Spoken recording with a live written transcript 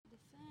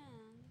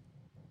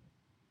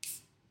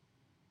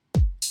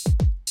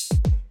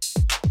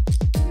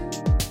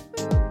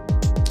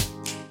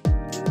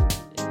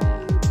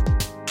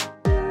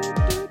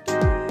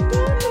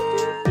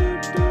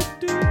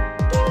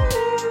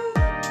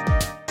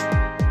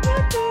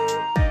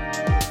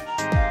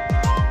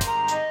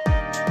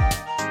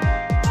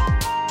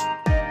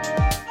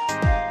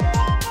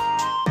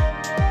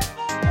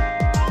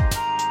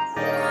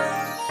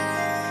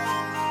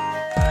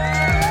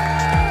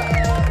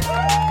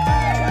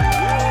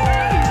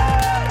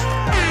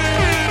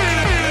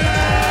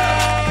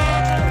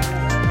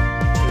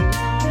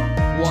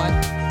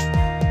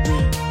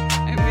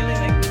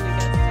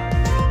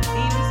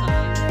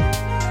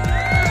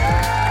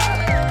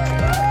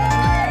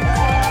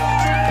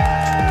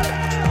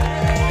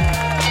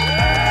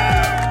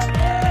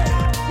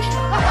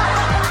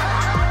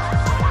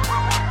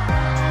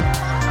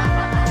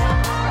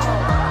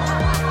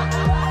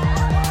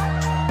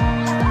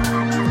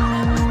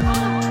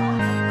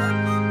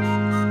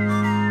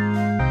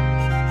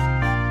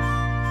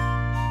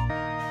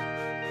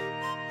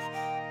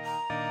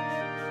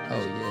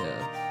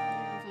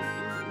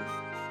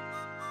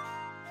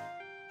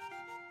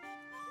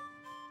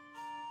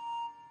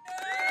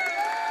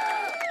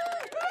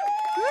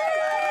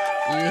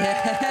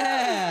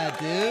Yeah,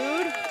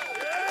 dude.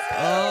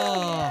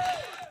 Oh,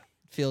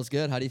 feels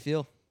good. How do you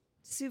feel?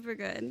 Super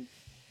good.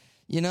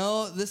 You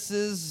know, this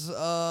is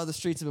the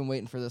streets have been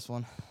waiting for this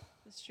one.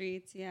 The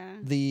streets, yeah.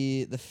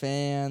 The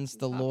fans,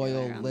 the Popular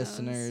loyal on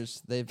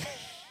listeners,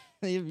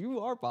 you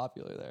are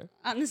popular there.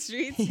 On the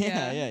streets?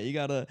 Yeah, you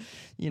got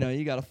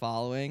a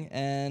following,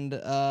 and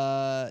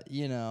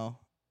you know,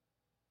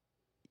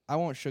 I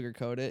won't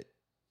sugarcoat it.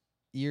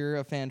 You're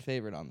a fan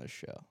favorite on this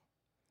show.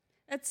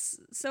 That's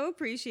so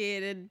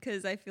appreciated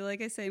because I feel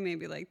like I say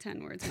maybe like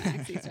 10 words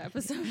max each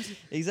episode.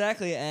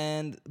 Exactly,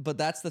 but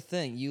that's the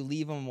thing. You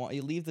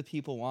leave the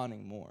people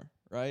wanting more,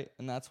 right?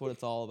 And that's what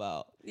it's all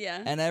about.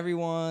 Yeah. And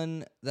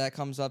everyone that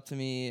comes up to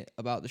me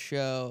about the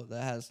show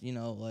that has,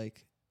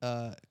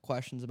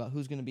 questions about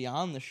who's going to be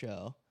on the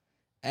show,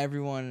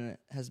 everyone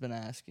has been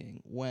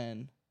asking,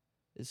 when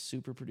is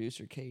super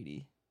producer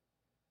Katie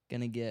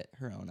going to get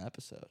her own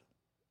episode?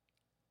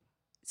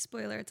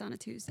 Spoiler, it's on a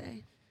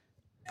Tuesday.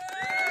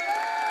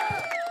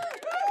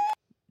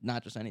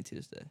 Not just any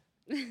Tuesday.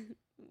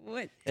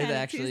 What? It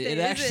actually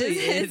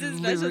is a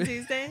special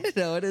Tuesday?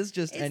 No, it is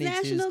just any Tuesday.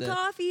 It's National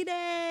Coffee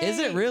Day. Is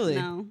it really?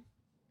 No.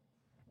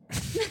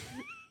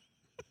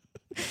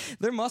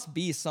 There must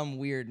be some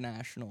weird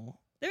national.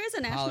 There is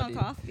a National holiday.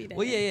 Coffee Day.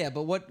 Well, yeah,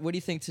 but what do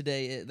you think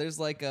today is? There's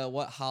like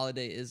what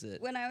holiday is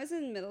it? When I was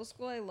in middle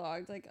school, I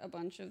logged like a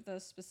bunch of the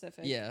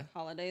specific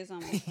holidays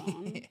on my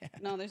phone. Yeah.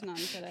 No, there's none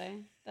today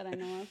that I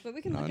know of, but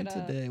we can look None it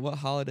up. today. What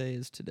holiday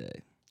is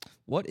today?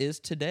 What is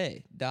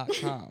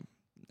today.com?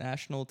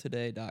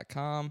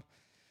 nationaltoday.com.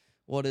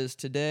 What is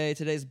today?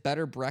 Today's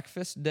Better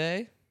Breakfast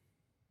Day.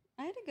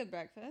 I had a good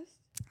breakfast.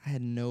 I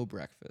had no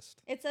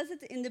breakfast. It says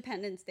it's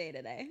Independence Day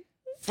today.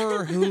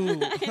 For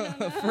who? I don't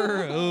know.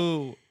 For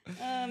who?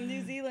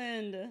 New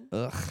Zealand.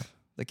 Ugh,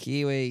 the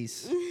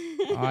Kiwis.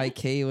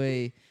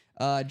 Kiwi.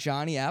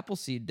 Johnny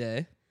Appleseed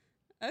Day.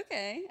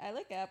 Okay, I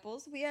like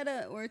apples. We had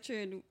an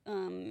orchard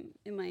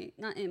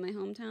not in my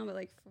hometown, but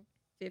like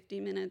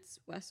 50 minutes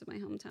west of my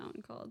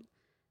hometown called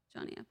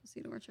Johnny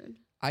Appleseed Orchard.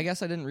 I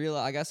guess I didn't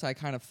realize. I guess I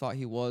kind of thought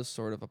he was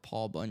sort of a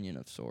Paul Bunyan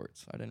of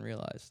sorts. I didn't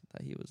realize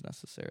that he was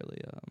necessarily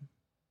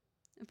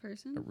a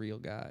person, a real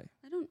guy.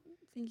 I don't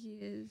think he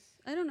is.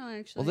 I don't know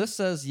actually. Well, this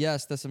says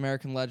yes. This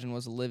American legend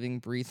was a living,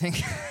 breathing,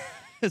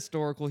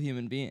 historical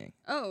human being.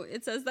 Oh,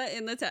 it says that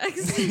in the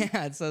text.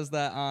 Yeah, it says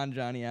that on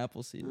Johnny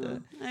Appleseed Day.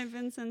 I've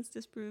been since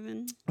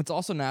disproven. It's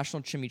also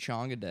National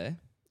Chimichanga Day.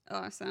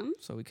 Awesome.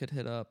 So we could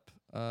hit up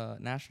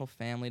National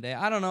Family Day.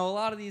 I don't know. A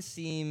lot of these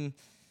seem.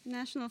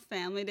 National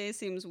Family Day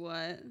seems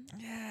what?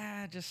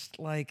 Yeah, just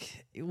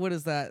like, what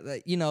is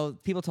that?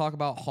 People talk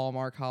about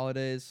Hallmark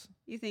holidays.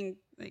 You think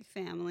like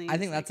family? I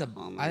think that's like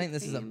Hallmark I think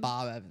this theme. is a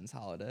Bob Evans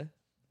holiday.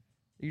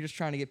 You're just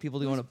trying to get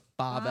people to go to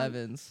Bob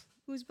Evans.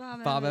 Who's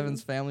Bob Evans? Bob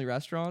Evans family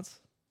restaurants.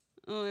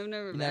 Oh, I've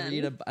never You been. never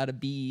eat at a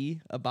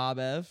BE, a Bob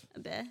Ev? A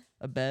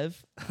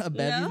Bev? A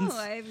Bevins? No,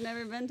 I've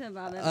never been to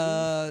Bob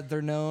Evans.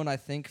 They're known, I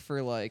think,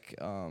 for like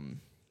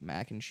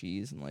mac and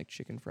cheese and like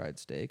chicken fried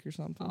steak or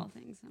something. All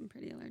things I'm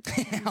pretty allergic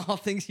to. All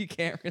things you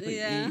can't really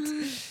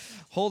eat.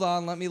 Hold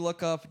on, let me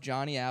look up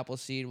Johnny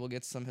Appleseed. We'll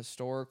get some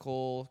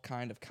historical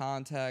kind of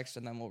context,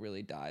 and then we'll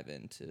really dive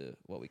into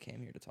what we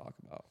came here to talk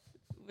about.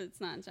 But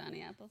it's not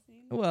Johnny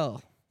Appleseed.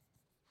 Well,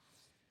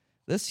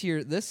 this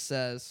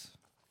says...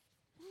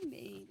 Hi,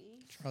 baby.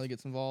 Charlie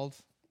gets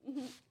involved.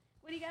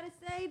 What do you got to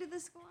say to the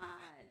squad?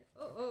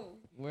 Oh.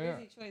 Where?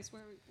 Easy choice.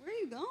 Where are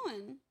you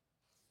going?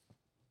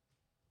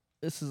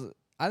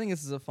 I think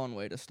this is a fun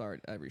way to start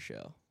every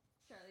show.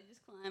 Charlie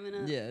just climbing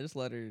up. Yeah, just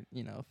let her,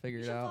 figure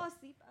it out. Fall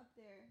asleep up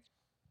there.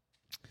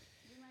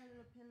 Be my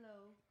little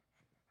pillow.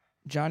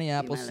 Johnny Be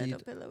Appleseed. my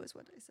little pillow is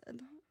what I said.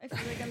 I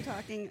feel like I'm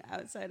talking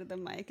outside of the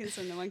mic, and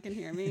so no one can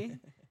hear me.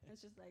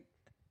 It's just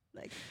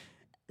like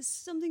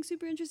something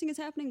super interesting is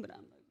happening, but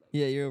I'm like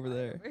yeah, you're over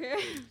there. Over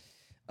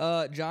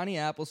here. Johnny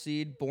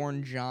Appleseed,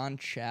 born John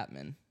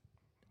Chapman.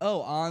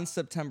 Oh, on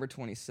September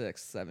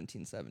 26th,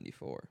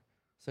 1774.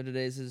 So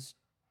today's his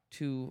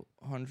 249th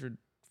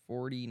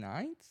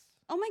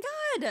Oh my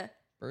God!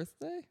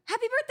 birthday.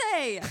 Happy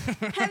birthday!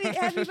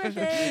 Happy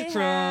birthday!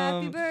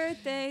 Happy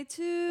birthday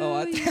to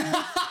you!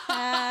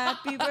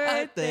 Happy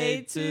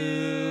birthday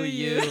to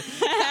you!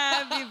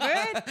 Happy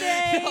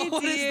birthday,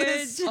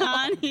 dear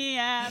Johnny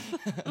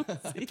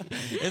Appleseed!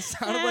 It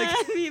sounded like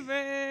Happy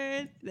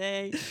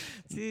birthday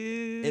to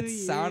you! it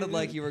sounded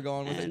like you were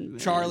going with it.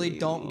 Charlie,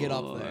 don't get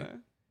up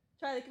there.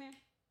 Charlie, come here.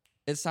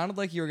 It sounded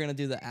like you were gonna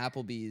do the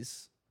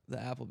Applebee's. The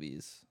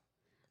Applebee's.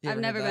 You I've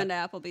ever never heard been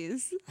to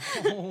Applebee's.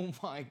 Oh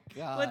my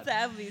God. What's the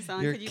Applebee's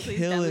song? You're Could you please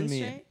killing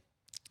demonstrate? me.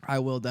 I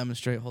will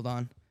demonstrate. Hold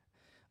on.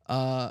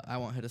 I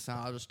won't hit a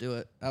sound. I'll just do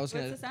it. I was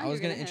What's the sound gonna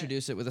you're gonna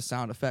introduce it with a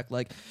sound effect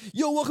like,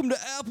 "Yo, welcome to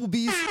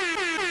Applebee's." 3,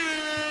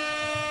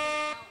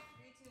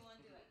 2, 1,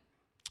 do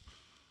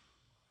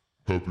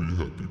it.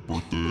 Happy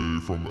birthday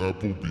from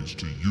Applebee's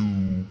to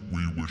you.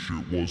 We wish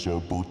it was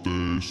our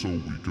birthday so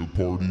we could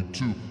party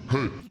too.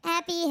 Hey!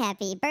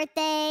 Happy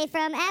birthday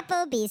from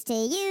Applebee's to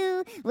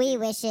you. We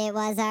wish it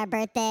was our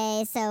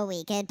birthday so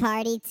we could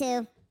party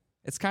too.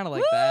 It's kind of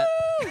like that.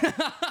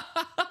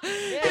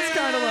 It's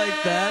kind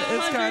like that.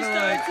 It's kind of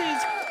like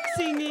his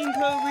singing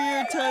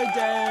career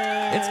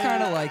today. It's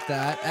kind of like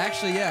that.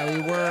 Actually,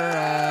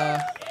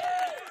 yeah,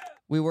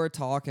 we were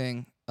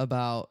talking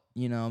about,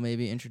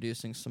 maybe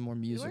introducing some more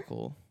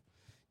musical.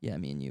 Yeah,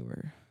 me and you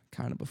were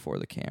kind of before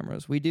the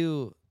cameras. We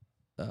do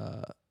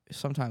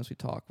sometimes we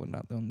talk when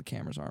the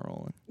cameras aren't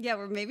rolling. Yeah,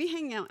 we're maybe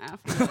hanging out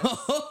after.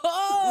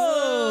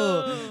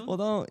 Well,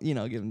 don't,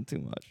 give them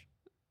too much.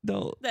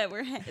 Don't. That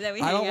we hang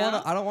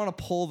I don't want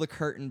to pull the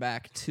curtain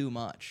back too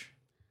much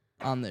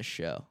on this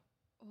show.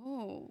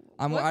 Oh,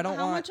 how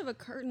much of a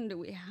curtain do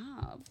we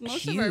have?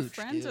 Most of our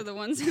friends are the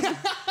ones who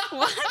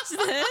watch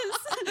this.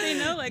 They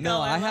know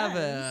all our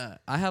lives.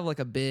 I have like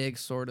a big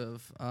sort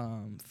of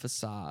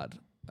facade,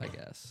 I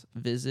guess.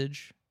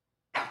 Visage.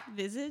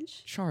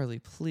 Charlie,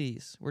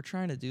 please. We're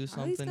trying to do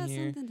something got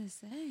here. Something to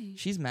say.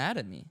 She's mad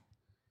at me.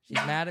 She's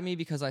mad at me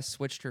because I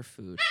switched her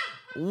food.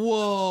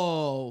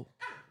 Whoa.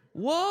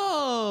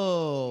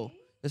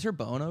 Is her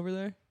bone over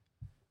there?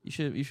 You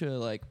should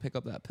like pick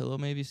up that pillow,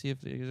 maybe see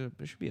if there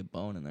should be a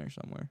bone in there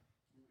somewhere.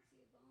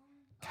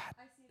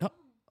 God.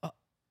 Oh.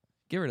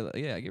 Give her that.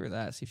 Yeah, give her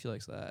that. See if she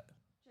likes that.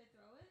 Should I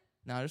throw it?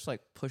 No, just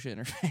like push it in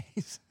her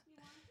face.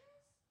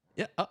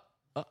 You want this? Yeah.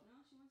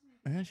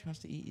 No, She wants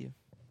to eat you.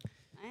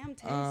 I am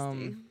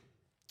tasty.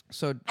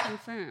 So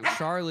Confirm.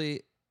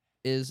 Charlie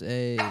is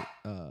a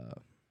come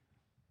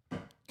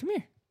here.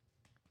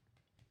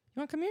 You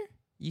want to come here?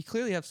 You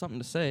clearly have something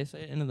to say.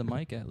 Say it into the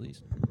mic at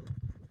least.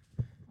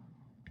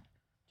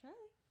 Charlie,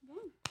 go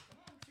on. Come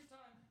on, it's your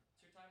time.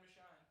 It's your time to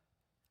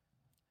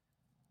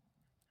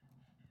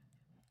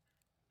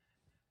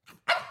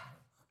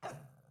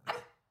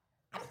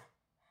shine.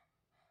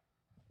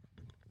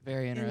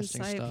 Very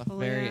interesting stuff. Insightful,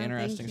 Very yeah.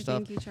 interesting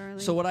stuff. Thank you, Charlie.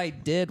 So what I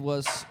did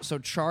was,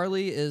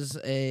 Charlie is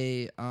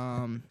a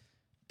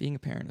being a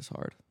parent is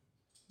hard.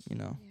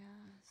 Yeah,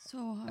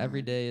 so hard.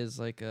 Every day is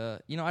like I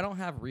don't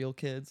have real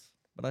kids,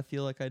 but I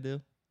feel like I do.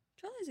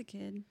 Charlie's a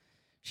kid.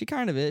 She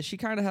kind of is. She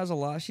kind of has a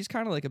lot. She's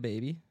kind of like a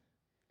baby.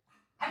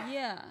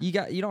 Yeah.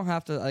 You don't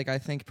have to, like, I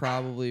think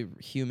probably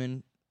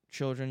human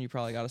children you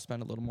probably got to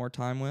spend a little more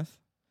time with.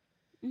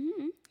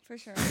 Mm-hmm. For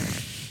sure.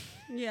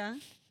 Yeah.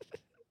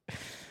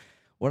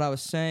 What I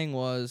was saying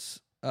was,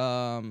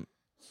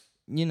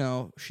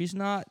 she's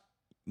not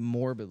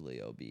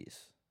morbidly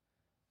obese,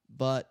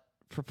 but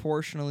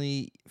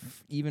proportionally,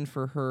 even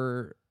for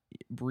her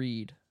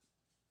breed,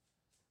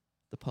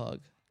 the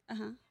pug,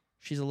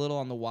 she's a little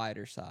on the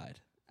wider side.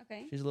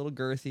 Okay. She's a little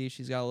girthy.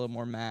 She's got a little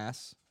more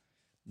mass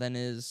than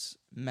is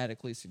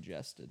medically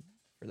suggested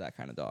for that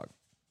kind of dog.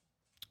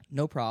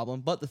 No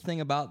problem. But the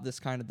thing about this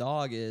kind of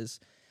dog is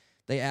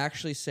they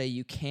actually say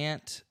you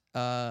can't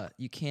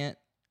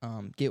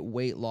get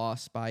weight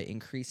loss by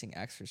increasing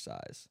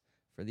exercise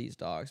for these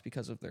dogs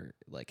because of their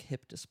like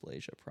hip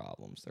dysplasia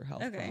problems, their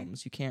health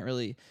problems. You can't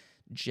really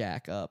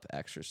jack up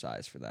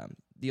exercise for them.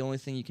 The only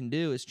thing you can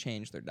do is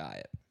change their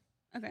diet.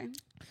 Okay.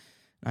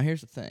 Now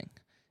here's the thing.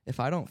 If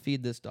I don't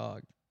feed this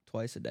dog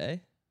twice a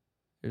day,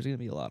 there's going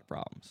to be a lot of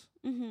problems,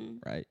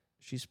 right?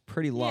 She's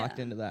pretty locked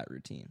into that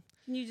routine.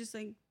 Can you just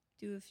like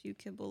do a few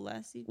kibble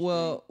less each day?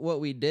 What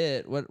we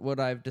did, what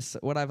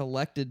I've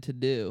elected to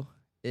do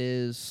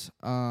is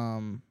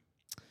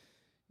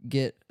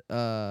get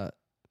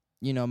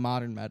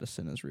modern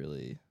medicine is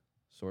really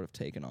sort of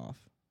taken off.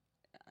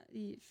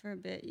 For a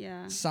bit,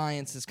 yeah.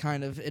 Science is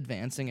kind of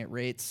advancing at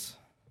rates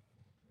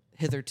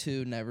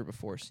hitherto never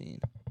before seen.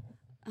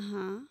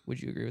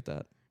 Would you agree with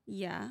that?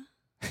 Yeah.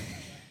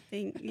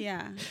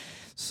 Yeah.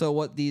 So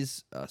what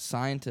these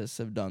scientists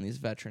have done, these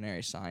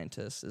veterinary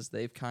scientists, is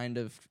they've kind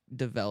of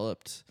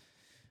developed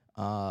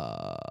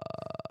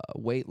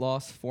weight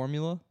loss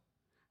formula.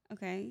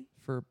 Okay.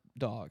 For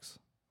dogs.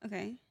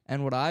 Okay.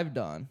 And what I've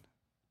done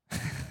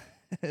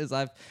is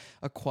I've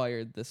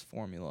acquired this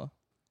formula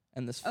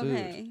and this food.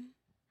 Okay.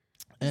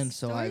 And the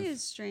so story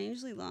is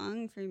strangely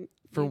long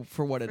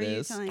for what it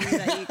is. For you telling me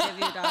that you give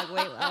your dog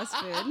weight loss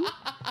food.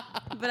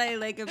 But I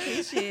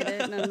appreciate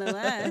it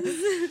nonetheless.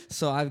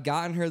 So I've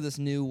gotten her this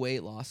new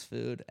weight loss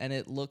food, and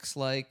it looks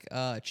like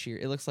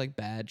it looks like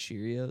bad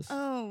Cheerios.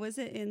 Oh, was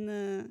it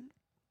in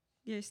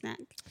your snack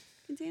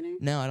container?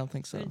 No, I don't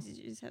think so. Or did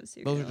you just have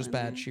cereal? Those are just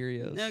bad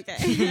Cheerios.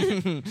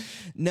 Okay.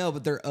 No,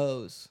 but they're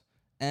O's.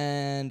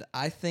 And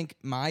I think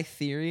my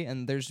theory,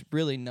 and there's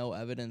really no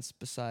evidence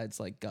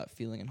besides like gut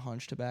feeling and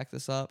hunch to back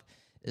this up,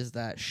 is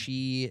that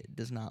she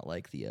does not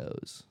like the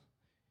O's.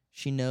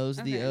 She knows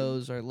the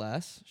O's are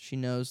less. She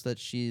knows that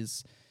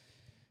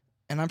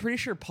and I'm pretty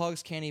sure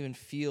pugs can't even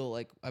feel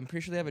I'm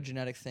pretty sure they have a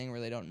genetic thing where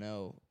they don't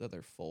know that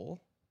they're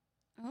full.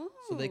 Oh.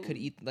 So they could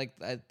eat,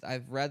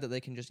 I've read that they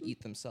can just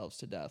eat themselves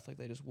to death. Like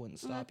they just wouldn't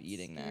stop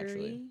eating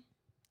naturally.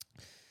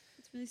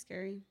 It's really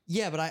scary.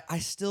 Yeah, but I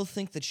still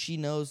think that she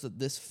knows that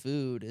this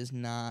food is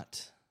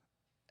not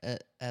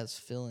as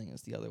filling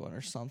as the other one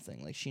or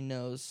something. Like she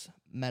knows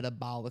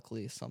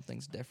metabolically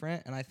something's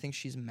different, and I think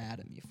she's mad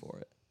at me for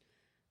it.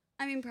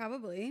 I mean,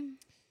 probably.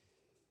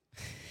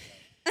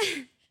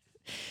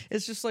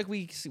 It's just like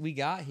we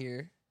got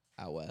here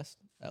out west,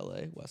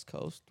 LA, West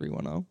Coast,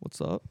 310. What's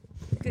up?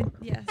 Good,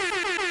 yes.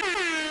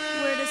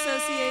 Where to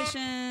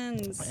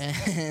associations.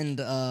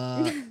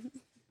 And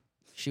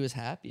she was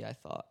happy, I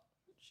thought.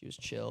 She was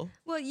chill.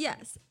 Well,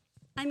 yes.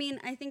 I mean,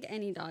 I think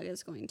any dog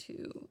is going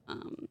to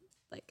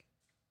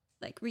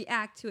like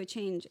react to a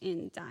change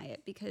in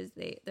diet because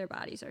their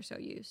bodies are so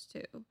used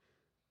to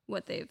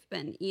what they've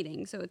been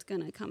eating. So it's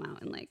going to come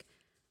out in like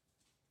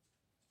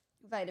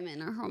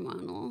vitamin or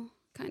hormonal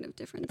kind of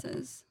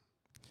differences.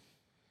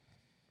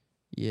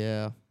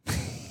 Yeah.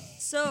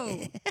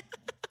 So,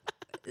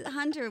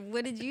 Hunter,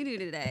 what did you do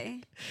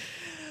today?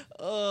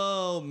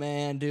 Oh,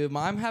 man, dude.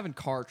 I'm having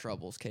car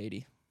troubles,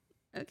 Katie.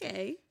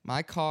 Okay.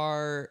 My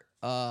car,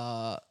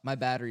 my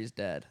battery's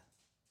dead.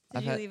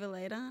 Did you leave a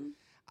light on?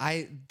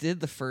 I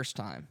did the first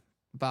time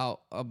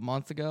about a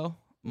month and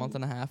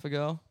a half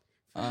ago.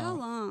 For how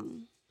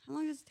long? How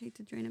long does it take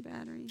to drain a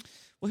battery?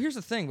 Well, here's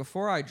the thing.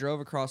 Before I drove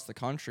across the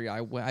country,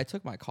 I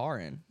took my car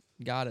in,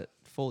 got it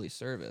fully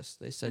serviced.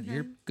 They said,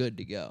 you're good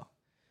to go.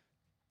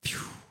 Phew,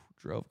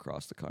 drove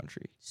across the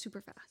country.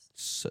 Super fast.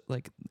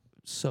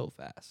 So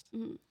fast.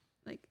 Mm-hmm.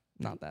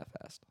 Not that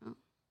fast. Oh.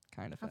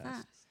 Kind of How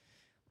fast.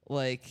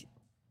 fast?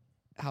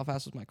 How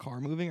fast was my car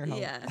moving? Or how?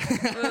 Yeah.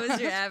 What was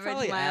your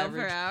average mile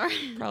per hour?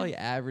 Probably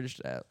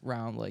averaged at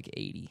around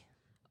 80.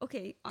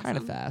 Okay, awesome. Kind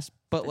of fast.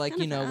 But That's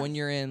kinda fast. when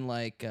you're in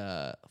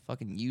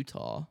fucking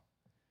Utah,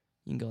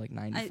 you can go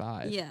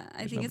 95.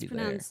 I think it's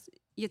pronounced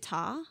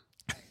Utah.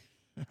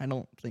 I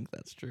don't think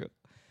that's true.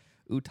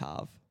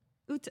 Utav.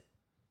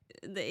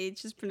 The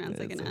H is pronounced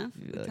like an F.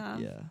 Utah.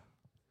 Yeah.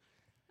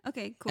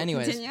 Okay, cool.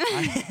 Anyways, Continue.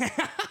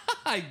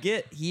 I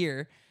get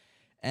here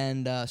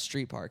and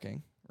street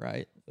parking,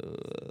 right?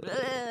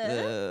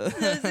 So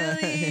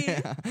silly.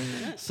 Yeah.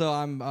 So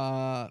I'm,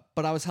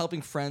 but I was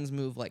helping friends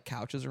move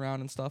couches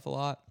around and stuff a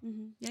lot.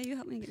 Mm-hmm. Yeah, you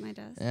helped me get my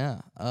desk. Yeah.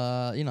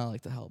 I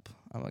like to help.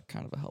 I'm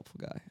kind of a helpful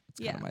guy. It's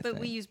Yeah, kinda my but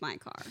thing. we use my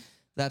car.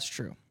 That's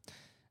true.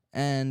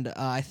 And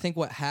I think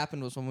what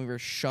happened was when we were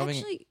shoving.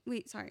 Actually,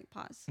 wait, sorry,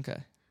 pause.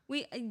 Okay.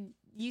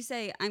 You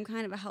say I'm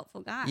kind of a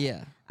helpful guy.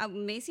 Yeah.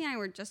 Macy and I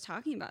were just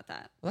talking about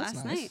that Well, that's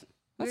last nice. night.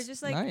 We were That's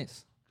just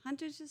nice.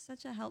 Hunter's just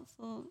such a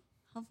helpful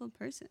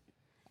person.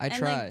 I and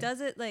try.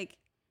 does it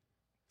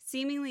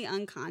seemingly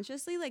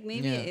unconsciously,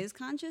 maybe it is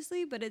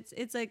consciously, but it's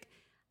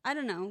I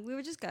don't know. We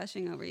were just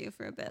gushing over you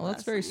for a bit. Well, that's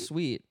last very night.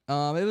 sweet.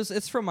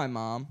 It's from my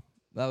mom.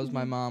 That was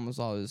my mom was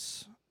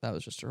always that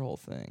was just her whole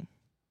thing.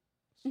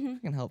 I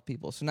can help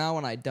people. So now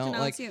when I don't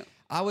now it's you.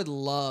 I would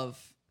love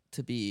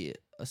to be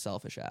a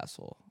selfish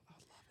asshole.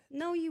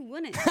 No, you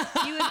wouldn't.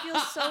 You would feel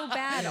so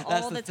bad all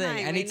That's the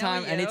thing.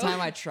 time. Anytime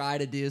I try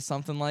to do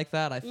something like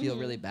that, I feel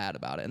really bad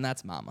about it, and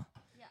that's Mama.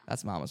 Yeah.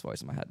 That's Mama's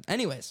voice in my head.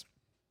 Anyways,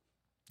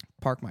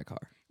 park my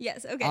car.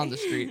 Yes. Okay. On the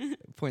street.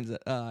 Points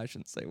at. I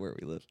shouldn't say where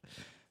we live.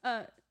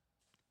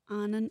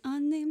 On an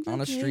unnamed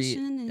On a street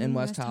location in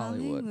West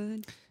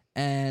Hollywood.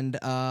 And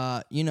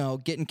I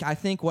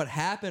think what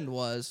happened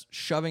was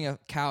shoving a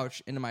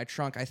couch into my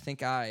trunk. I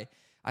think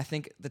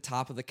the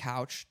top of the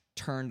couch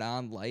turned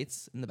on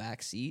lights in the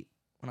back seat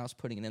when I was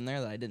putting it in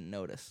there that I didn't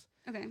notice.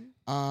 Okay.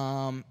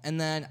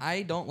 And then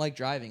I don't like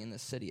driving in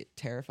this city. It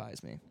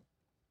terrifies me.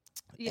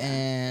 Yeah.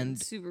 And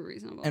super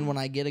reasonable. And when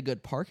I get a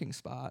good parking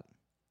spot,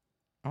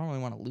 I don't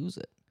really want to lose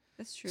it.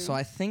 That's true. So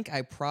I think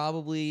I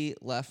probably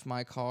left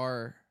my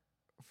car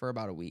for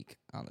about a week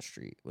on the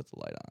street with the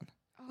light on.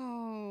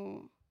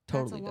 Oh.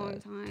 Totally That's a long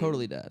dead. time.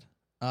 Totally dead.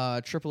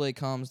 AAA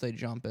comes, they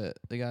jump it.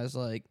 The guy's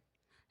like,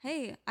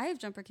 hey, I have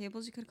jumper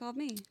cables. You could have called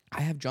me.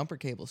 I have jumper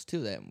cables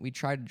too. That we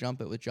tried to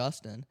jump it with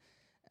Justin,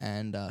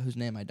 and whose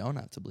name I don't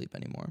have to bleep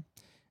anymore.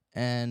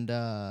 And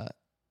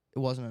it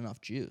wasn't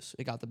enough juice.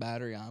 It got the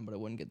battery on, but it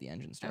wouldn't get the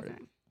engine started.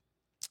 Okay.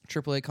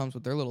 AAA comes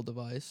with their little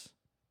device.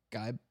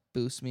 Guy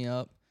boosts me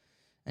up,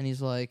 and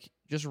he's like,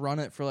 just run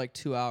it for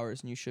 2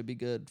 hours, and you should be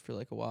good for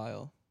a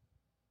while.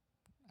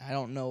 I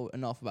don't know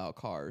enough about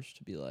cars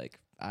to be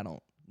I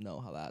don't know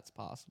how that's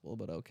possible,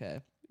 but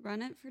okay.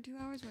 Run it for 2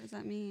 hours? What does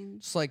that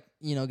mean? Just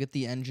get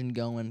the engine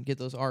going, get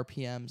those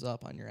RPMs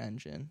up on your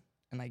engine.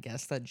 And I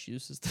guess that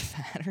juices the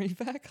battery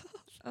back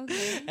up.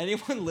 Okay.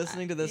 Anyone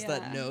listening to this Yeah.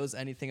 that knows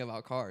anything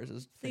about cars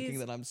is thinking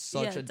that I'm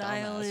such a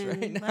dial dumbass in.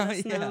 right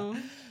Let now. us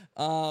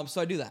know.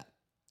 So I do that.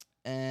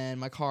 And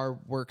my car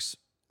works,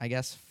 I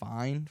guess,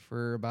 fine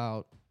for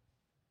about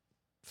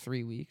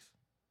 3 weeks.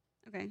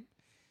 Okay.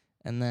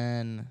 And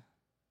then,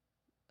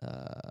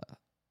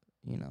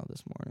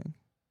 this morning,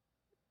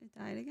 It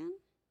died again?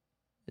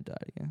 it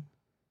died again.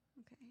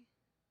 Okay.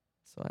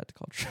 So I had to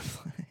call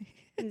AAA.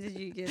 And did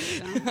you get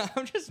it done?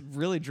 I'm just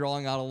really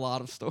drawing out a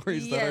lot of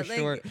stories that are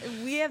short.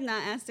 We have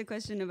not asked a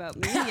question about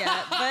me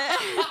yet, but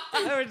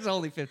We're just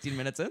only 15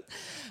 minutes in.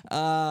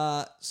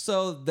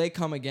 So they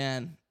come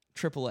again.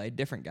 AAA,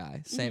 different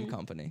guy, same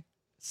company,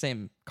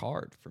 same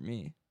card for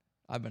me.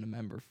 I've been a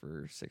member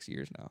for 6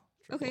 years now.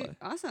 AAA. okay,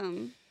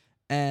 awesome.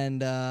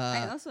 And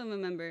I also am a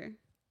member.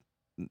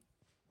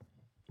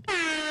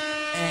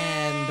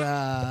 and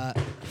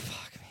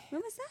fuck me.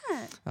 What was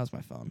that? That was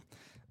my phone.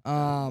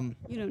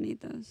 You don't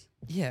need those.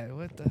 Yeah,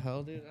 what the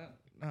hell, dude?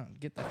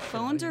 Get that.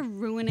 Phones are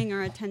ruining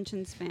our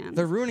attention span.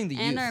 They're ruining the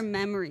and youth. our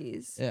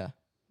memories. Yeah.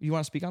 You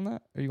want to speak on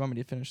that, or you want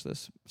me to finish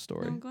this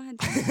story? No, go ahead.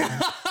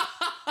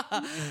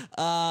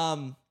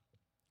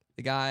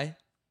 The guy,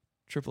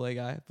 AAA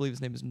guy, I believe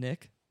his name is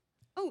Nick.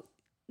 Oh,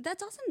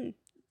 that's awesome.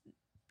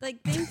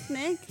 Like, thanks,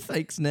 Nick.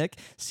 Thanks, Nick.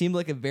 Seemed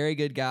like a very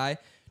good guy.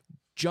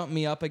 Jumped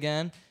me up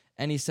again,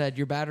 and he said,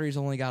 your battery's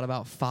only got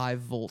about 5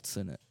 volts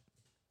in it.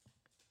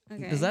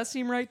 Okay. Does that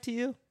seem right to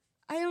you?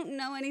 I don't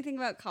know anything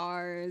about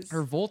cars.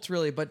 Or volts,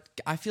 really, but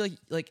I feel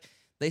like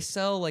they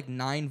sell like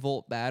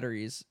 9-volt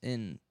batteries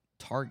in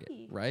Target,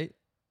 right?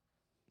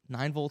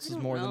 9 volts is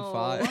more than 5.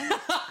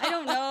 I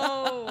don't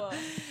know.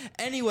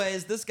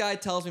 Anyways, this guy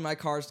tells me my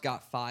car's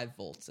got 5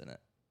 volts in it.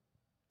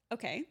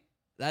 Okay.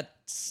 That,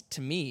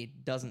 to me,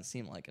 doesn't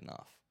seem like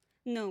enough.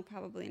 No,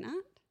 probably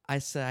not. I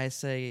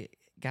say,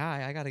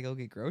 guy, I gotta go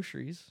get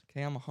groceries.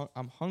 Okay,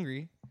 I'm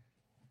hungry,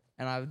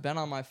 and I've been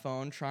on my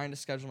phone trying to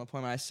schedule an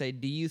appointment. I say,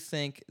 do you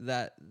think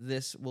that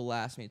this will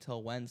last me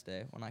till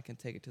Wednesday when I can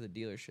take it to the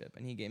dealership?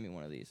 And he gave me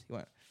one of these. He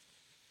went,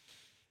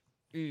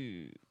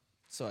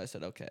 so I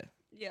said, okay.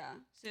 Yeah.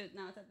 So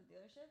now it's at the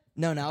dealership?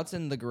 No, now it's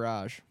in the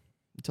garage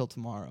until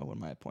tomorrow when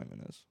my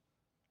appointment is.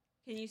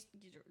 Can you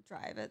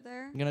drive it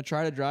there? I'm gonna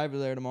try to drive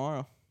there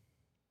tomorrow.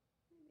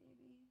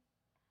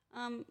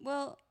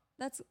 Well,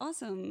 that's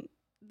awesome.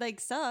 Like,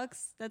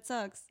 sucks. That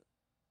sucks.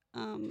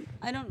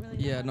 I don't really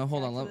know Yeah, how no, to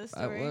hold react on. to this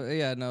story.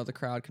 The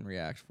crowd can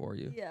react for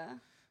you. Yeah.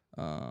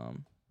 Oh.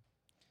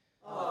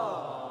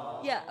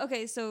 Yeah,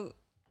 okay, so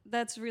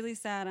that's really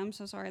sad. I'm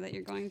so sorry that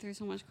you're going through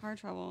so much car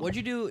trouble. What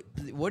did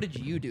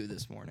you do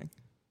this morning?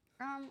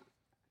 Oh,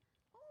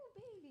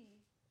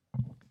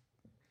 baby.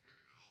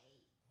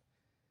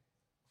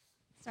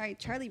 Sorry,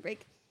 Charlie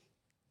break.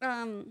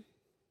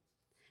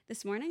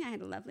 This morning I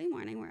had a lovely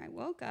morning where I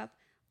woke up.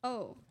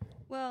 Oh,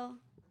 well,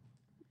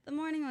 the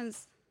morning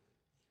was...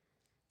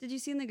 Did you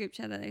see in the group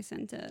chat that I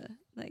sent a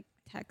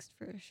text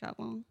for a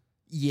shovel?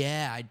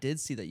 Yeah, I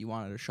did see that you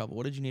wanted a shovel.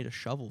 What did you need a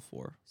shovel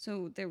for?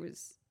 So there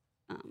was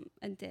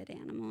a dead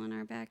animal in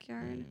our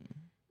backyard,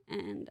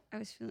 and I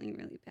was feeling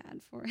really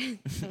bad for it.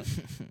 So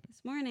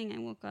this morning I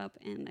woke up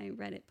and I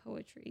read it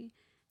poetry.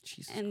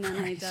 Jesus And then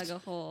Christ. I dug a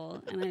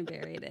hole and I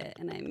buried it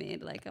and I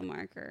made like a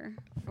marker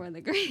for the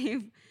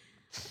grave.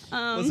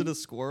 Was it a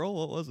squirrel?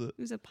 What was it? It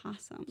was a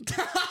possum.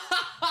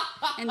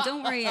 And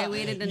don't worry, I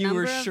waited You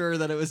were sure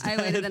that it was I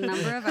dead. waited a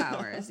number of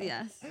hours,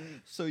 yes.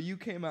 So you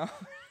came out.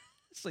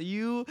 So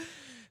you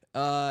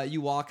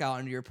walk out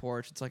into your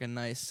porch. It's like a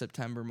nice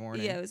September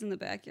morning. Yeah, it was in the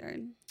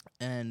backyard.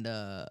 And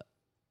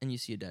you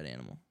see a dead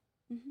animal.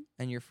 Mm-hmm.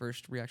 And your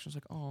first reaction is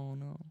like, oh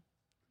no.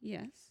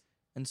 Yes.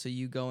 And so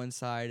you go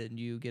inside and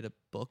you get a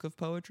book of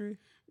poetry?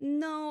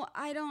 No,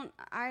 I don't.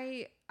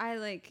 I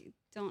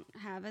don't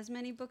have as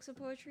many books of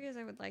poetry as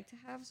I would like to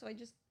have. So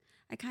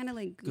I kind of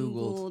like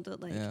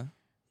Googled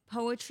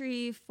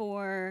poetry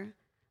for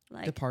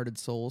like departed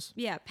souls.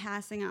 Yeah,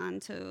 passing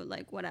on to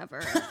like whatever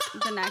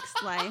the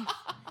next life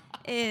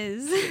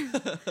is.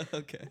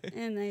 Okay.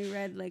 And I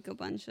read like a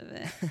bunch of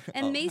it.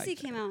 And Macy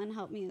came out and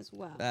helped me as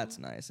well. That's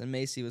nice. And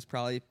Macy was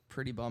probably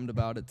pretty bummed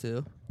about it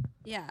too.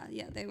 Yeah,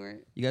 they were.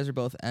 You guys are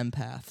both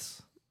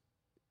empaths.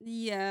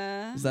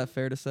 Yeah. Is that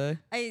fair to say?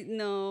 I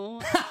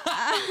know.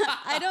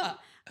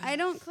 I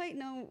don't quite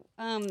know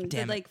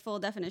the full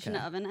definition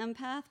of an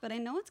empath, but I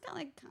know it's got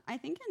I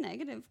think a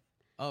negative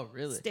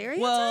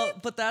stereotype. Well,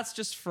 but that's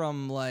just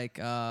from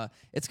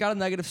it's got a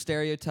negative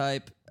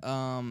stereotype,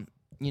 in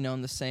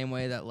the same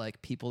way that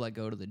like people that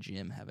go to the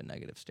gym have a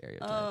negative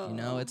stereotype.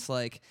 Oh. It's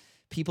like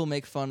people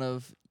make fun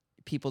of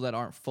people that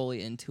aren't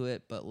fully into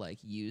it, but like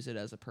use it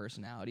as a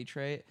personality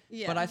trait.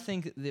 Yeah. But I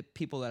think the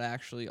people that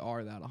actually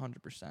are that 100%,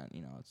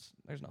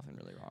 there's nothing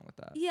really wrong with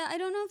that. Yeah, I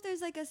don't know if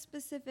there's like a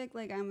specific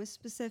I'm a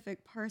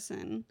specific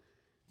person.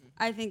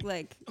 I think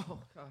oh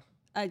god,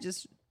 I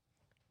just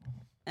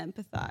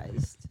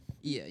empathized.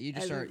 Yeah, you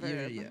just are.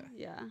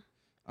 Yeah.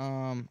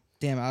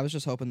 Damn, I was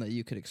just hoping that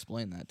you could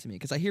explain that to me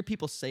because I hear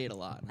people say it a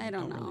lot. And I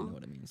don't really know know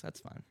what it means. That's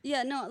fine.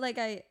 Yeah, no,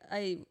 I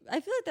feel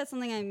like that's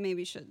something I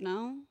maybe should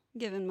know,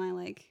 given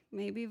my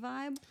maybe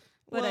vibe,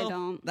 but I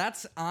don't.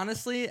 That's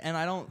honestly, and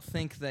I don't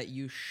think that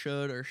you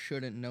should or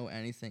shouldn't know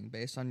anything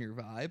based on your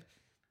vibe.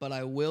 But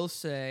I will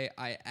say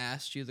I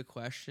asked you the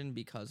question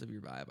because of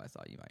your vibe. I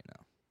thought you might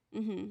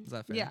know. Mm-hmm. Is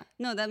that fair? Yeah,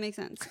 no, that makes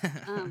sense.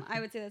 I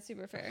would say that's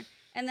super fair.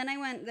 And then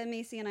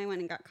Macy and I went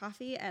and got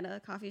coffee at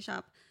a coffee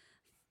shop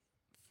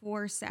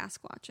for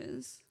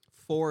Sasquatches.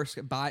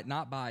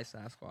 Not by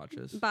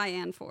Sasquatches. By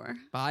and for.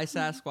 By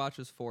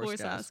Sasquatches, for For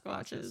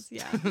Sasquatches.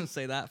 yeah.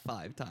 Say that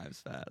 5 times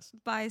fast.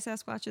 By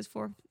Sasquatches,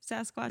 for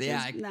Sasquatches.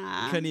 Yeah,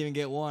 I couldn't even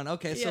get one.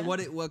 Okay, so Yeah.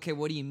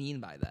 what do you mean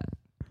by that?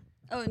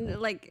 Oh,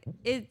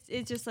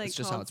 it's just It's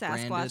just how called it's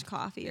Sasquatch branded?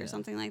 coffee or Yeah.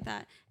 something like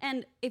that.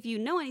 And if you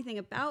know anything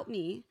about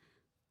me,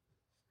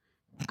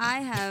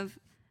 I have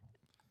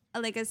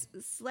a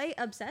slight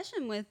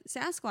obsession with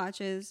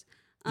Sasquatches.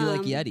 You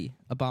like Yeti,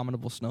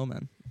 abominable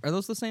snowmen. Are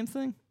those the same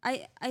thing?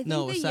 I think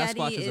No, the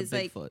Sasquatch Yeti is a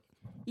like Bigfoot.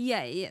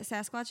 yeah.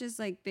 Sasquatch is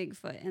like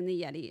Bigfoot, and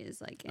the Yeti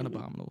is like An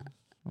abominable.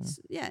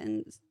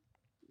 in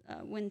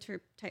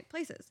winter type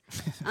places.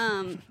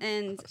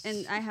 And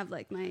I have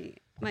my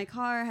my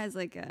car has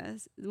like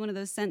one of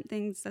those scent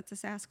things that's a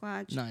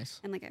Sasquatch. Nice.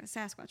 And like I have a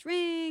Sasquatch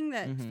ring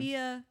that Mhm.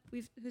 Thea,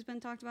 who's been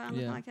talked about on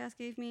the podcast,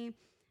 gave me.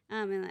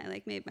 And I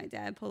like made my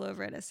dad pull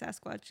over at a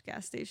Sasquatch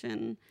gas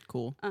station.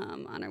 Cool.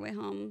 On our way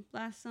home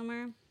last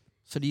summer.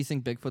 So do you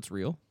think Bigfoot's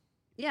real?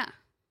 Yeah.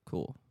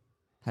 Cool.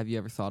 Have you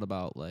ever thought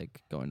about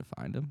like going to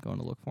find him, going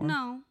to look for him?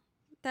 No,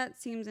 that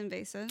seems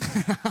invasive.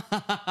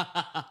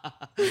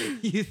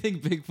 You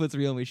think Bigfoot's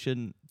real and we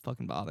shouldn't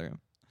fucking bother him?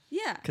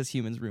 Yeah. Because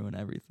humans ruin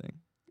everything.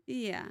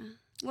 Yeah.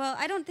 Well,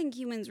 I don't think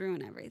humans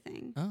ruin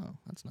everything. Oh,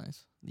 that's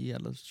nice. You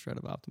had a shred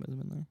of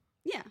optimism in there.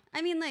 Yeah.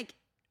 I mean, like,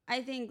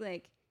 I think,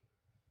 like,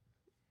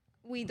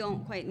 we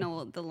don't quite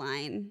know the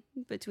line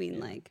between,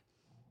 like,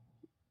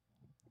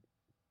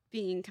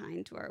 being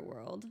kind to our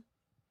world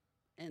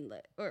and,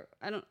 like, or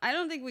I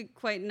don't think we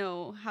quite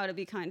know how to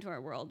be kind to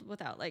our world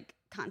without, like,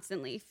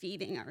 constantly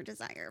feeding our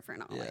desire for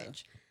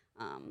knowledge.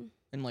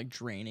 And, like,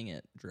 draining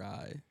it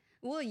dry.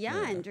 Well,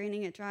 yeah, and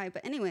draining it dry.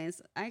 But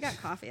anyways, I got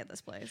coffee at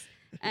this place.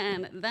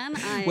 And then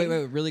I... Wait,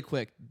 really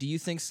quick. Do you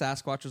think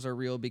Sasquatches are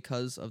real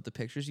because of the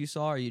pictures you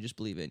saw, or you just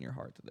believe it in your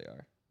heart that they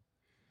are?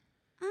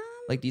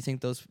 Like, do you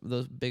think those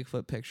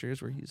Bigfoot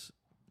pictures where you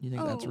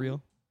think that's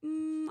real?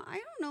 I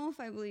don't know if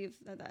I believe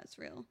that that's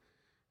real.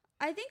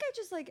 I think I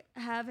just, like,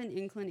 have an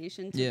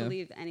inclination to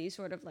believe any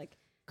sort of, like...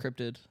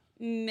 Cryptid.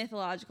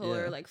 Mythological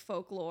or, like,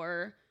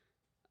 folklore...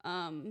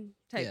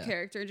 type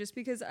character, just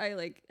because I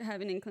like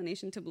have an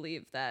inclination to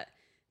believe that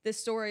this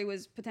story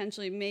was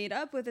potentially made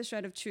up with a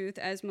shred of truth,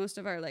 as most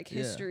of our like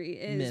history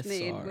is Myths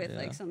made with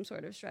like some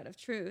sort of shred of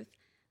truth.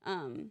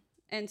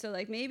 And so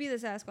like maybe the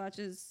Sasquatch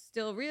is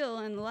still real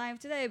and alive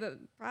today, but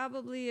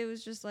probably it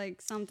was just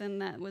like something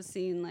that was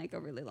seen like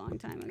a really long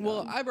time ago.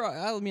 Well,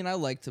 I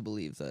like to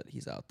believe that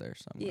he's out there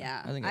somewhere.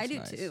 Yeah, I think I do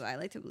nice. too. I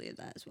like to believe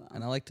that as well.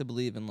 And I like to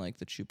believe in like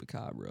the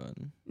chupacabra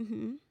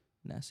and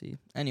Nessie.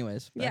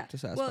 Anyways, back to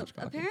Sasquatch. Well,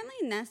 coffee. apparently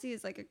Nessie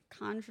is like a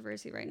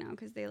controversy right now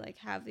because they like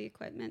have the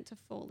equipment to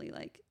fully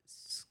like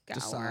scour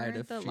decide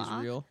if the she's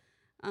lock, real.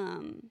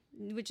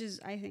 Which is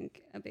I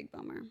think a big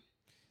bummer.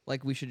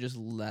 Like we should just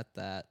let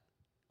that.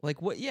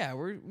 Like what? Yeah,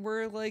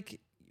 we're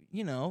like,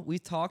 you know, we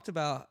talked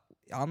about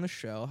on the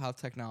show how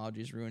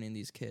technology is ruining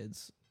these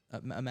kids'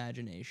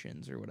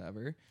 imaginations or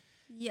whatever.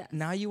 Yes.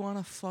 Now you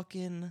want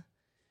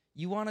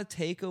to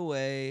take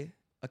away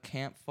a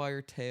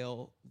campfire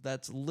tale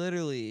that's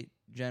literally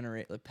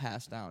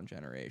passed down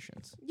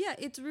generations. Yeah,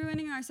 it's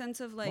ruining our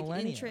sense of like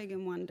intrigue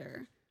and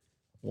wonder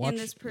in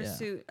this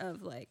pursuit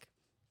of like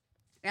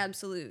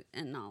absolute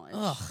and knowledge.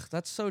 Ugh,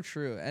 that's so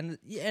true. And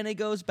it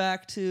goes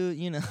back to,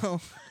 you know,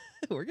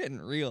 we're getting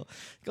real.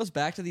 It goes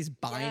back to these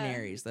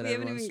binaries that we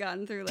haven't even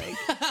gotten through like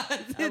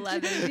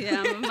 11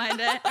 p.m. of my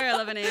day or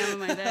 11 a.m. of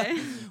my day.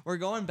 We're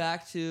going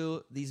back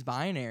to these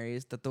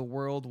binaries that the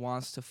world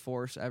wants to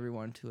force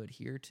everyone to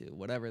adhere to,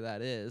 whatever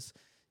that is.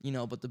 You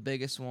know, but the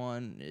biggest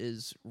one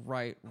is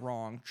right,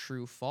 wrong,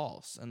 true,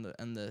 false, and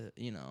the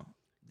you know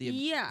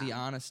the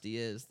honesty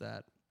is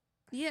that.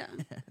 Yeah.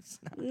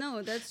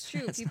 No, that's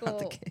true. That's people not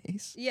the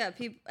case. Yeah,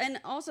 people, and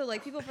also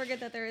like people forget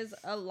that there is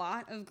a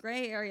lot of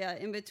gray area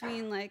in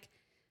between like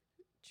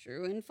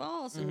true and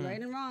false and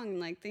right and wrong.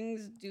 Like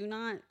things do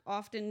not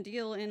often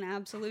deal in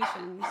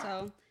absolution.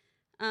 So,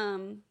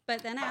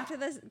 but then after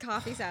this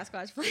coffee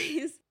Sasquatch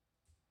plays,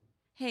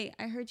 hey,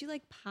 I heard you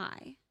like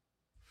pie.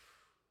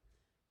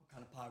 What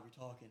kind of pie are we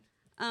talking?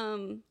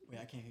 Wait,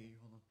 I can't hear you.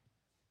 Hold on.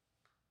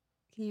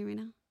 Can you hear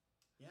me now?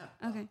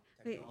 Yeah. Okay.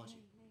 Wait. Technology.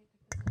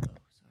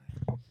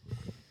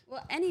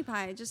 Well, any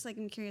pie. Just like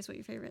I'm curious what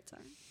your favorites are.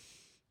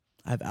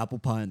 I have apple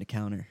pie on the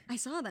counter. I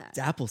saw that. It's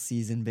apple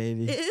season,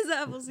 baby. It is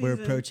apple season. We're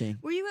approaching.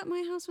 Were you at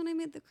my house when I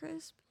made the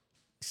crisp?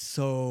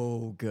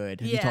 So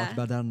good. Have you talked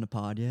about that on the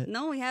pod yet?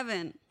 No, we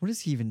haven't. What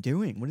is he even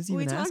doing? What does he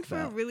even ask We talked for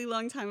a really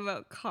long time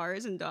about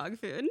cars and dog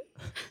food.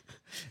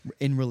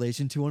 In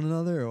relation to one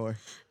another, or?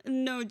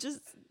 No,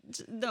 just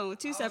no,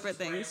 two separate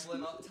things.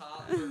 Up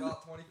top for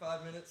about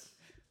 25 minutes.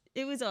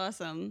 It was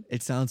awesome.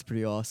 It sounds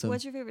pretty awesome.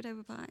 What's your favorite type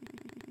of pie?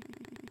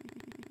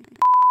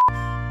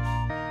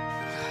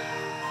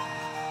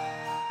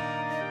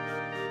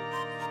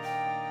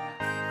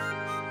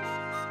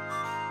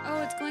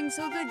 Oh, it's going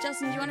so good.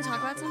 Justin, do you want to talk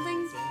about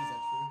something? Is that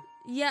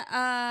true? Yeah,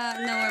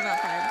 no, we're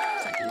about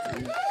 5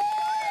 seconds in.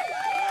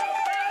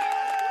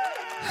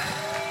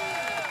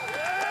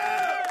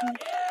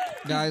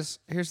 Guys,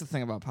 here's the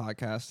thing about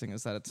podcasting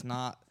is that it's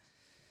not,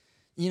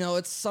 you know,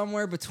 it's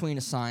somewhere between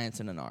a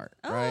science and an art,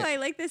 Oh, right? I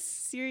like this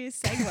serious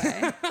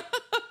segue.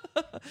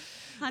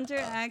 Hunter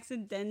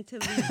accidentally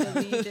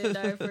deleted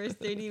our first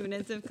 30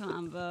 minutes of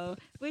convo,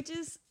 which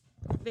is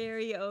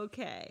very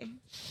okay.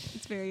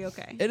 It's very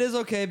okay. It is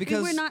okay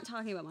because we're not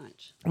talking about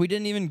much. we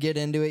didn't even get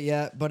into it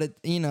yet, but it,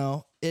 you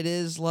know, it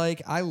is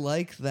like, I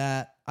like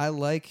that. I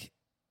like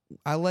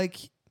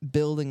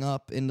building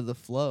up into the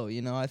flow.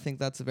 You know, I think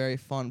that's a very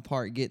fun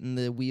part, getting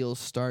the wheels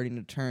starting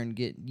to turn,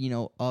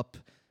 up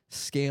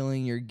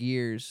scaling your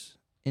gears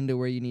into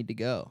where you need to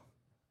go.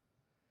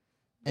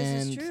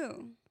 This is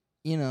true.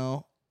 You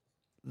know,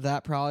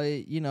 that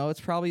probably, you know, it's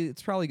probably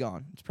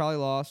gone. It's probably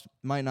lost.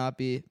 Might not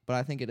be, but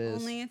I think it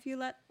is. Only if you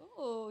let go.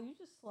 Oh, you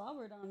just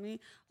slobbered on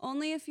me.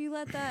 Only if you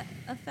let that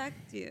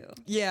affect you.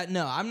 Yeah,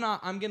 no, I'm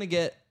not. I'm gonna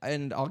get,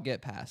 and I'll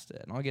get past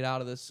it, and I'll get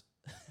out of this.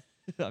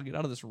 I'll get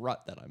out of this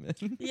rut that I'm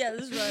in. Yeah,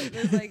 this rut.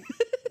 This like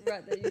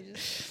rut that you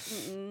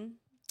just.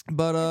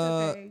 But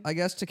okay. I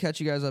guess to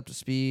catch you guys up to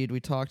speed, we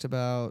talked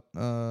about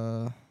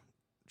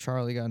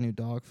Charlie got new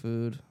dog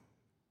food.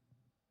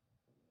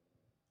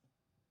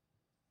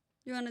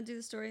 You want to do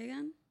the story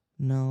again?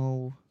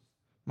 No,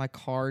 my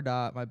car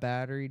died. My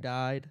battery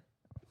died.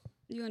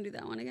 You want to do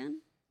that one again?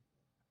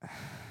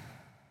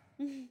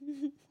 We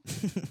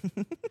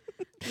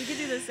could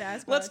do the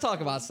Sasquatch. Let's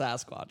talk about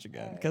Sasquatch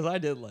again, because I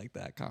did like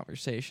that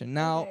conversation.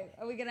 Now, okay.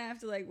 Are we gonna have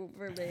to like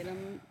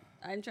verbatim?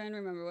 I'm trying to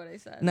remember what I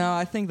said. no,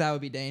 I think that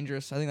would be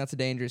dangerous. I think that's a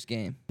dangerous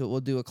game. But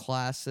we'll do a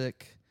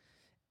classic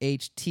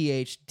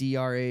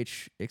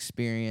THDRH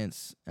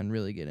experience and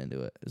really get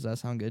into it. Does that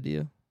sound good to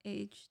you?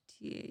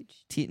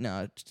 HTH.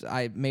 No,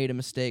 I made a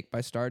mistake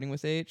by starting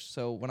with H.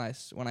 So when I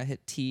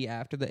hit T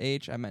after the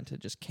H, I meant to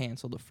just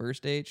cancel the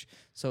first H.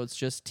 So it's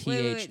just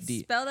THD.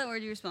 Wait. Spell that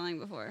word you were spelling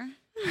before.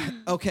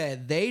 Okay,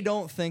 they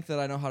don't think that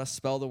I know how to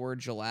spell the word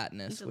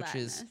gelatinous, which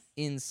is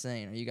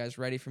insane. Are you guys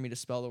ready for me to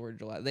spell the word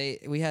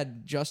gelatinous? We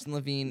had Justin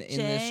Levine in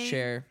this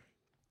chair.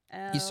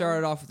 He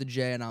started off with a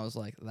J, and I was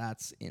like,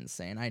 that's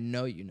insane. I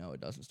know you know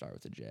it doesn't start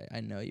with a J. I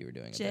know you were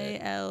doing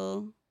it.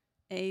 JLATOUBNS.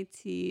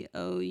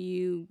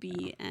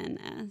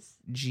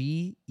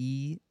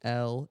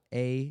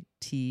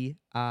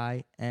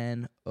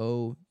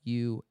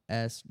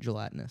 GELATINOUS,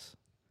 gelatinous.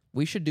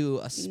 We should do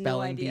a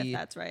spelling bee. No idea if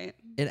that's right.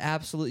 It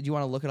absolutely. Do you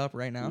want to look it up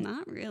right now?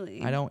 Not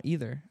really. I don't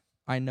either.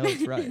 I know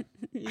it's right.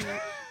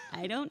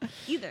 I don't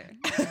either.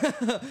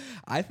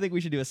 I think we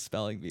should do a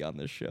spelling bee on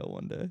this show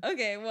one day.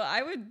 Okay, well,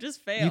 I would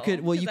just fail. You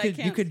could. Well, you could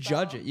spell.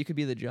 judge it. You could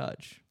be the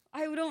judge.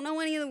 I don't know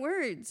any of the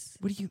words.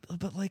 What do you?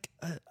 But like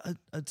a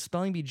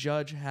spelling bee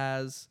judge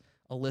has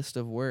a list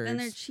of words. And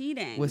they're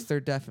cheating with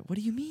their What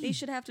do you mean? They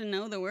should have to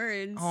know the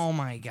words. Oh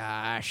my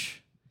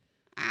gosh.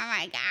 Oh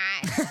my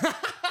gosh.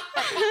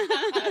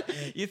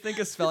 You think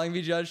a spelling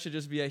bee judge should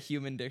just be a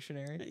human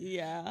dictionary?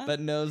 Yeah. That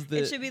knows the.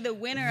 It should be the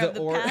winner of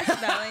the past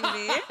spelling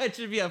bee. It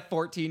should be a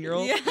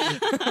 14-year-old.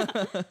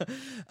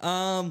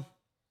 Yeah.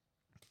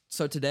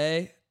 So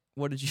today,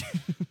 what did you?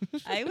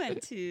 I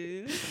went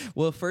to.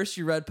 Well, first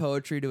you read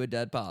poetry to a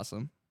dead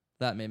possum.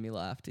 That made me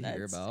laugh to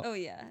hear about. Oh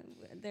yeah,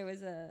 there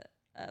was a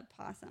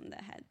possum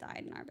that had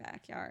died in our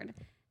backyard,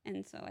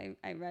 and so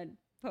I read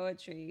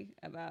poetry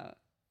about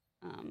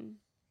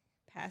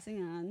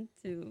passing on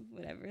to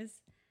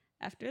whatever's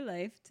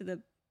afterlife to the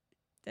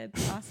dead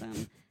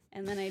possum,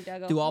 and then I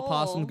dug a Do all hole.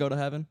 possums go to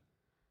heaven?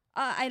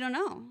 I don't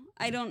know.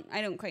 I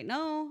don't quite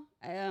know.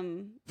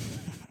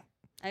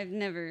 I've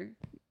never.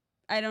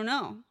 I don't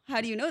know.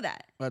 How do you know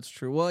that? That's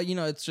true. Well,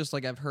 it's just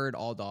like I've heard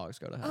all dogs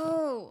go to heaven.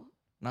 Oh.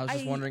 And I was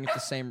just wondering if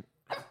the same.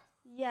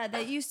 Yeah,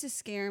 that used to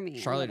scare me.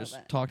 Charlie just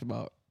talked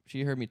about.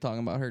 She heard me talking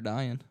about her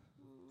dying.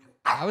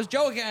 I was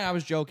joking.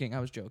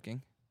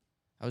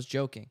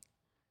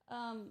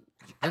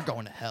 You're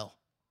going to hell.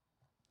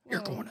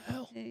 You're going to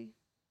hell. Okay.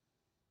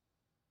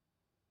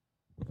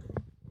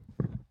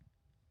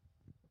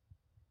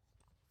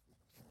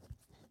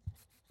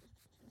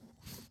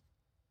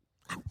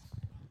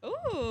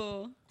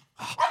 Ooh.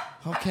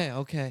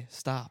 Okay.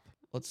 Stop.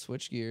 Let's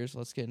switch gears.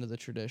 Let's get into the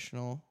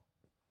traditional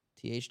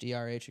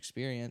THDRH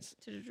experience.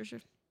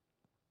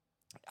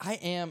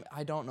 I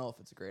don't know if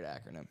it's a great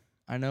acronym.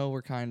 I know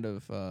we're kind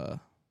of,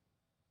 for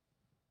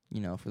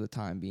the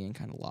time being,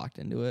 kind of locked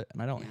into it, and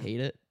I don't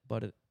hate it,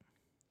 but I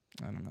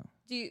don't know.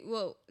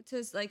 To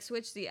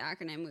switch the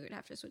acronym, we would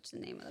have to switch the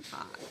name of the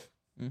pod.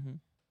 Mm-hmm.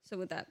 So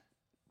would that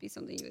be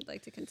something you would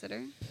like to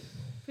consider?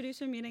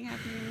 Producer meeting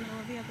happening in the middle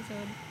of the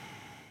episode.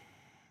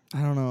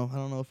 I don't know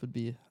if it'd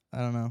be. I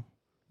don't know.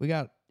 We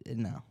got it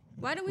now.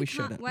 Why don't we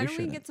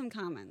get some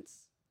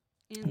comments?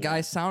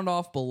 Guys, sound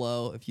off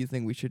below if you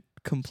think we should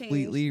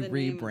completely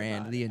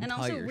rebrand the entire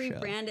show. And also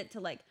rebrand it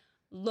to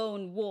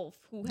Lone Wolf,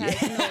 who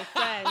has no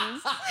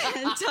friends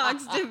and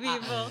talks to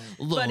people.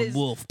 Lone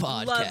Wolf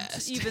Podcast.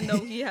 Loved even though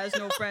he has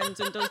no friends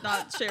and does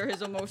not share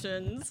his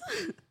emotions.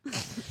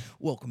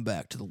 Welcome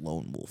back to the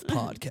Lone Wolf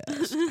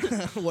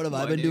Podcast. What have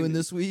I been doing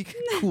this week?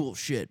 Cool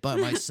shit by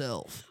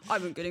myself.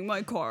 I've been getting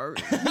my car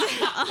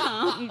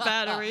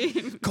battery.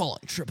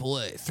 Calling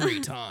AAA 3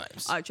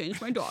 times. I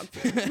changed my dog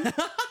food.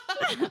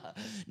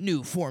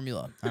 New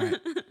formula. All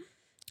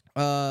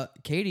right.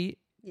 Katie,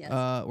 yes.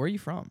 Where are you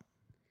from?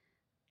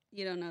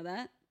 You don't know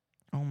that?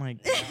 Oh my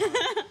god.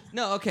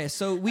 No, okay.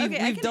 So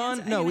we've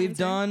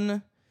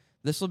done.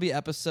 This will be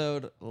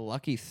episode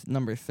lucky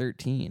number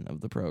 13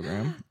 of the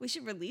program. We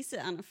should release it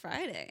on a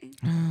Friday.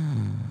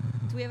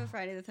 Do we have a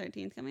Friday the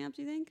 13th coming up,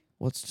 do you think?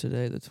 What's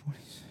today, the 26th?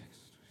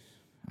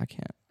 I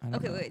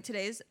don't know. Wait.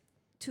 Today's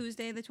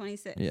Tuesday the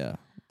 26th. Yeah.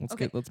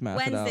 Let's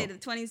math it out. Wednesday the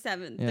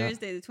 27th. Yeah.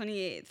 Thursday the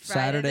 28th.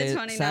 Friday the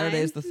 29th.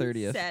 Saturday's the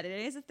 30th.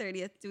 Saturday is the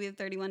 30th. Do we have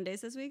 31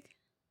 days this week?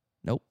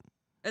 Nope.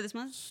 Or this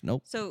month?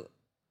 Nope. So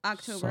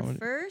October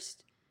 1st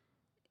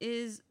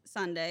is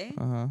Sunday.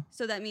 Uh-huh.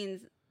 So that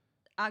means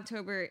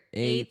October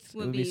 8th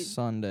would be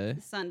Sunday.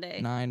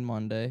 9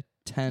 Monday.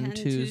 10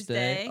 Tuesday,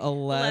 Tuesday,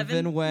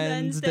 11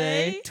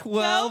 Wednesday,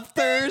 12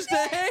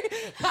 Thursday.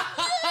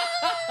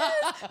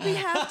 We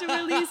have to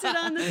release it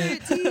on the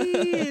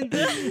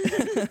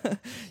 13th.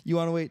 You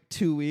want to wait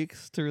 2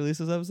 weeks to release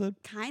this episode?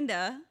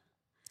 Kinda.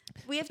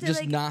 We have to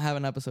Just not have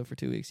an episode for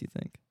 2 weeks, you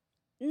think?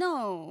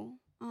 No.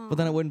 But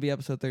then it wouldn't be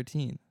episode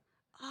 13.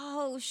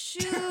 Oh,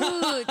 shoot.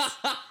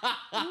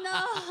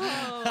 No.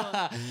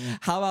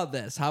 How about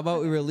this? How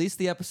about we release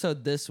the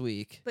episode this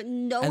week? But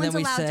no And one's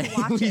then we allowed say-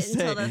 to watch we it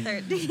until the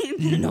say,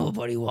 13th.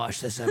 Nobody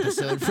watched this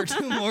episode for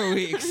 2 more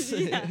weeks.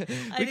 Yeah,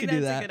 We could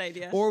do that's that. a good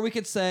idea. Or we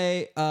could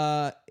say,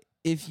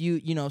 if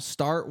you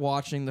start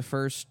watching the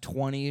first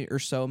 20 or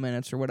so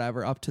minutes or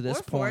whatever up to this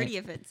or 40 point.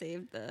 if it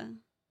saved the...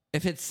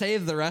 If it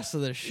saved the rest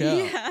of the show,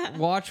 Yeah.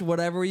 watch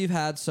whatever you've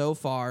had so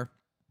far.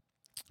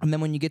 And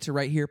then when you get to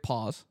right here,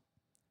 pause.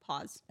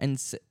 Pause.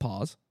 And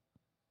pause.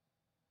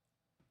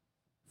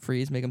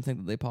 Freeze, make them think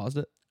that they paused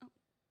it. Oh.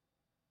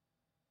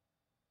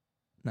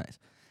 Nice.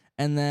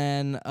 And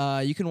then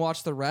you can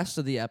watch the rest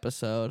of the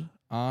episode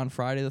on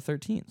Friday the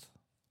 13th.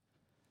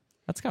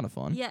 That's kind of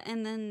fun. Yeah,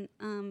 and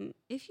then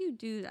if you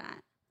do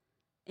that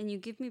and you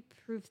give me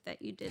proof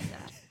that you did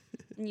that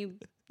and you...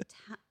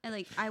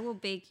 I will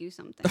bake you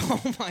something.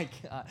 Oh my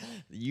God.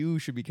 You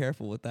should be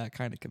careful with that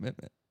kind of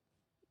commitment.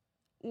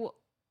 Well,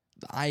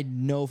 I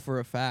know for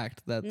a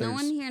fact that no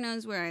one here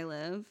knows where I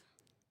live.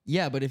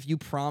 Yeah, but if you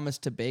promise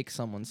to bake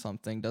someone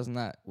something, doesn't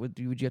that would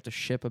you have to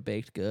ship a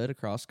baked good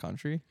across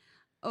country?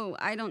 Oh,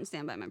 I don't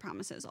stand by my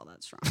promises all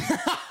that strong.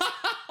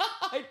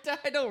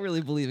 I don't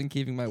really believe in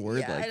keeping my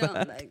word Yeah, like I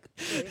that. don't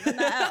believe in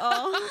that at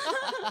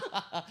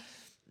all.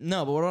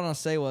 No, but what I want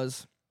to say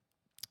was,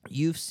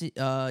 you've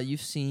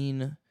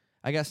seen,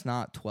 I guess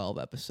not 12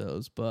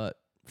 episodes, but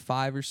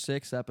 5 or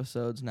 6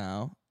 episodes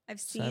now. I've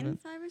seen 7.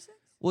 5 or 6.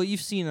 Well,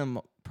 you've seen them,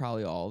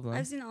 probably all of them.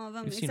 I've seen all of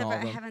them, You've seen except all for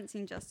of I them. haven't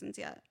seen Justin's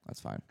yet.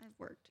 That's fine. I've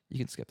worked. You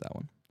can skip that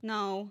one.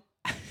 No,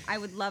 I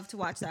would love to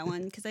watch that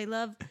one because I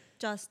love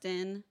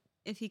Justin.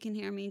 If he can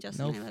hear me,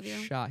 Justin, No I love you.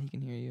 shot he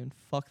can hear you, and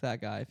fuck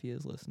that guy if he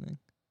is listening.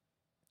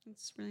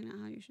 That's really not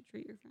how you should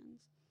treat your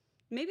friends.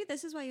 Maybe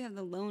this is why you have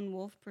the lone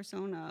wolf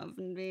persona of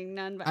being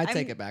none. I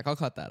take it back. I'll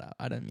cut that out.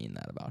 I didn't mean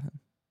that about him.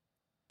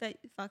 That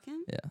fuck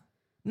him. Yeah.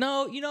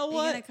 No, you know Are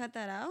what? you gonna cut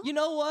that out? You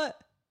know what?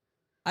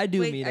 I do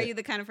Wait, mean are it. you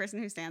the kind of person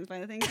who stands by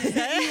the things you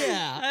say?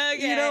 Yeah.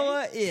 Okay. You know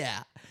what?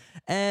 Yeah.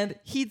 And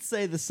he'd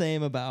say the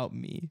same about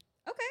me.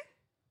 Okay.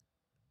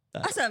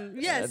 Awesome.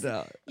 Yes.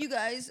 No. You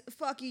guys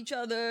fuck each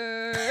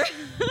other.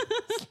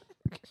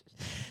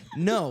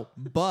 No,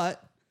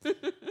 but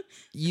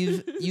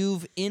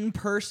you've in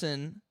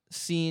person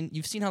seen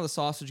how the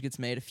sausage gets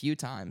made a few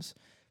times.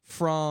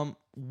 From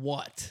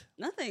what?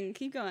 Nothing.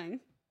 Keep going.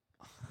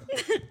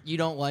 You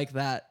don't like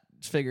that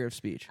figure of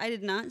speech. I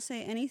did not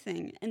say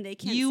anything, and they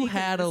can't. You see 'cause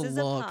had a this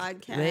look. Is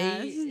a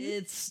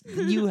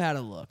podcast. You had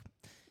a look.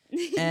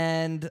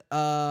 And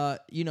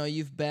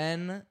you've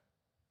been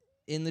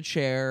in the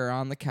chair or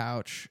on the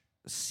couch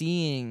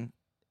seeing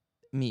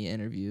me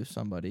interview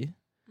somebody.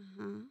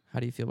 Uh-huh. How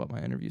do you feel about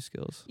my interview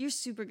skills? You're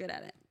super good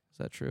at it. Is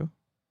that true?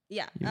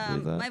 Yeah. You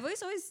believe that? My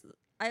voice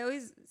I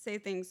always say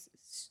things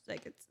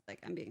like it's like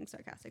I'm being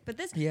sarcastic, but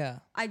this, Yeah.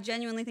 I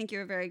genuinely think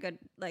you're a very good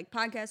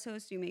podcast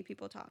host. You make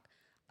people talk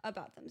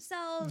about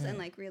themselves and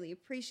really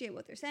appreciate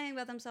what they're saying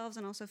about themselves,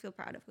 and also feel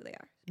proud of who they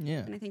are. Yeah.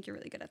 And I think you're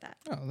really good at that.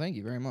 Oh, thank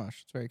you very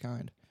much. It's very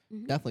kind.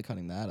 Mhm. Definitely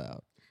cutting that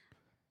out.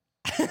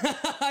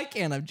 I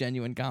can't have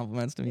genuine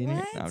compliments to me. No,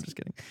 What? I'm just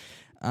kidding.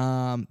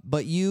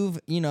 But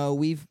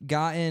we've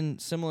gotten,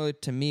 similar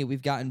to me,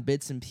 we've gotten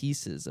bits and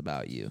pieces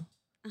about you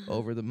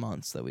over the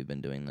months that we've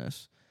been doing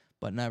this,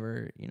 but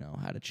never,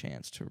 had a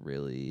chance to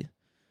really.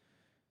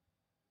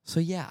 So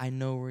yeah, I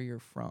know where you're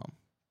from,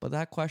 but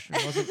that question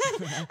wasn't.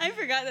 I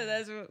forgot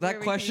that's what that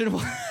question.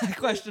 That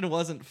question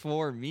wasn't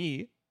for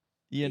me.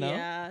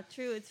 Yeah,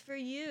 true. It's for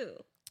you.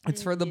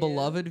 It's for And the you.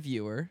 beloved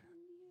viewer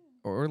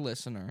or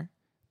listener.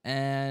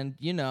 And,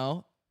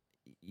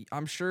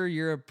 I'm sure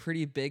you're a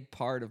pretty big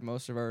part of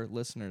most of our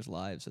listeners'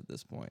 lives at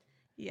this point.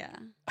 Yeah.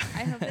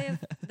 I hope they have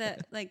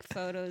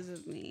photos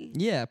of me.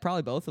 Yeah,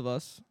 probably both of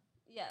us,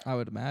 Yeah. I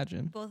would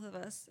imagine. Both of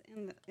us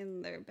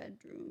in their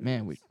bedroom.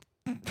 Man, we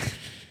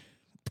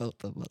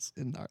both of us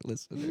in our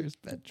listeners'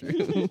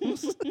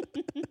 bedrooms.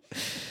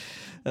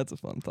 That's a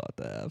fun thought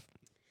to have.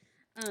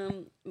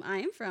 I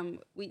am from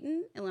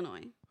Wheaton,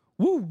 Illinois.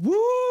 Woo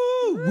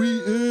woo!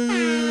 Which,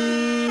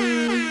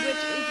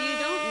 if you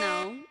don't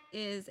know,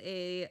 is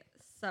a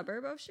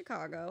suburb of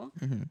Chicago.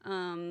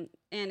 And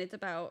it's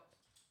about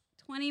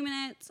 20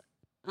 minutes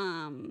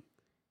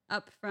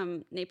up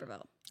from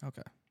Naperville.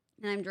 Okay.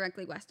 And I'm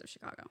directly west of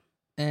Chicago.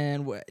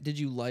 And did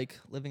you like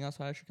living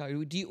outside of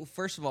Chicago?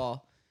 First of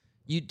all,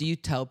 do you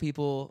tell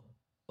people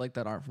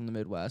that aren't from the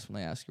Midwest when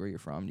they ask you where you're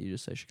from? Do you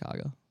just say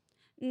Chicago?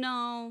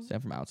 No. Say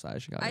I'm from outside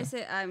of Chicago. I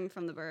say I'm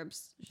from the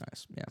burbs.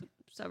 Nice, yeah.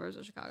 Suburbs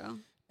of Chicago.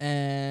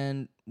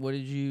 And what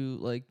did you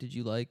like? Did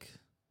you like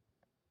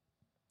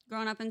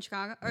Growing up in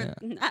Chicago? Or,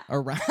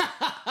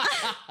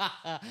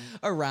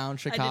 around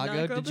Chicago? I did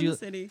not grow up in the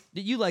city.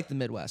 Did you like the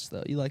Midwest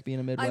though? You like being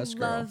a Midwest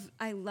girl?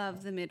 I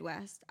love the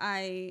Midwest.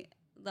 I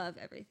love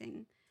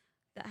everything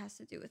that has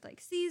to do with like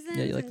seasons.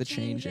 Yeah, you like and the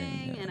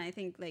changing, yeah. And I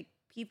think like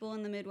people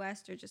in the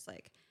Midwest are just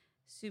like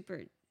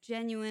super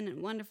genuine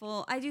and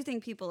wonderful. I do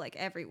think people like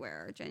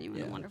everywhere are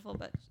genuine and wonderful,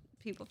 but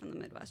people from the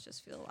Midwest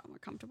just feel a lot more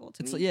comfortable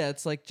to me. Yeah,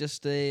 it's like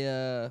just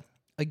a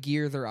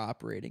gear they're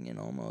operating in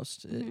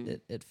almost.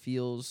 It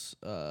feels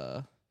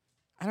I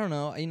don't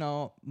know,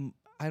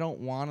 I don't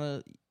want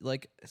to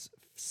like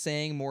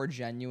saying more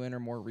genuine or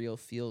more real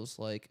feels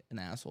like an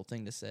asshole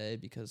thing to say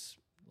because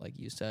like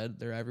you said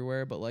they're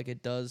everywhere, but like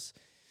it does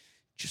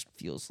just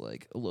feels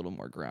like a little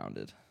more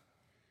grounded.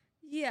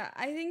 Yeah,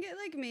 I think it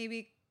like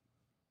maybe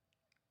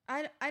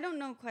I don't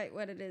know quite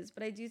what it is,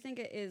 but I do think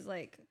it is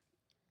like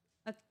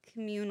a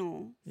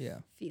communal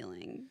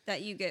feeling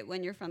that you get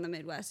when you're from the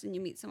Midwest and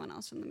you meet someone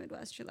else from the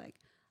Midwest. You're like,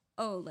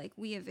 oh, like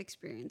we have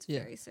experienced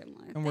very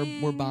similar and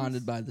things. we're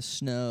bonded by the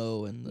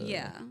snow and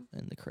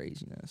the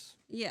craziness.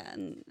 Yeah,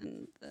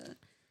 and the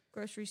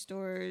grocery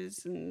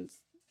stores and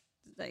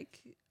like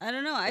I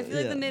don't know. I feel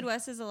like the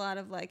Midwest is a lot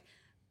of like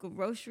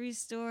grocery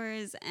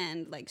stores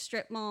and like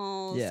strip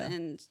malls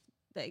and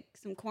like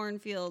some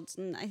cornfields,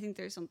 and I think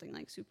there's something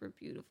like super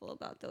beautiful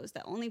about those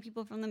that only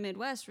people from the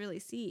Midwest really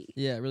see.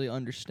 Yeah, really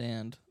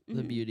understand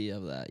the beauty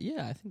of that.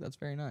 Yeah, I think that's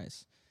very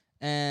nice.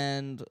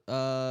 And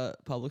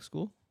public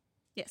school?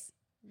 Yes.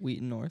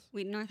 Wheaton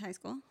North High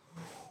School.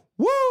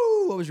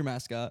 Woo! What was your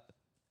mascot?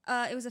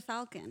 It was a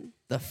falcon.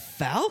 The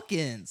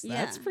Falcons.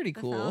 That's pretty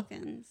cool.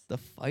 Falcons. The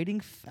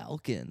Fighting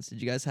Falcons.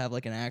 Did you guys have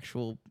like an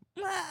actual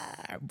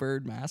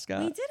bird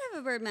mascot? We did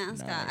have a bird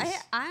mascot.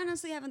 Nice. I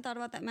honestly haven't thought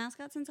about that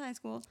mascot since high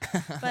school.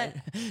 But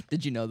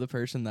did you know the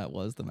person that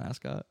was the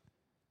mascot?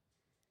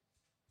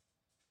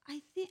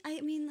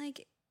 I mean,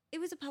 like, it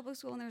was a public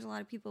school and there was a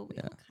lot of people we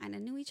all kind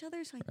of knew each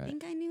other, so I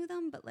think I knew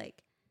them, but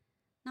like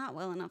not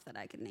well enough that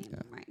I could name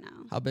them right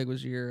now. How big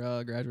was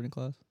your graduating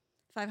class?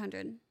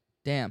 500.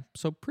 Damn,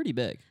 so pretty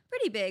big.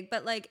 Pretty big,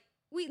 but like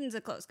Wheaton's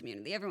a closed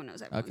community. Everyone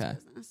knows everyone's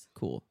business.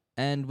 Cool.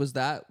 And was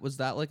that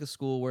like a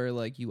school where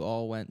like you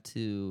all went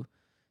to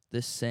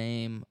the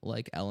same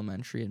like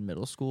elementary and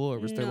middle school, or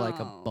was there like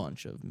a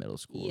bunch of middle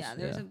schools? Yeah,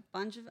 there's a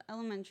bunch of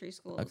elementary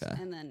schools,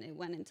 and then it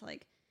went into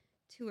like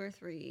 2 or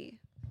 3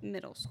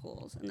 middle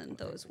schools, and then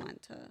those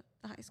went to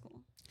the high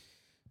school.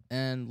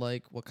 And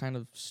like, what kind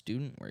of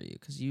student were you?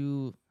 Because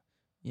you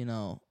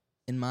know,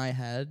 in my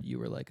head, you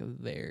were like a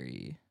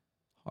very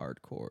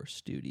hardcore,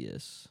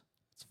 studious,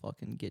 let's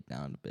fucking get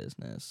down to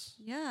business.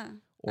 Yeah.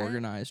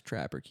 Organized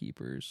trapper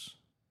keepers.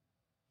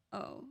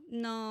 Oh,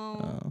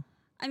 no.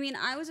 I mean,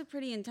 I was a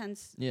pretty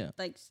intense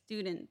like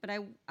student, but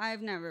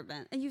I've never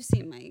been, and you've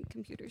seen my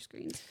computer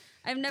screens.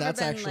 I've never That's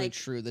been actually like,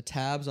 true. The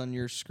tabs on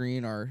your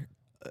screen are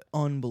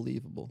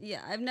unbelievable.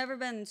 Yeah, I've never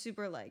been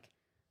super like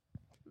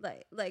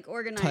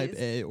organized. Type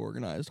A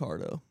organized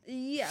hardo.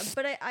 Yeah,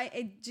 but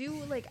I do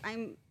like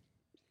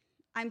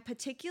I'm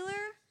particular,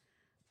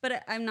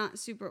 but I'm not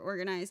super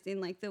organized in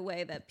like the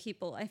way that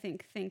people I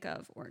think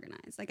of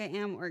organized. Like I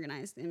am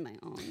organized in my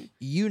own.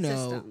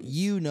 Systems.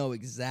 You know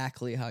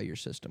exactly how your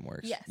system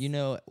works. Yes. You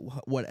know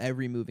what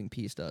every moving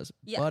piece does.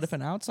 Yes. But if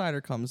an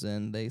outsider comes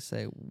in, they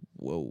say,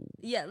 "Whoa."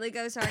 Yeah, like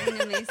I was talking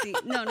to Macy.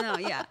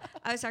 Yeah,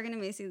 I was talking to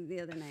Macy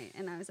the other night,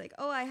 and I was like,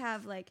 "Oh, I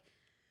have like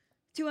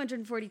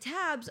 240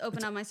 tabs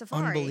open on my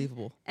Safari."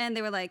 Unbelievable. And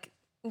they were like,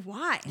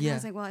 why? And I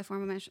was like, well, I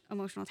form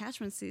emotional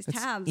attachments to these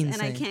tabs, insane.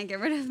 And I can't get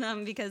rid of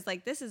them because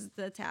like this is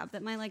the tab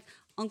that my like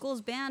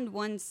uncle's band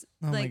once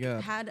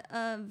had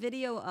a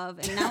video of,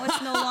 and now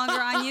it's no longer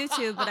on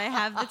YouTube, but I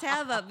have the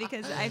tab up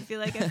because I feel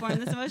like I formed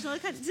this emotional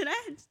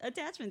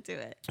attachment to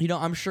it. You know,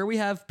 I'm sure we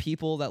have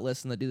people that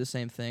listen that do the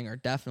same thing, or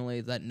definitely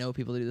that know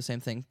people that do the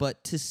same thing,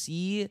 but to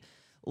see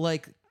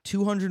like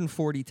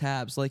 240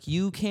 tabs, like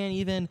you can't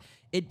even,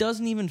 it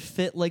doesn't even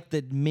fit like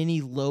the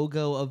mini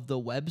logo of the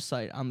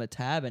website on the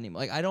tab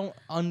anymore. Like I don't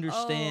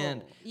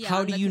understand.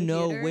 How do you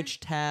know which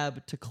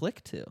tab to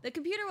click to? The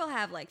computer will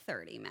have like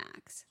 30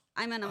 max.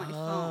 I'm on my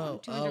phone,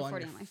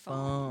 240 on my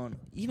phone.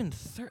 Even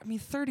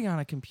 30 on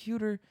a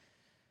computer.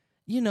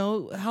 You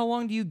know, how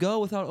long do you go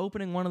without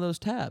opening one of those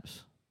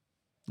tabs?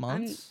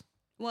 Months?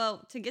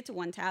 Well, to get to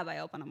one tab, I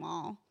open them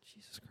all.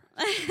 Jesus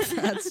Christ.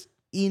 That's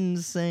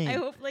insane. I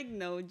hope like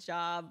no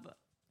job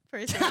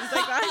person is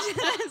like watching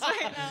this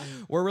right now.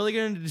 We're really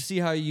going to see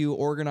how you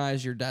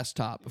organize your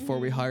desktop before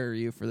we hire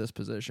you for this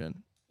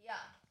position.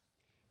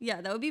 Yeah,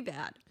 that would be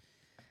bad.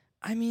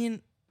 I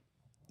mean,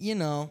 you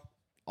know,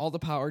 all the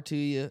power to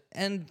you.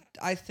 And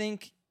I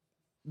think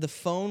the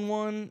phone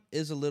one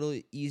is a little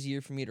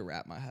easier for me to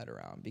wrap my head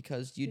around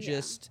because you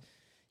just,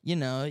 you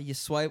know, you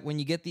swipe when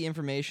you get the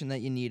information that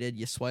you needed,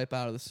 you swipe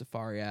out of the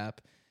Safari app.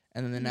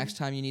 And then the next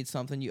time you need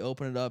something, you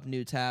open it up,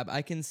 new tab.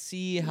 I can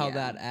see how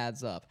that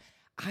adds up.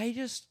 You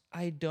just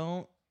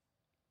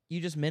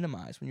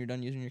minimize when you're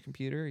done using your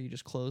computer. You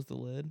just close the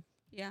lid.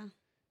 Yeah.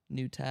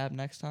 New tab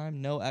next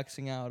time. No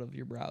Xing out of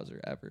your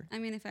browser ever. I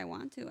mean, if I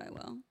want to, I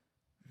will.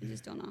 I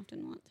just don't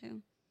often want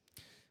to.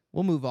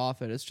 We'll move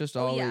off it. It's just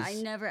always. Yeah, I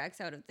never X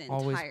out of the entire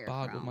always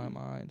boggled my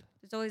mind.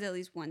 There's always at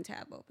least one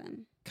tab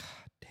open. God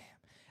damn.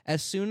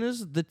 As soon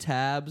as the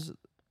tabs.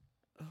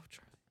 Oh,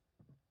 Charlie.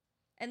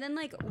 And then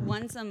like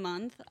once a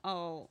month,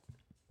 I'll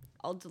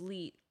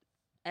delete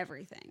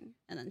everything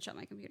and then shut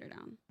my computer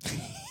down.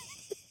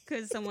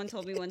 Because someone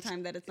told me one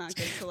time that it's not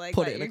good to like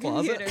Put let it in your a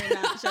closet. computer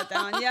not shut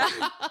down. Yeah.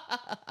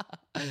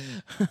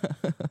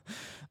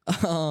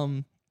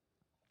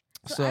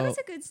 So I was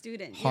a good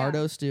student.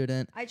 Hardo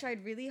student. I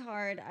tried really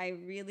hard. I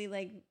really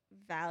like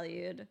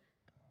valued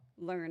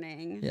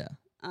learning. Yeah.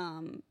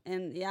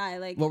 And yeah, I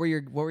like. What were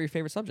your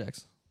favorite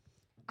subjects?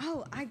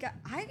 Oh,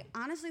 I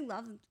honestly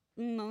loved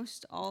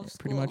most all of school.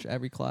 Pretty much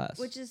every class.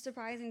 Which is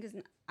surprising because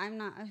I'm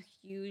not a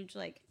huge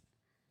like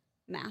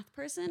math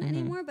person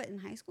anymore. But in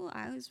high school,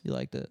 You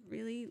liked it.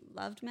 Really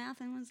loved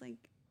math and was like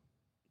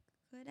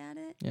good at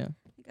it. Yeah.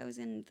 Like I was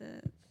in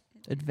the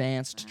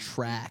Advanced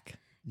track.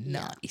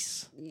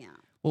 Nice. Yeah.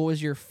 What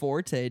was your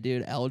forte,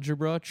 dude?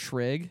 Algebra,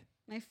 trig?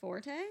 My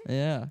forte?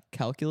 Yeah.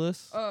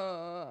 Calculus?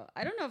 I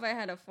don't know if I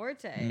had a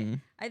forte.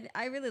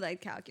 I really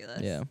liked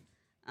calculus. Yeah.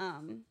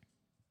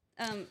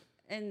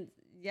 And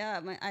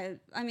yeah,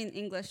 I mean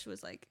English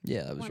was like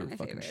Yeah, that was one your of my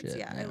fucking favorites. shit.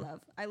 Yeah,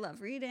 I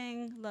love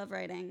reading, love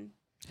writing.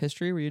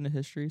 History? Were you into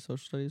history, social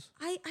studies?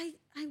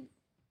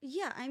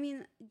 Yeah, I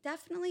mean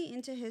definitely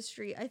into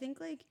history. I think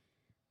like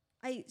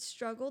I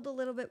struggled a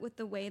little bit with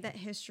the way that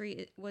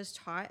history was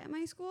taught at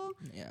my school.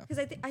 Yeah.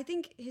 Because I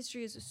think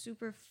history is a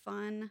super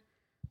fun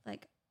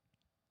like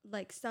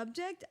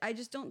subject. I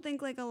just don't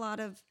think like a lot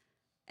of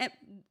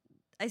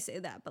I say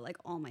that, but like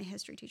all my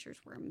history teachers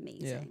were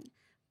amazing. Yeah.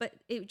 But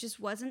it just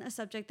wasn't a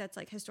subject that's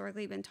like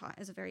historically been taught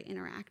as a very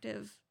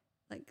interactive,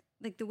 like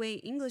the way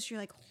English, you're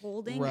like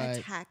holding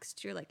a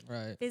text, you're like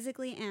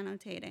physically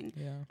annotating.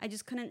 Yeah. I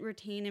just couldn't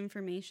retain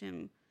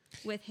information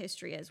with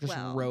history as well.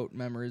 Just rote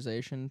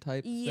memorization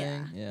type thing.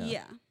 Yeah.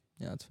 Yeah,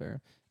 that's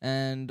fair.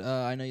 And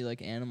I know you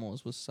like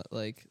animals. Was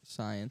like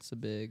science a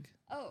big?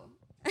 Oh,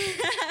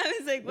 I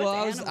was like,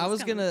 what's I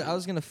was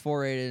gonna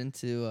foray it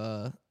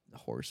into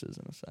horses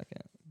in a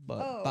second.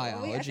 But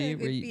biology,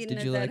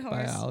 did you like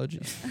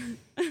biology?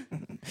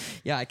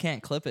 Yeah, I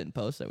can't clip it and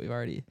post it. We've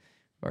already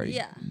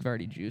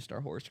juiced our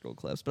horse girl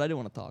clips, but I didn't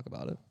want to talk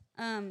about it.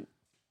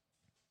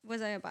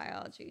 Was I a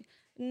biology?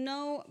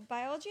 No,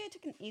 biology I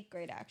took in 8th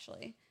grade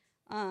actually.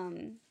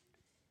 And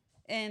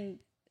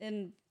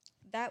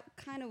that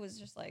kind of was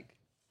just like,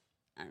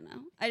 I don't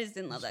know. I just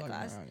didn't love that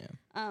class.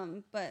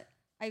 Around, but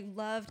I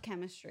loved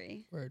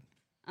chemistry. Word.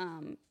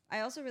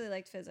 I also really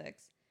liked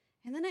physics.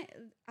 And then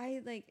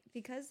I like,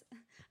 because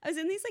I was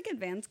in these like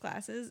advanced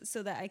classes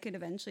so that I could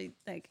eventually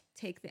like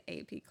take the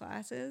AP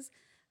classes.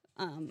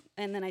 And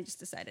then I just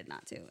decided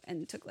not to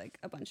and took like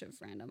a bunch of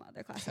random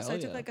other classes. So I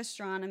took like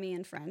astronomy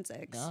and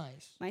forensics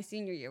my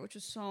senior year, which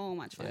was so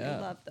much fun.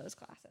 I loved those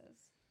classes.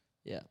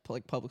 Yeah.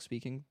 Like public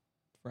speaking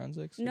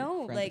forensics?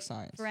 No, forensic like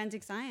science?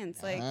 Forensic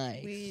science. Nice.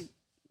 Like we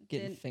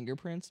getting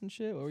fingerprints and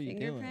shit? What were you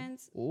doing?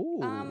 Fingerprints. Ooh.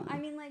 I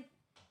mean like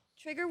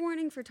trigger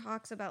warning for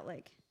talks about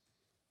like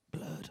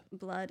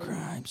blood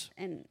crimes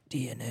and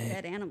DNA,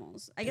 dead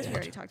animals. I guess we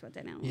already talked about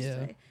dead animals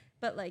today.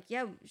 But like,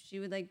 yeah, she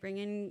would like bring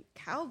in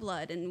cow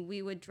blood, and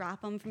we would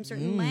drop them from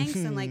certain lengths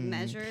and like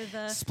measure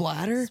the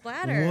splatter.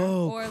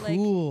 Whoa, or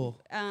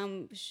cool.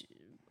 Like,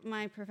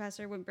 my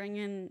professor would bring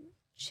in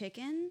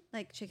chicken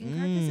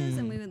carcasses,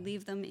 and we would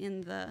leave them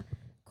in the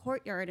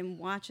courtyard and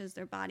watch as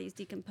their bodies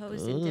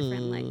decompose in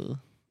different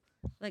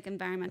like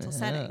environmental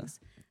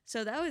settings.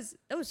 So that was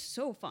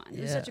so fun.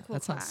 It was such a cool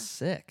class. That sounds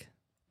sick.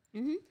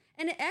 Mm-hmm.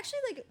 And it actually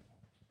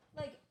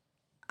like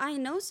I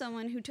know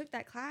someone who took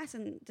that class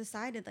and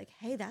decided like,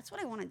 hey, that's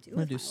what I want to do. I'm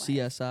gonna do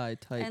CSI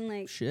type and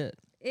like shit.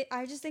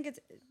 I just think it's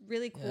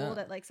really cool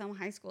that like some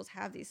high schools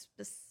have these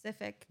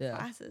specific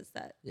classes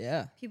that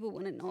people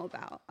wouldn't know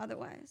about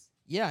otherwise.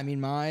 Yeah, I mean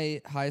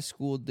my high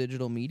school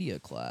digital media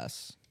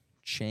class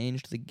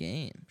changed the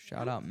game.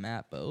 Shout out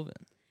Matt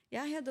Bovin.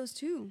 Yeah, I had those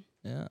too.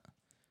 Yeah.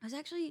 I was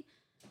actually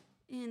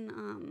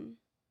in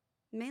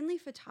mainly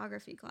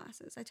photography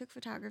classes. I took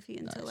photography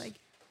until like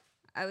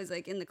I was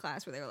like in the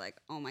class where they were like,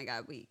 "Oh my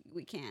God, we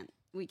can't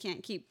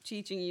keep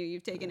teaching you.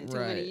 You've taken it too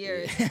many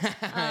years."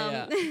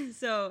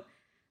 So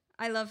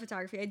I love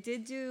photography. I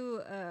did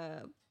do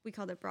we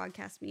called it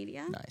broadcast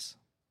media. Nice.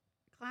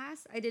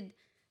 Class. I did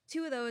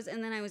 2 of those,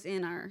 and then I was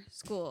in our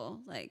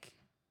school like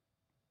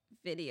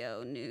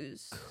video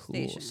news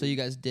station. So you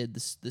guys did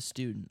the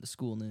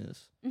school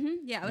news. Mm-hmm.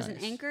 Yeah, I was an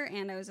anchor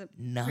and I was a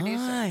producer.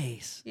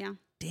 Nice. Yeah.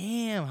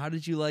 Damn. How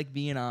did you like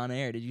being on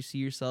air? Did you see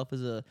yourself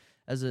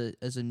as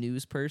a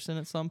news person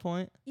at some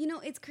point? You know,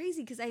 it's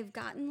crazy because I've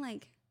gotten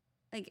like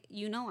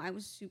I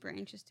was super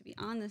anxious to be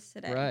on this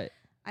today. Right.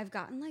 I've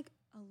gotten like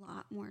a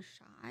lot more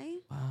shy.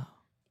 Wow.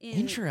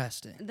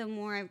 Interesting. The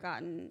more I've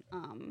gotten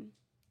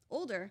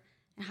older.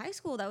 In high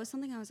school, that was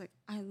something I was like,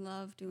 I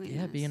love doing this.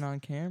 Yeah, being on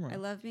camera. I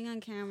love being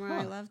on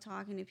camera. I love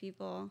talking to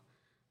people.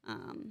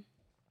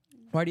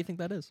 Why do you think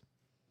that is?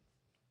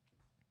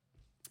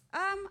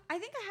 I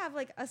think I have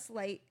like a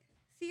slight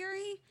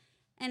theory,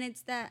 and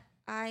it's that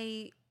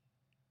I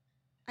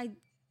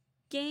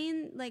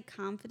gain like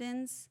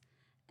confidence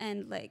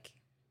and like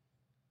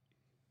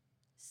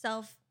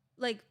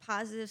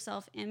positive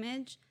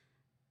self-image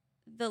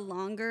the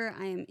longer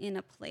I am in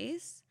a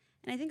place.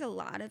 And I think a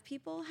lot of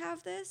people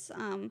have this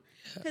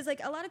because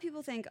like a lot of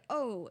people think,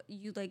 oh,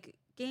 you like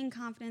gain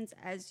confidence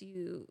as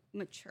you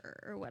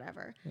mature or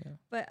whatever. Yeah.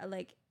 But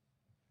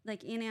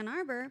like in Ann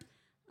Arbor,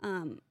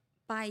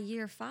 by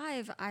year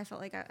 5, I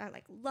felt like I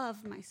like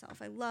loved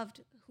myself. I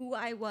loved who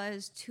I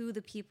was to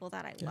the people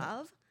that I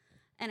love.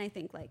 And I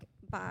think like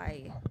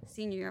by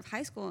senior year of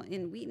high school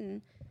in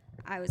Wheaton,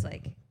 I was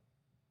like,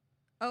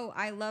 oh,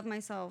 I love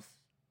myself.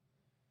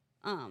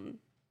 And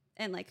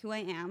like who I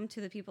am to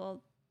the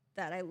people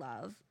that I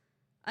love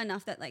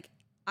enough that like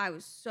I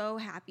was so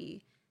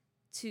happy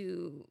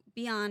to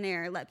be on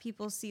air, let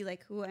people see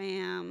like who I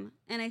am.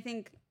 And I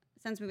think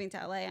since moving to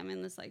LA, I'm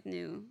in this like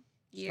new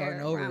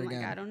year where I'm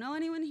like, I don't know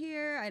anyone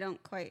here. I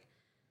don't quite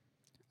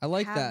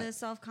have this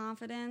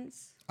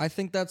self-confidence. I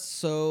think that's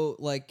so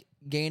like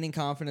gaining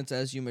confidence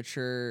as you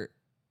mature.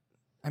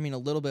 I mean, a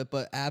little bit,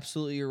 but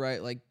absolutely you're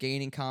right. Like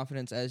gaining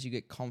confidence as you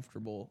get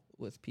comfortable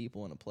with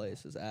people in a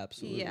place is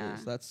absolutely,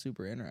 so that's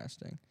super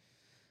interesting.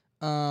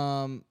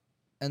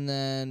 And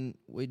then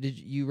did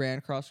you ran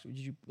cross? Did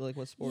you like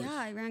what sports? Yeah,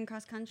 I ran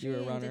cross country. You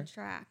were a runner? And did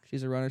track.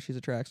 She's a runner. She's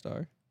a track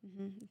star.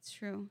 Mm-hmm, it's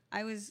true.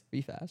 Were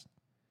you fast?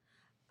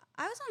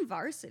 I was on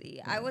varsity.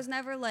 Yeah. I was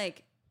never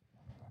like.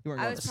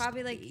 I was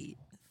probably like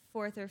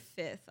 4th or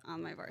 5th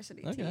on my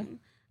varsity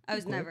team. I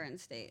was never in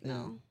state.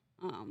 No.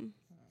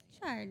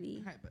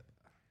 Charlie.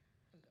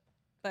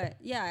 But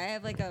yeah, I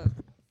have like a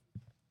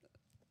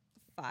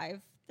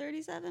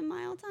 5:37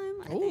 mile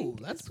time. Oh,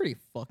 that's pretty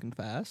fucking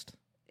fast.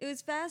 It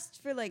was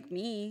fast for like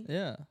me.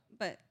 Yeah.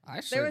 But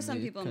there were some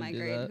people in my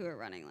grade who were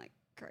running like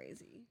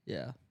crazy.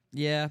 Yeah.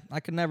 Yeah,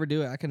 I could never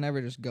do it. I could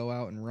never just go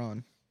out and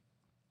run.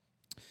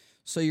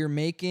 So you're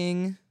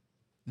making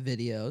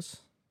videos.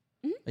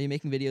 Mm-hmm. Are you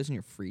making videos in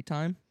your free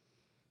time?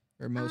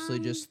 Or mostly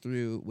just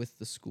with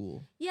the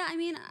school? Yeah, I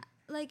mean,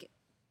 like,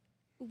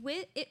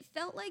 it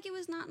felt like it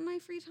was not in my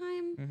free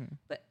time,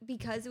 but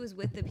because it was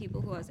with the people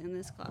who I was in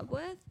this club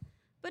with,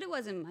 but it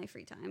was in my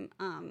free time.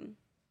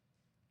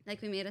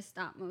 Like, we made a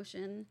stop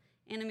motion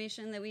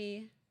animation that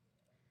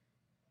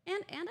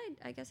and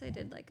I guess I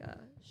did, like, a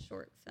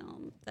short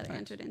film that I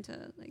entered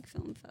into, like,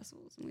 film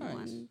festivals, and we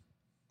won.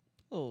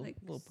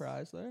 Little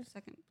prize there.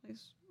 2nd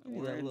place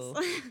awards.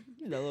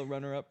 That little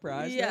runner-up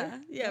prize yeah,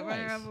 there? Yeah, nice.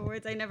 Runner-up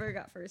awards. I never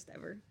got first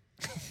ever.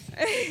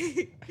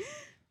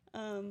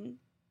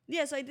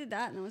 Yeah, so I did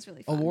that, and that was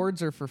really fun.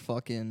 Awards are for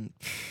fucking...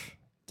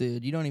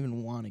 Dude, you don't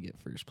even want to get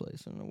first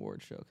place in an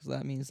award show, because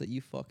that means that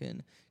you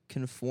fucking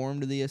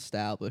conform to the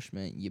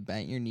establishment, you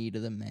bent your knee to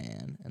the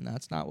man, and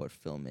that's not what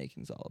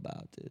filmmaking's all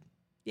about, dude.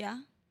 Yeah?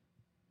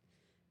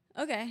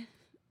 Okay.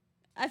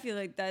 I feel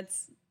like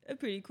that's a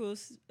pretty cool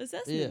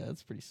assessment. Yeah,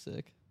 that's pretty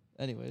sick.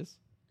 Anyways.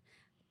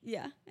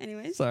 Yeah,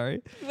 anyways.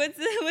 Sorry. What's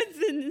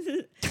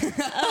the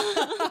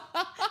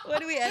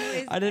what do we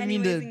anyways? I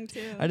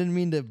didn't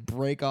mean to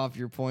break off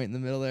your point in the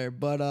middle there,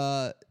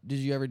 but did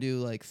you ever do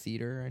like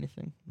theater or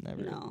anything?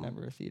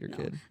 Never a theater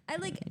kid.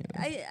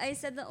 I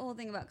said the whole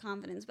thing about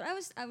confidence, but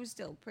I was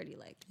still pretty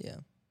like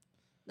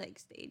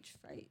stage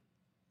fright.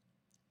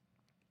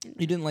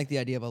 You didn't like the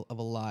idea of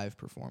a live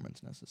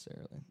performance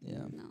necessarily.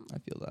 Yeah, no. I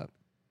feel that.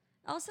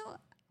 Also,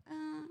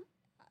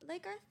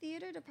 like our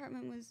theater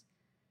department was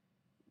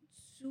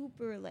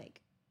super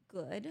like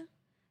good,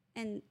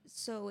 and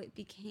so it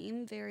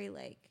became very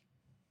like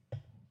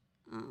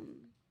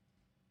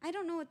I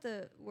don't know what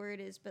the word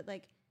is, but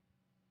like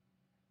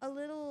a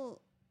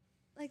little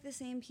like the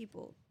same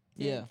people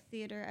did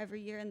theater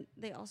every year, and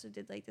they also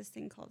did like this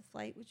thing called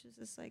Flight, which is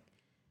this like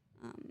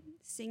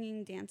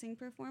singing dancing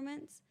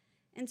performance,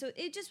 and so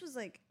it just was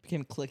like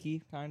became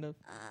cliquey kind of.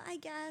 I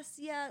guess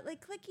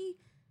like cliquey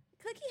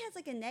has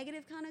like a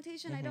negative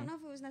connotation. I don't know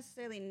if it was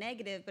necessarily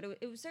negative, but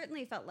it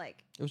certainly felt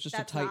like it was just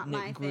a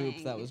tight-knit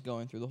group that was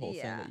going through the whole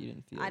thing that you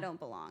didn't feel. I don't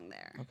belong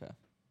there. Okay.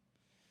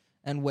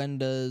 And when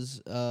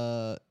does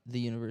the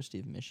University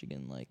of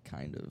Michigan like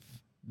kind of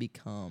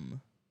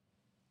become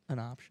an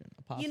option,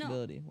 a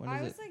possibility? When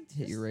does it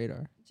hit your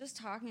radar? Just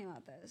talking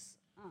about this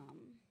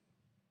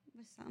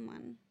with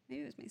someone.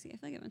 Maybe it was Macy. I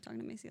feel like I've been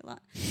talking to Macy a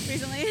lot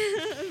recently.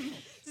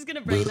 Just going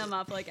to bring them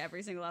up like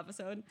every single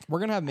episode. We're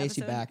going to have Macy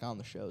back on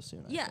the show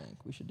soon, I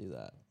think. We should do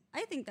that.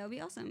 I think that would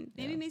be awesome.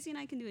 Maybe Macy and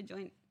I can do a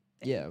joint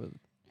thing. Yeah.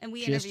 And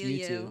we interview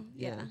you.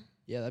 Yeah.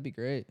 Yeah, that'd be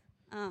great.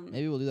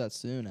 Maybe we'll do that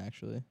soon,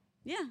 actually.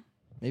 Yeah.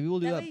 Maybe we'll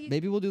do that.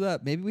 Maybe we'll do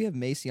that. Maybe we have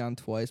Macy on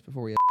twice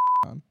before we have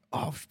on.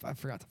 Oh, I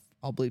forgot.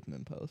 I'll bleep him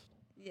in post.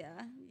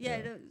 Yeah.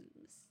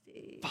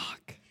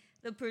 Fuck.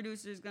 The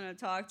producer's gonna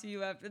talk to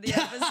you after the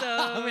episode.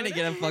 I'm gonna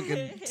get a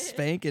fucking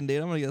spanking,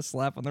 dude. I'm gonna get a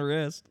slap on the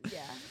wrist.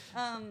 Yeah.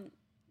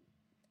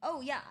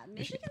 Oh yeah,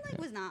 Michigan like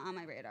was not on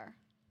my radar.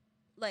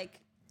 Like,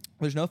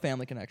 there's no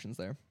family connections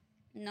there.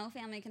 No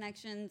family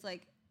connections.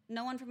 Like,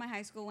 no one from my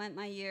high school went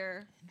my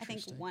year. I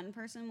think one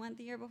person went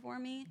the year before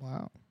me.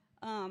 Wow.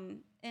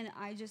 And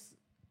I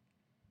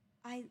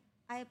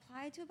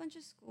applied to a bunch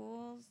of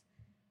schools,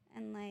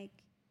 and like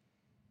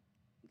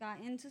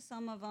got into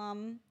some of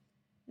them.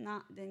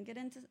 Didn't get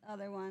into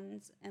other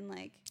ones, and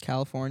like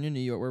California, New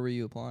York. Where were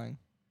you applying?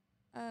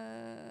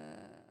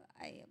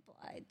 I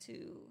applied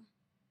to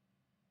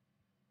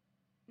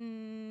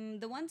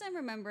The ones I'm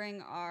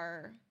remembering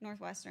are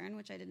Northwestern,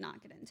 which I did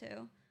not get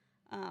into.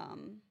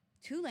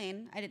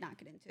 Tulane, I did not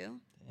get into.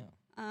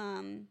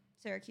 Damn.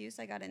 Syracuse,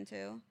 I got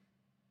into.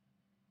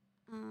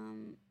 I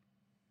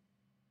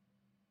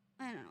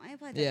don't know. I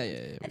applied to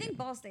Yeah. I think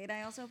Ball State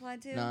I also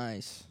applied to.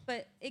 Nice.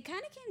 But it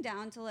kind of came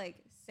down to like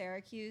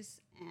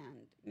Syracuse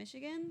and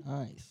Michigan.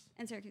 Nice.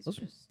 And Syracuse Those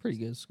are was pretty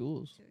good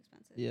schools. too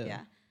expensive.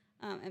 Yeah.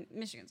 And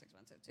Michigan's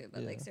expensive too,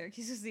 but like Yeah.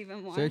 Syracuse is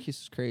even more.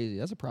 Syracuse is crazy.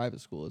 That's a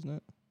private school, isn't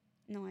it?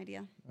 No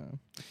idea. Oh.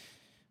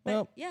 But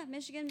Well, yeah,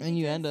 Michigan. and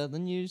you because- end up,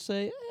 then you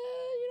say, you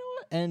know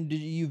what? And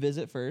did you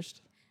visit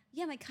first?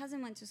 Yeah, my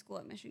cousin went to school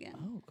at Michigan.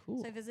 Oh,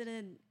 cool. So I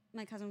visited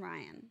my cousin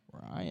Ryan.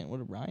 Ryan, what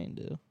did Ryan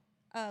do?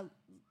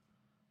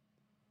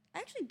 I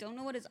actually don't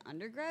know what his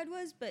undergrad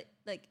was, but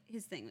like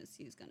his thing was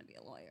he was going to be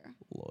a lawyer.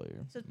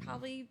 Lawyer. So it's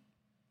probably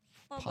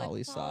public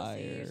Poli-sci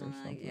policy or or something.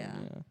 something. Like,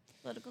 yeah,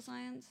 political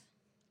science.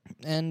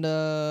 And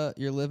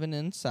you're living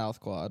in South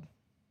Quad.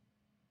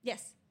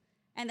 Yes,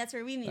 and that's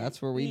where we meet.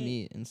 That's where we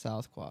meet in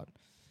South Quad.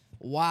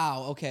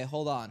 Wow. Okay,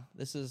 hold on.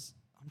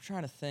 I'm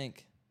trying to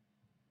think.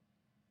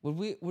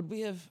 We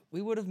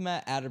would have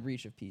met at a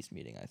Breach of Peace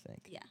meeting, I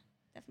think. Yeah,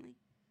 definitely.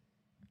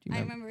 Do you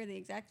I remember the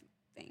exact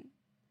thing,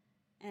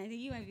 and I think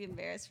you might be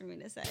embarrassed for me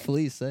to say.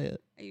 Please say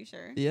it. Are you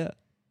sure? Yeah.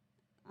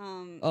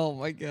 Oh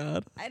my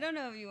God. I don't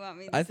know if you want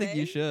me to I think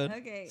you say. should.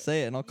 Okay.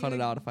 Say it and I'll cut You it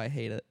were out if I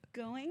hate it.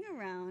 Going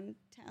around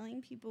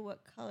telling people what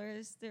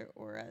colors their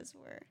auras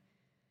were,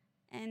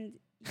 and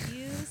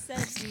you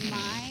said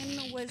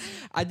mine was.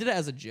 I did it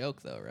as a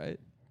joke though, right?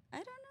 I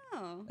don't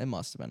know. It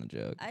must have been a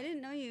joke. I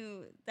didn't know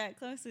you that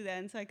closely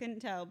then, so I couldn't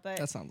tell. But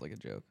That sounds like a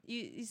joke.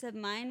 you said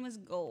mine was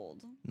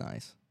gold,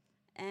 Nice.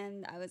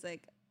 and I was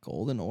like,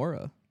 Golden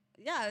aura.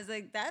 yeah, I was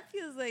like, that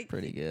feels like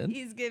Pretty good.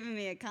 He's giving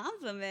me a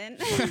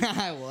compliment.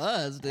 I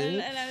was, dude.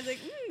 and I was like,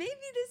 maybe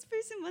this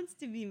person wants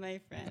to be my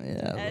friend.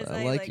 Yeah, As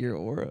I like your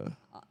aura.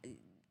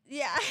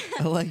 Yeah.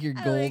 I like your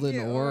I like golden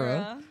your aura.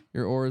 aura.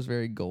 Your aura is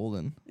very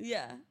golden.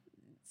 Yeah.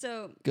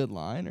 So Good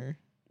line, or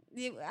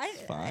I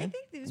fine.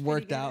 think it was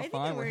Worked pretty good. I out think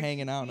fine. it We're worked.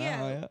 hanging out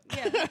now.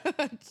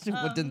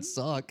 Yeah. What didn't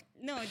suck?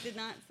 No, it did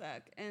not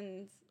suck,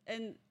 and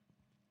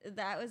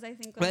that was, I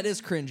think. That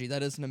is cringy.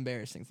 That is an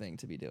embarrassing thing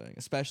to be doing,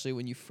 especially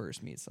when you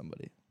first meet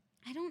somebody.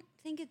 I don't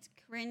think it's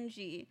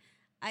cringy.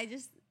 I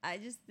just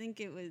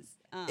think it was.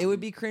 It would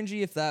be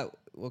cringy if that.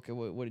 Okay,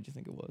 what did you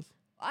think it was?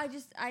 I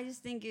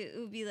just think it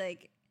would be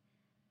like.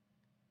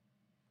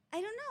 I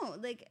don't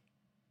know, like.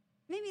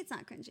 Maybe it's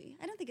not cringy.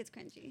 I don't think it's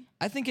cringy.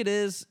 I think it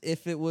is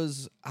if it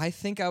was. I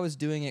think I was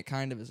doing it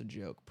kind of as a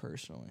joke,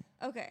 personally.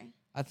 Okay.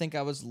 I think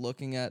I was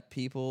looking at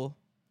people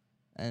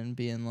and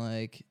being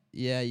like,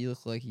 yeah, you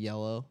look like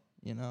yellow,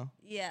 you know?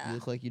 Yeah. You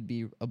look like you'd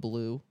be a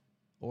blue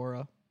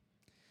aura.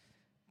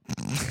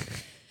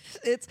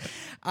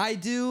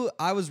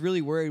 I was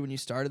really worried when you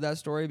started that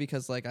story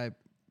because, like,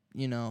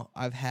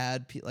 I've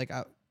had,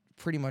 I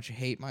pretty much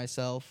hate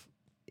myself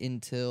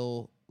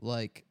until,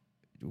 like,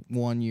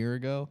 1 year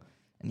ago.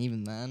 And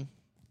even then,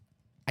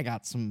 I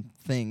got some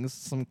things,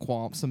 some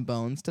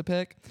bones to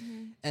pick.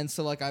 Mm-hmm. And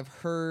so, like, I've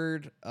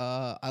heard,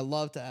 I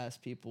love to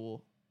ask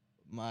people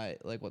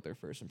what their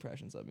first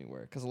impressions of me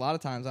were. Because a lot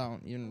of times I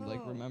don't even,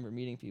 remember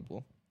meeting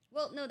people.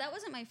 Well, no, that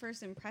wasn't my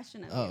first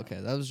impression of you. Oh, okay.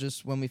 That was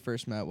just when we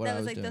first met, what I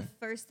was doing. That was, the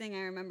first thing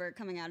I remember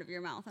coming out of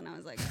your mouth. And I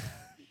was like,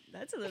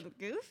 that's a little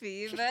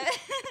goofy,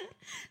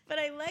 but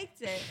I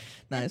liked it.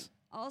 Nice. And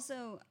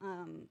also,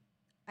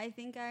 I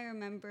think I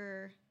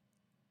remember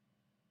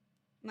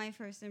my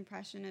first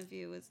impression of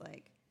you was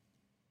like,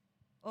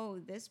 oh,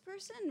 this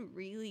person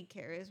really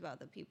cares about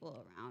the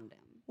people around him.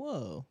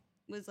 Whoa.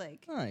 Was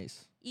like,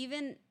 Nice.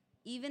 even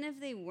if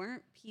they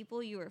weren't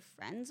people you were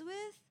friends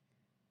with,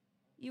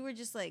 you were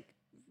just like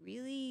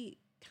really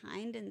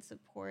kind and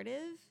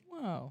supportive.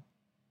 Wow.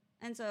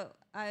 And so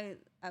I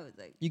was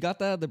like, You got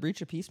that at the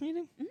Breach of Peace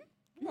meeting?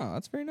 Mm-hmm. Oh,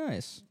 that's very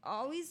nice.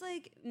 always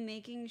like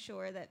making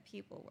sure that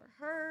people were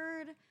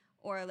heard,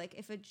 or like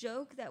if a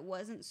joke that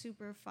wasn't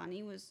super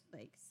funny was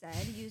like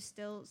said, you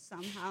still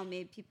somehow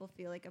made people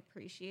feel like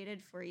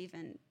appreciated for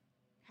even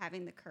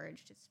having the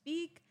courage to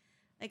speak.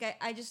 Like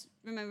I just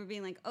remember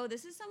being like, oh,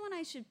 this is someone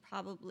I should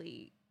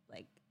probably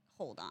like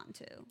hold on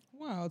to.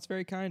 Wow, that's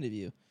very kind of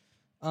you.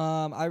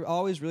 I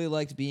always really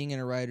liked being in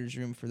a writer's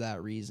room for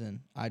that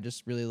reason. I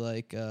just really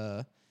like,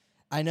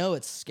 I know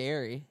it's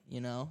scary,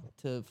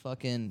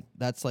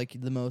 that's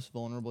like the most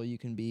vulnerable you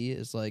can be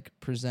is like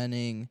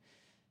presenting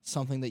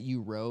something that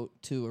you wrote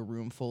to a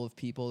room full of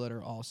people that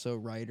are also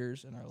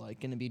writers and are like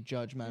going to be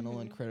judgmental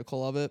and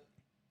critical of it.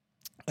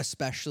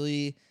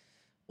 Especially,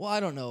 well, I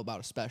don't know about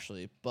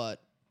especially,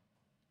 but,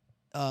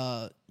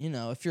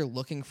 if you're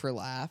looking for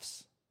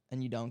laughs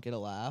and you don't get a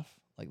laugh,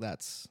 like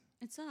that's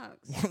It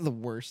sucks. one of the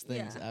worst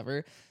things Yeah.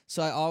 ever.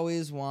 So I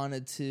always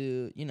wanted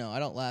to, I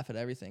don't laugh at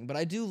everything, but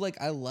I do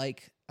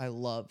I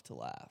love to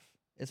laugh.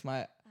 It's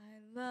my, I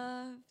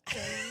love to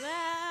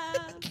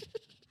laugh.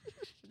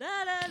 Da,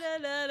 da, da,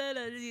 da, da,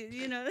 da.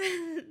 You know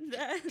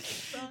that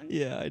song?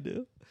 yeah, I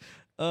do.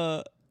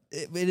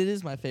 It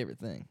is my favorite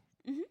thing.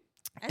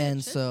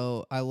 And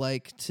so I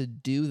like to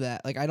do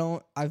that. Like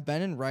I've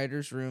been in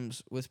writers'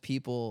 rooms with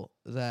people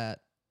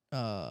that,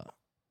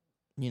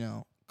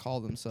 call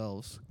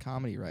themselves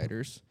comedy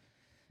writers,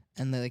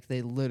 and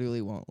they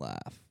literally won't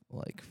laugh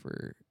like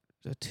for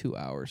a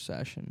 2-hour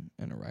session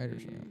in a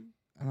writer's room.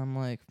 And I'm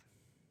like,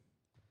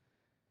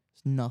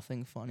 it's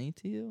nothing funny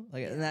to you?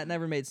 Like, and that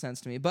never made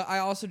sense to me. But I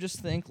also just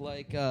think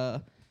like,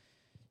 so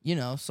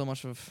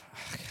much of,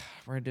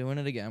 we're doing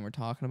it again. We're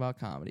talking about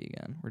comedy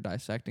again. We're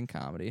dissecting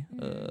comedy.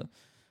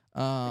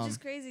 Which is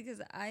crazy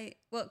because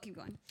keep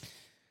going.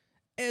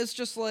 It's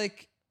just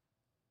like,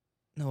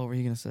 no, what were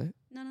you going to say?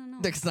 No.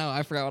 Next time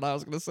I forgot what I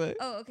was going to say.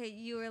 Oh, okay.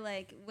 You were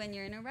like, when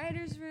you're in a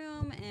writer's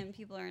room and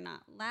people are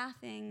not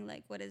laughing,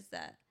 like, what does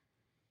that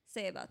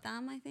say about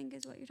them, I think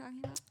is what you're talking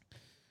about?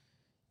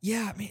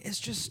 Yeah, I mean,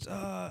 it's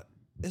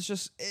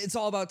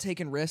all about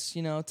taking risks,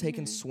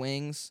 taking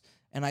swings.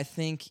 And I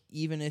think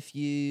even if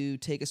you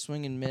take a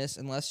swing and miss,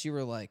 unless you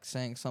were like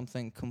saying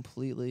something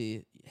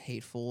completely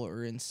hateful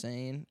or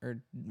insane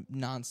or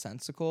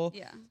nonsensical,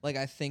 like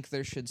I think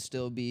there should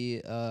still be,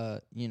 a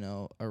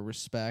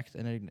respect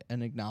and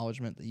an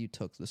acknowledgement that you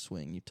took the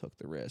swing, you took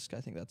the risk.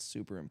 I think that's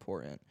super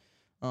important,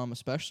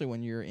 especially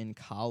when you're in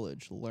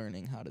college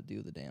learning how to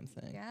do the damn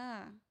thing.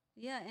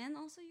 Yeah, and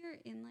also you're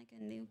in like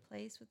a new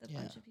place with a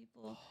bunch of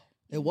people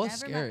it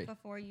was never scary. Met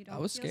before. You don't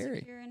That was feel scary.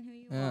 secure in who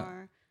you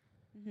are.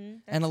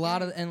 And a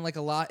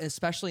lot,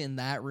 especially in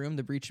that room,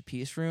 the breach of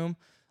peace room,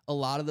 a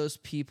lot of those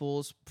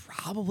people's,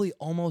 probably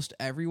almost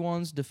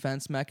everyone's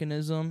defense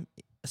mechanism,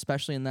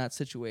 especially in that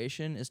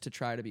situation, is to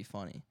try to be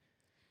funny.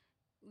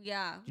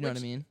 Yeah. You know what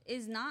I mean?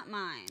 Is not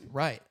mine.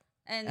 Right.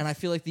 And I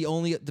feel like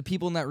the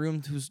people in that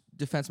room whose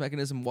defense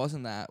mechanism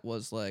wasn't that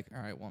was like,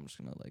 all right, well, I'm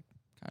just going to like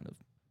kind of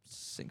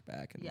sink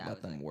back and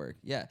let them work.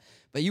 Yeah.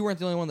 But you weren't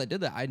the only one that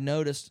did that. I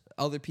noticed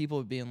other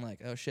people being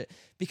like, oh shit.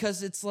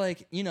 Because it's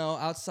like,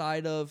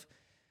 outside of,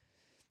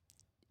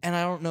 and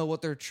I don't know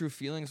what their true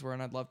feelings were,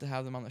 and I'd love to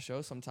have them on the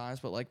show sometimes,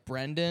 but like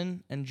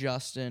Brendan and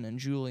Justin and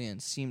Julian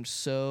seemed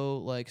so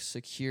like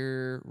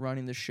secure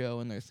running the show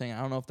and their thing.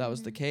 I don't know if that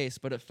was the case,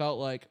 but it felt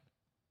like,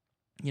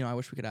 I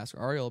wish we could ask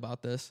Ariel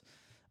about this.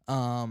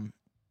 I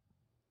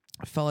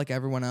felt like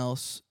everyone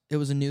else, it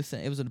was a new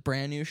thing. It was a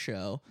brand new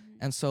show.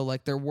 And so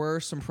like there were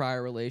some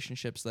prior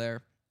relationships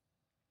there,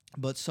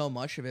 but so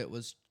much of it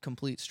was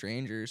complete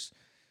strangers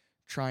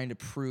trying to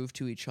prove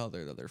to each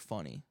other that they're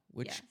funny,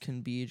 which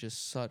can be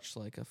just such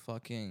like a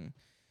fucking,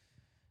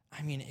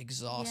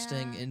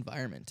 exhausting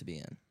environment to be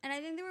in. And I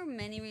think there were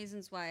many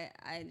reasons why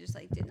I just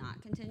like did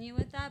not continue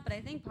with that. But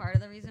I think part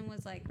of the reason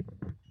was like,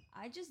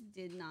 I just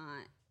did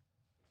not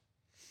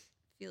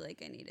feel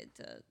like I needed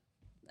to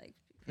like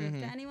prove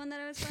to anyone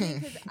that I was funny,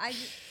 because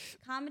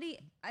comedy,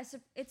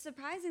 it's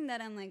surprising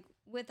that I'm like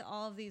with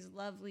all of these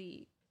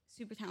lovely,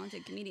 super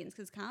talented comedians,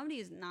 because comedy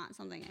is not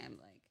something I'm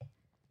like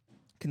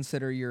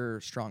consider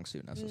your strong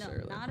suit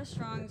necessarily. No, not a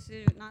strong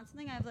suit, not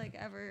something I've like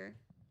ever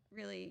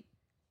really,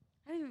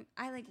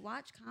 I like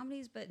watch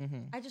comedies, but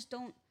I just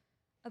don't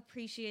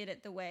appreciate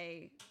it the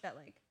way that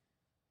like,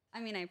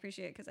 I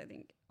appreciate it because I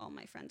think all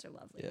my friends are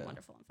lovely and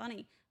wonderful and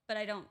funny, but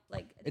I don't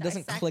like it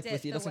doesn't click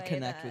with you, it doesn't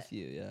connect with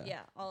you.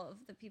 Yeah, all of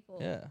the people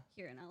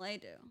here in LA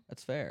do.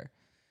 That's fair.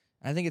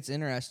 I think it's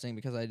interesting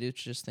because I do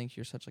just think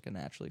you're such like a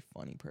naturally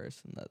funny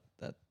person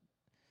that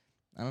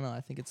I don't know, I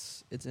think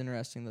it's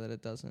interesting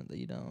that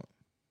you don't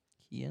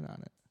key in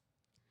on it.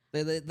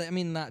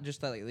 They not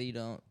just that like that you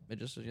don't, it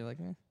just you're like,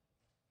 eh.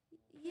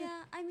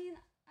 Yeah, I think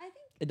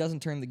it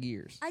doesn't turn the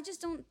gears. I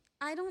just don't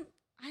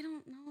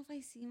know if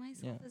I see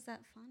myself as that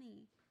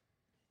funny.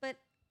 But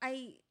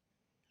I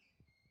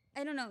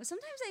don't know.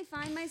 Sometimes I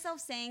find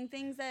myself saying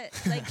things that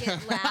like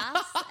get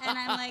laughs, and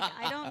I'm like,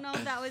 I don't know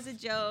if that was a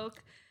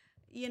joke.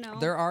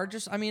 There are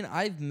just,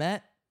 I've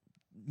met,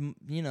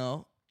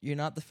 you're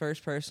not the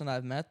first person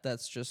I've met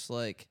that's just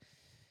like,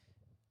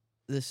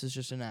 this is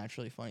just a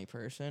naturally funny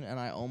person, and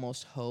I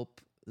almost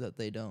hope that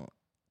they don't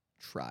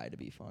try to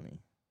be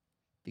funny,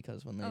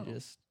 because when they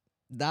just,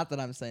 not that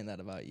I'm saying that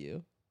about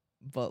you,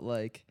 but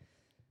like,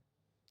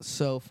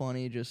 so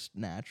funny just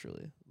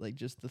naturally, like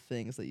just the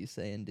things that you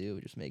say and do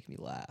just make me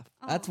laugh.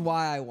 That's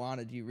why I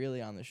wanted you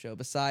really on the show,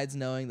 besides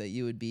knowing that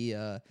you would be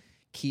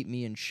keep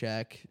me in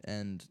check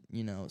and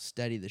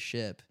steady the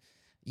ship.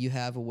 You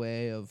have a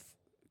way of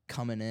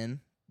coming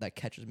in that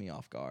catches me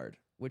off guard,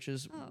 which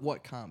is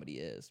what comedy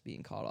is,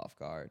 being caught off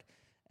guard.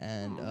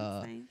 And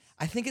nice.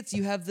 I think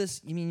you have this,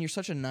 you're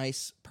such a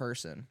nice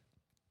person.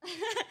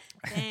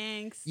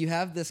 Thanks. You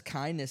have this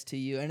kindness to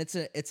you, and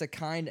it's a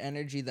kind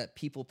energy that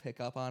people pick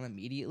up on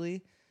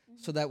immediately.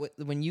 So that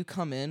when you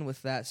come in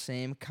with that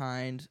same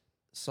kind,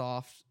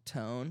 soft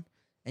tone,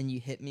 and you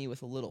hit me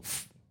with a little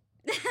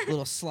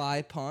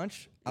sly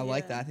punch, I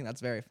like that. I think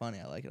that's very funny.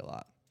 I like it a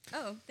lot.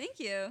 Oh, thank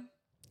you.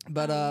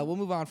 But we'll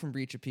move on from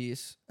Breach of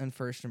Peace and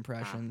first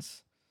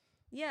impressions.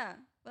 Yeah,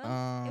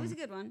 well, it was a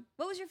good one.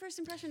 What was your first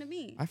impression of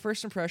me? My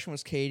first impression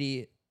was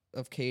Katie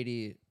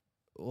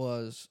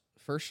was,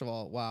 first of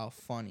all, wow,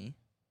 funny.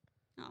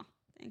 Oh,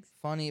 thanks.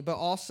 Funny, but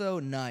also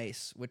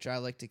nice, which I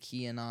like to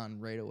key in on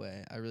right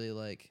away. I really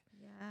like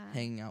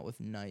hanging out with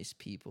nice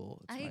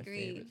people. It's I my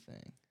agree. favorite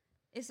thing.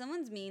 If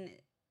someone's mean,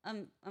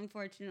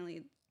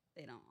 unfortunately,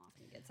 they don't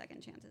often get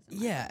second chances.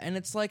 Yeah, and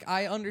it's like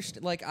I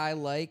understand. Like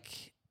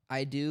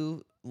I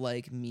do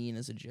like mean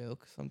as a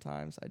joke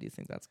sometimes. I do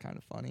think that's kind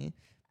of funny.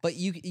 But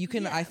you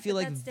can I feel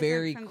like that's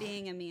very from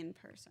being a mean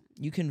person.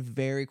 You can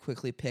very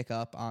quickly pick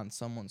up on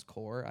someone's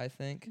core, I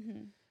think.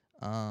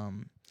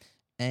 Mm-hmm.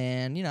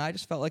 And I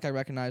just felt like I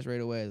recognized right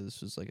away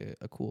this was like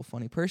a cool,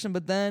 funny person.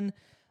 But then,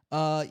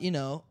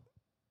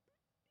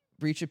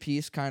 Breach of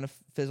Peace kind of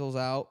fizzles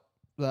out.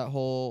 That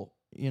whole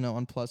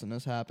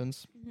unpleasantness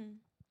happens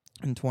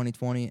in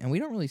 2020, and we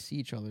don't really see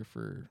each other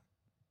for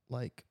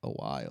like a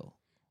while.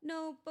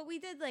 No, but we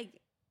did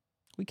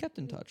we kept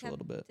in touch a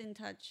little bit. In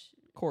touch.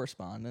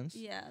 Correspondence.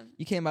 Yeah.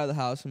 You came by the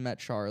house and met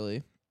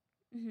Charlie.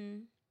 Mm-hmm.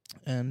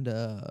 And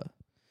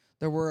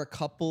there were a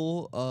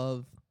couple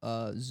of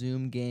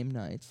Zoom game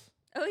nights.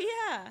 Oh,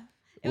 yeah.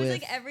 It was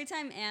like every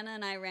time Anna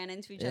and I ran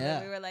into each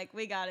other, we were like,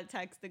 we got to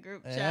text the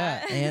group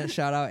chat. And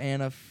shout out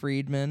Anna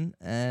Friedman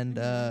and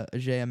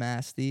Ajay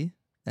Amasti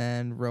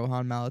and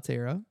Rohan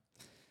Malatera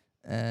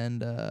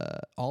and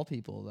all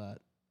people that...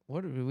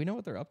 do we know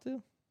what they're up to?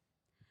 Do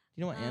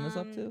you know what Anna's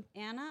up to?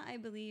 Anna, I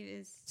believe,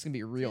 is... It's going to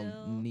be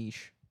real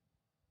niche.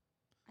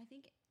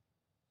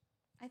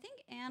 I think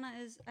Anna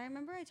is... I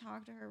remember I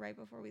talked to her right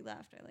before we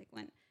left. I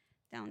went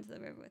down to the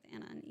river with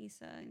Anna and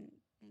Issa and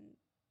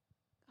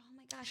oh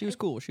my gosh. She was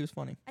cool. She was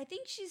funny. I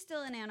think she's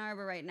still in Ann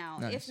Arbor right now,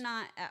 Nice. if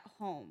not at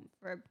home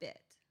for a bit.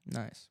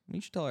 Nice. You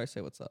should tell her I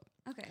say what's up.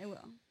 Okay, I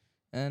will.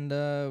 And,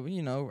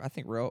 I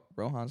think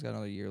Rohan's got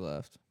another year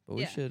left. But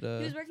we should...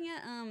 he was working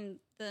at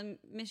the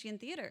Michigan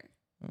Theater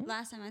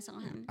last time I saw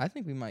him. I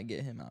think we might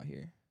get him out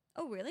here.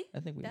 Oh, really? I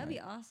think we That'd might.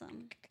 be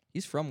awesome.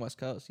 He's from West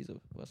Coast. He's a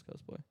West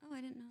Coast boy. Oh, I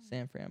didn't know.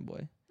 San Fran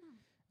boy. Oh.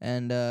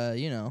 And,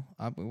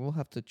 we'll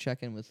have to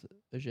check in with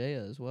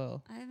Ajaya as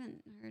well. I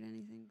haven't heard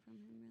anything from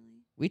him,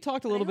 really. We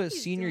talked a little I bit hope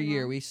he's senior doing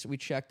year. well. We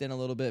checked in a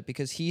little bit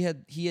because he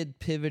had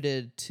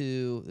pivoted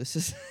to... This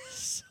is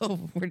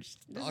so... We're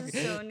just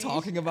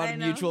talking about a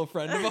mutual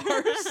friend of ours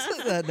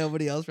that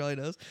nobody else probably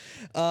knows.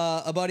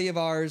 A buddy of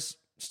ours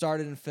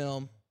started in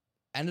film,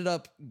 ended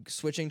up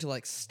switching to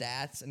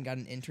stats and got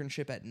an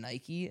internship at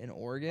Nike in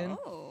Oregon.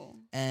 Oh.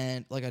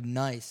 And a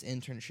nice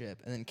internship,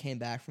 and then came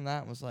back from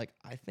that and was like,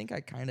 I think I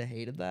kind of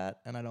hated that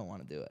and I don't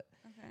want to do it.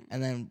 Okay.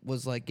 And then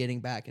was getting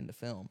back into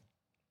film.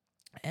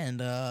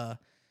 And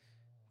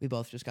we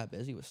both just got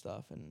busy with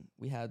stuff, and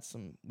we had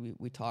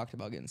we talked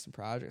about getting some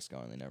projects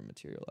going. They never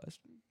materialized.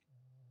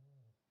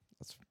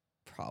 That's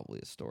probably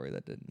a story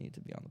that didn't need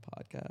to be on the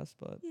podcast,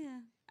 but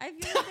yeah. I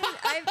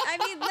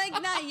feel like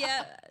not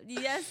yet.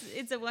 Yes,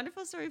 it's a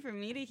wonderful story for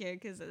me to hear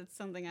because it's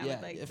something I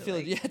would like to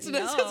it's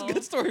know. a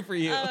good story for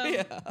you.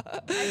 I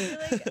feel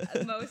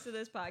like most of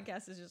this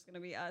podcast is just going to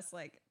be us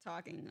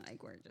talking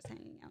we're just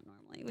hanging out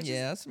normally. Which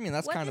that's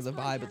what kind of this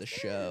the vibe of the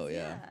podcast show. is,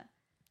 Yeah. yeah.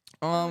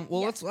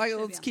 Let's should be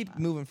on keep the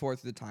moving forward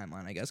through the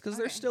timeline, I guess, because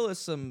there Okay. still is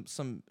some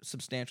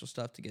substantial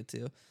stuff to get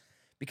to,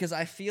 because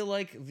I feel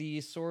like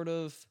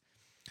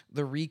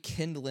the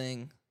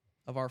rekindling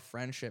of our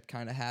friendship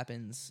kind of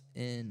happens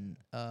in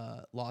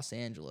Los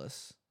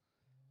Angeles.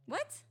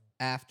 What?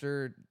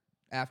 After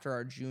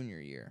our junior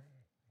year,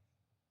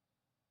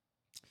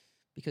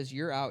 because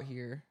you're out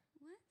here.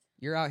 What?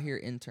 You're out here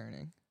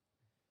interning,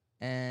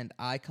 and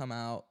I come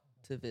out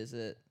to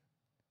visit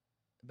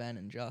Ben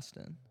and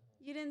Justin.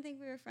 You didn't think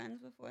we were friends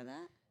before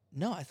that?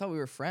 No, I thought we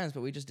were friends,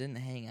 but we just didn't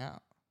hang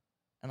out.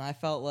 And I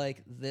felt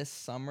like this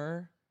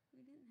summer,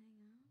 We didn't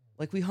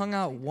hang out. we hung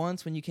out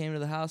once when you came to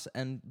the house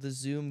and the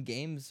Zoom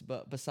games,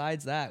 but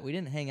besides that, we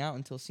didn't hang out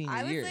until senior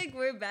year. I was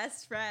we're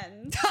best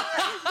friends.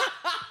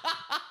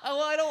 Well,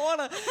 I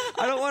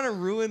don't want to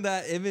ruin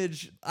that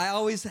image.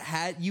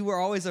 You were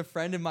always a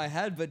friend in my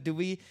head, but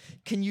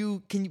can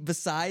you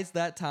besides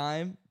that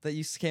time that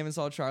you came and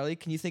saw Charlie,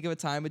 can you think of a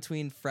time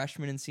between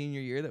freshman and senior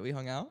year that we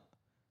hung out?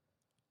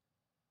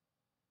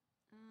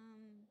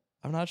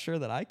 I'm not sure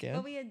that I can.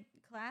 Well, we had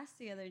class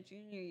together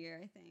junior year,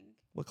 I think.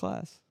 What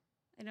class?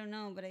 I don't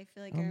know, but I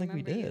feel like I don't think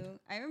we remember did. you.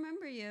 I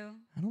remember you.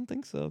 I don't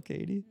think so,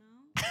 Katie.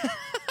 No?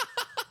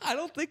 I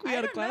don't think we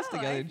had a class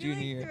together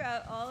junior year.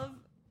 Throughout all of,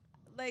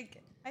 I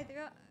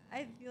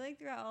feel like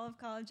throughout all of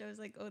college, I was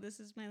like, oh, this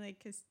is my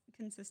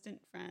consistent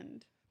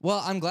friend.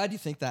 Well, I'm glad you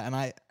think that,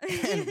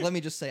 and let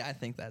me just say, I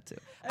think that too.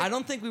 I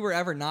don't think we were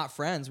ever not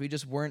friends. We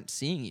just weren't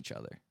seeing each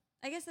other.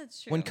 I guess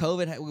that's true. When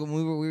COVID, when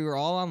we were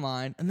all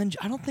online, and then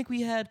I don't think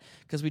we had,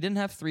 because we didn't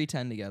have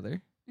 310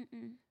 together,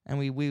 and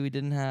we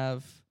didn't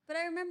have. But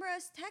I remember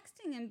us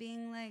texting and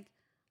being like,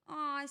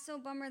 "Oh, it's so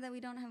bummer that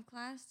we don't have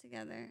class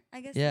together."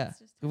 I guess that's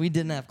just we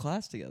didn't have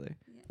class together.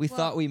 Yeah. We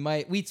thought we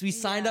might. We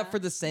signed up for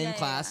the same Yeah.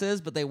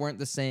 classes, but they weren't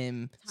the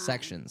same Time.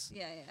 sections.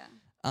 Yeah.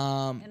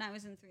 And I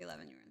was in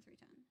 311, you were in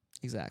 310.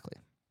 exactly.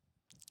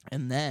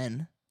 And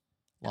then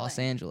Los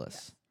LA.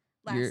 Angeles.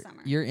 Yes. Last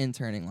summer. You're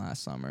interning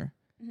last summer.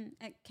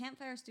 At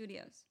Campfire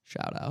Studios.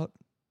 Shout out.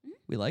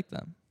 We like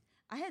them.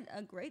 I had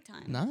a great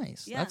time.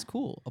 Nice. Yeah. That's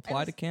cool.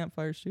 Apply to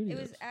Campfire Studios.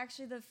 It was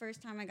actually the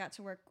first time I got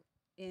to work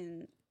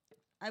in.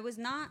 I was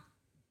not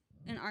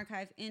an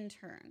archive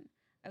intern.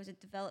 I was a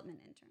development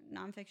intern,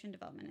 nonfiction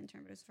development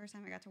intern, but it was the first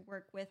time I got to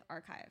work with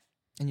archive.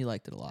 And you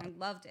liked it a lot. I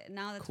loved it.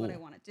 Now that's Cool. what I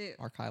want to do.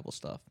 Archival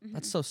stuff. Mhm.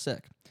 That's so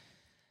sick.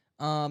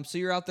 So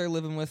you're out there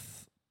living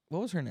with,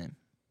 what was her name?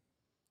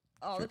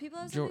 All the people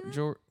I was living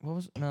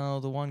with?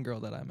 The one girl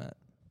that I met.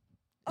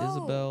 Oh,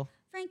 Isabel.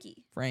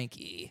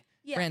 Frankie.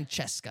 Yeah.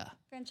 Francesca.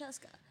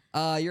 Francesca.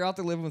 You're out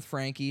there living with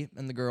Frankie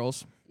and the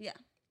girls. Yeah.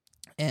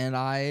 And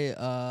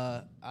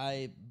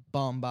I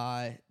bum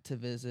by to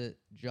visit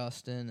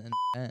Justin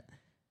and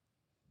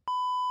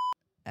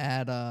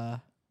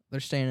at they're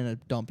staying in a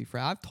dumpy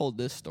frat. I've told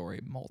this story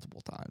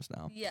multiple times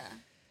now. Yeah.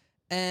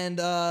 And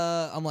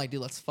I'm like,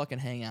 dude, let's fucking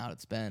hang out.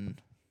 It's been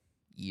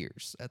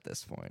years at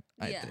this point,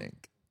 I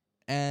think.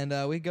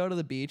 And we go to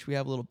the beach. We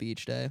have a little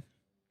beach day.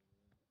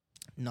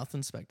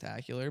 Nothing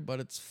spectacular, but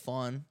it's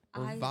fun.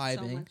 We're vibing.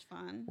 So much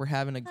fun. We're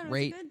having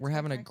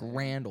a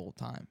grand old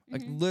time.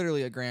 Like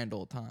literally a grand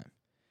old time.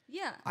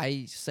 Yeah.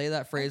 I say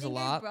that phrase a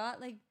lot. I brought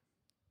like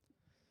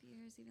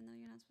beers, even though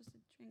you're not supposed to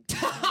drink.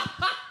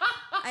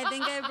 I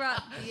think I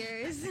brought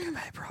beers.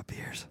 I brought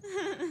beers.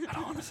 I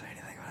don't want to say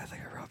anything, but I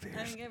think I brought beers.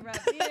 I think I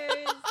brought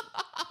beers.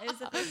 It was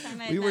the first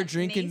time I were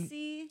drinking.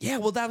 Macy. Yeah,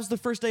 well, that was the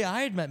first day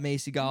I had met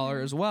Macy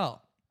Galler as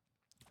well.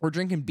 We're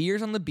drinking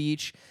beers on the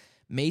beach.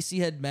 Macy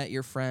had met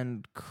your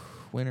friend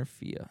Quinn or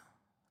Fia.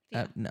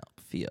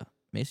 Fia.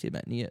 Macy had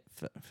met Nia.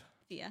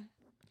 Fia.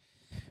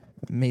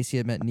 Macy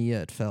had met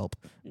Nia at Felp.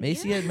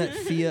 Macy had met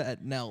Fia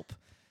at Nelp,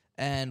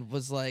 and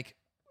was like,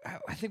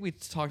 I think we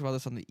talked about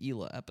this on the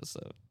Ela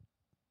episode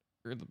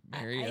or the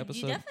Mary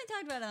episode. You definitely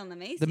talked about it on the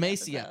Macy. The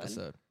Macy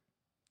episode,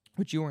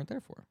 which you weren't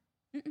there for.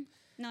 Mm-mm.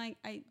 No,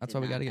 I. That's why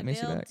we got to get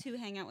Macy back to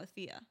hang out with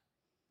Fia.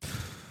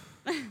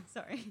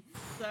 Sorry,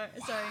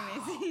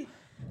 Macy.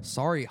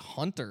 Sorry,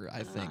 Hunter.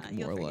 I think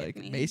more like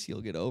me. Macy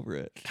will get over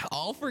it.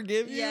 I'll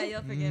forgive you. Yeah,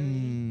 you'll forgive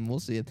me. We'll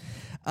see.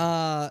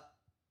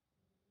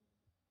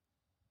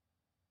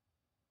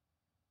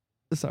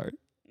 Sorry.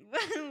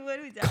 What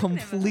are we talking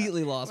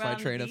Completely about? lost We're my on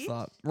the train of beach?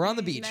 thought. We're on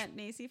the You beach. Met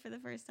Macy for the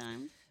first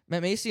time.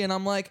 Met Macy and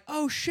I'm like,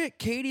 oh shit,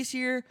 Katie's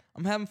here.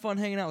 I'm having fun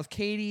hanging out with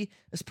Katie.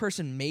 This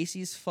person,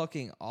 Macy's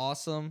fucking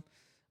awesome.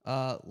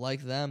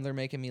 Like them, they're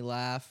making me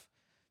laugh.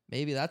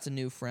 Maybe that's a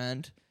new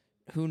friend.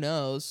 Who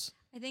knows?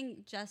 I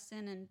think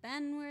Justin and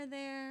Ben were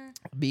there.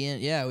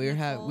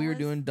 We were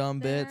doing dumb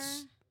there,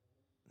 bits.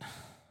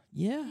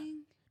 Yeah.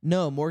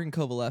 No, Morgan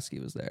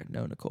Kovaleski was there.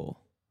 No, Nicole.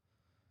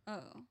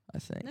 Oh. I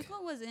think.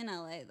 Nicole was in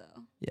LA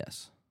though.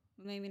 Yes.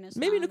 Maybe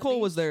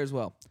Nicole was there as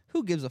well.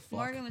 Who gives a fuck?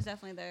 Morgan was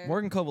definitely there.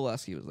 Morgan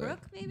Kovaleski was there.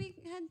 Brooke maybe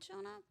had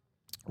shown up.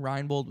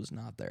 Reinbold was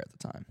not there at the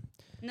time.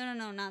 No,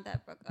 not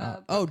that Brooke.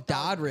 Brooke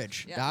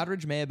Doddridge. Yeah.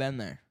 Doddridge may have been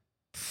there.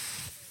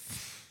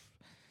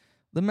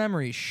 The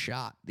memory's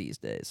shot these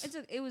days.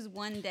 It was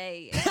one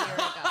day a year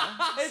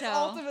ago.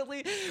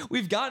 Ultimately,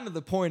 we've gotten to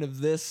the point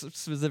of this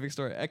specific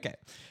story. Okay.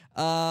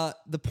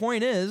 The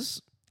point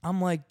is,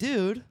 I'm like,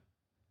 dude,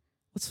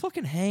 let's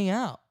fucking hang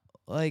out.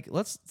 Like,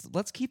 let's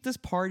keep this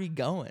party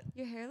going.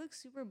 Your hair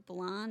looks super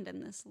blonde in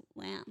this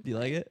lamp. Do you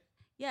like it?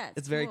 Yeah,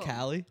 it's very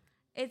Cali.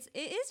 It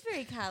is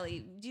very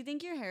Cali. Do you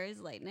think your hair is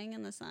lightening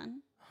in the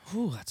sun?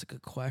 Ooh, that's a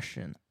good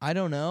question. I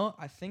don't know.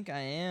 I think I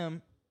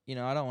am. I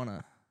don't want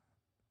to.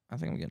 I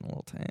think I'm getting a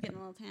little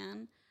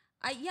tan.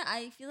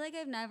 I feel like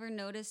I've never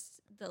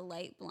noticed the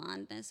light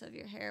blondness of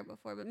your hair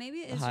before, but maybe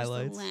it's just the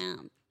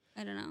lamp.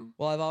 I don't know.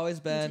 Well, I've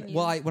always been. Continue.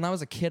 Well, when I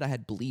was a kid, I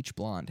had bleach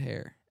blonde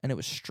hair, and it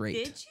was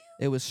straight. Did you?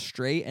 It was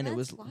straight, and That's it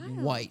was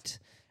wild. white.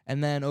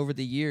 And then over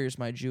the years,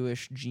 my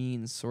Jewish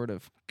genes sort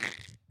of,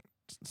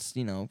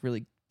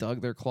 really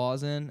dug their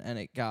claws in, and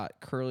it got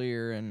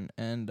curlier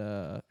and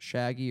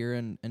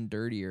shaggier and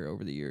dirtier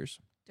over the years.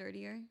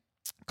 Dirtier?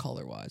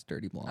 Color-wise,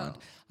 dirty blonde.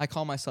 Oh. I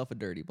call myself a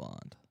dirty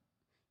blonde.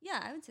 Yeah,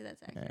 I would say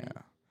that's accurate.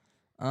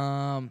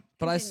 Yeah.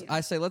 But Continue.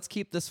 I say let's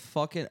keep this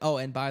fucking. Oh,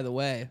 and by the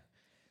way,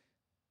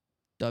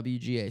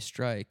 WGA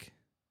strike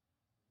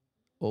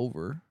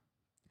over,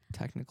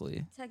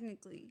 technically,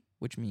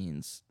 which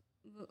means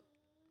I'm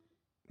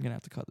gonna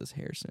have to cut this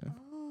hair soon.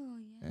 Oh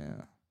yeah.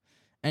 Yeah.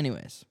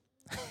 Anyways.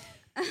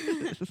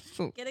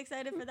 Get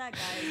excited for that,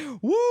 guys.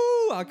 Woo!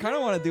 I kind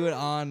of want to do it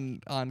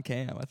on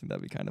cam. I think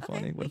that'd be kind of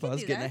funny. What if I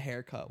was getting a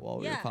haircut while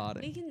we were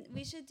potting?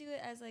 We should do it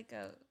as like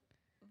a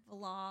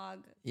vlog.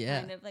 Yeah.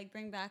 Kind of like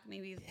bring back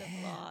maybe the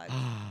vlog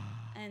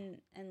and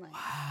like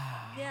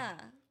yeah.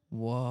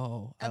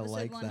 Whoa! I Episode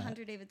like 100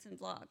 that. Davidson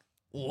vlog.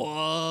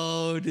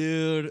 Whoa,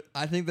 dude!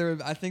 I think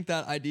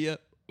that idea.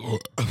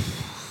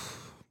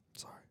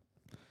 Sorry.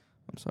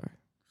 I'm sorry.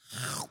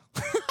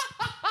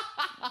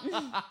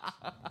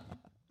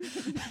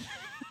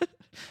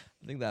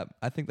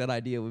 I think that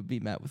idea would be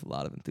met with a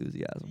lot of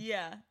enthusiasm.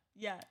 Yeah.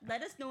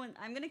 Let us know.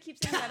 I'm gonna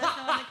keep saying let us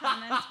know in the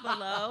comments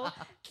below,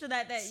 so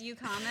that you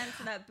comment,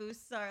 so that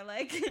boosts our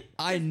like.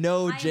 I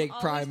know Jake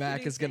always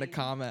Primack is gonna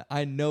comment.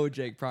 I know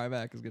Jake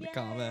Primack is gonna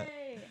comment.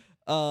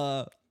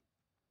 Well,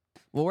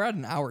 we're at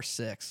an hour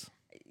 6.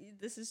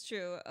 This is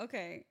true.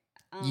 Okay.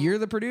 You're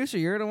the producer.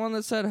 You're the one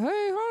that said, "Hey,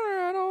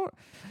 Hunter, I don't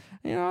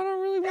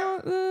really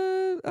want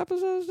the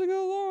episodes to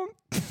go long."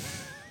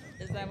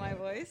 Is that my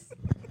voice?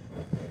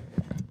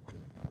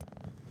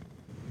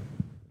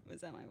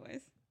 Was that my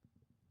voice?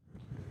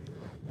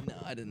 No,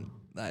 I didn't.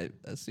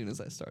 As soon as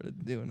I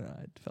started doing it,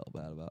 I felt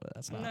bad about it.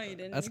 That's not. No, you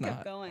didn't. That's You not.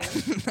 kept going.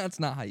 That's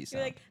not how you You're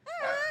sound. like,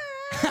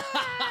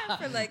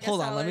 for like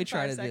Hold a on, let me solid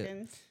try 5 to do it.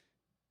 seconds.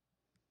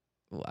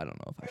 Well, I don't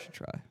know if I should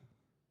try.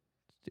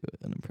 Let's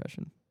do an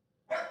impression.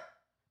 Oh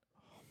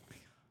my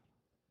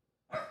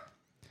god.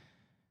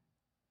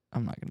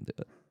 I'm not gonna do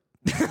it.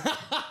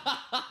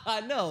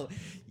 No,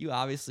 you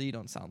obviously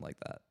don't sound like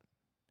that.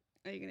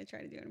 Are you gonna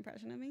try to do an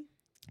impression of me?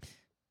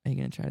 Are you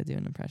gonna try to do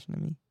an impression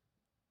of me?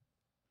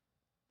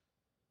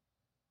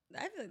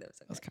 I feel like that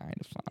was okay. That was kind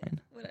of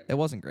fine. Whatever. It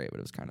wasn't great, but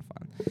it was kind of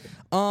fun.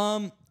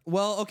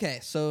 Well, okay.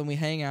 So when we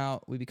hang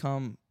out, we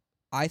become.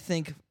 I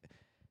think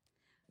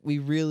we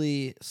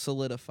really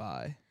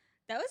solidify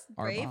That was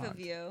our brave bond. of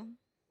you.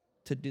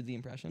 To do the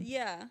impression.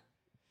 Yeah.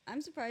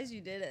 I'm surprised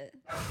you did it.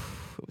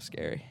 It was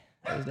scary.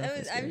 It was That definitely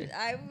was, scary.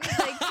 I would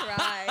like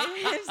cry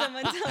if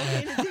someone told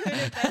me to do an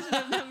impression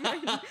of them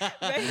right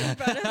in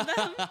front of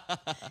them.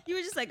 You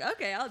were just like,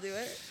 okay, I'll do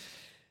it.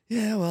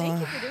 Yeah, well, Thank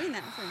you for doing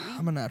that for me.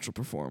 I'm a natural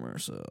performer,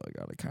 so I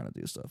gotta kind of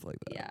do stuff like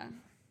that. Yeah.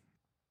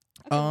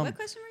 Okay, what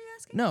question were you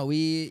asking? No,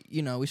 we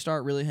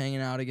start really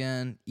hanging out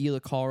again.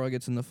 Ela Calra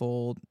gets in the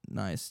fold.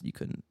 Nice. You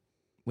couldn't.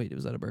 Wait,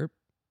 was that a burp?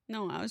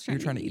 No, I was You're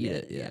trying trying to eat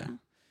it. Yeah.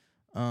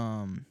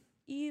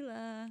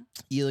 Ela.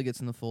 Ela gets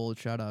in the fold.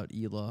 Shout out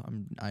Ela.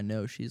 I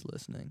know she's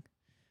listening.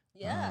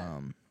 Yeah.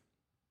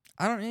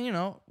 I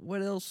don't.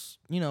 What else?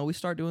 We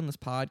start doing this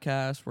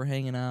podcast. We're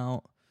hanging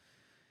out.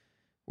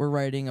 We're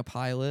writing a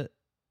pilot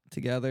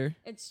together.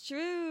 It's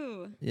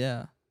true.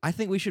 Yeah. I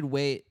think we should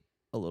wait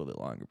a little bit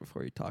longer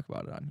before you talk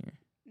about it on here.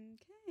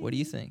 Okay. What do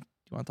you think? Do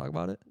you want to talk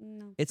about it?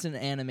 No. It's an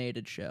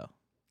animated show.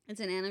 It's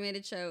an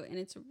animated show and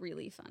it's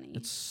really funny.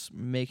 It's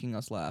making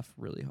us laugh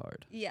really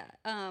hard. Yeah.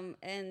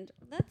 And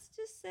let's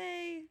just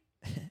say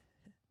there's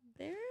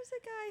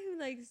a guy who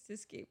likes to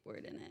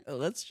skateboard in it.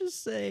 Let's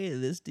just say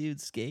this dude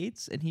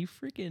skates and he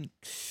freaking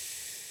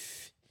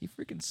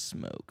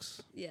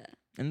smokes. Yeah.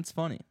 And it's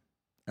funny.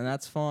 And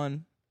that's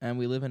fun. And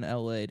we live in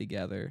LA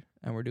together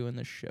and we're doing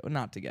this show.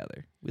 Not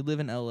together. We live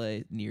in LA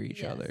near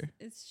each Yes, other.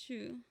 It's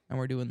true. And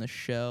we're doing this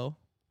show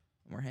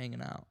and we're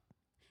hanging out.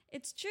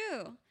 It's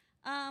true.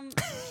 And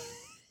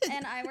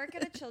I work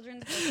at a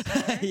children's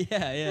bookstore.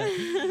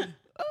 Yeah.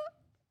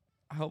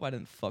 I hope I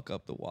didn't fuck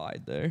up the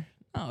wide there.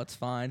 Oh, it's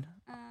fine.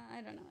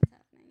 I don't know what's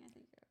happening. I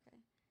think you're okay.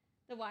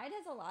 The wide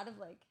has a lot of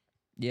like.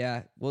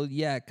 Yeah. Well,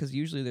 yeah, because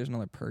usually there's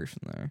another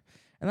person there.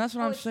 And that's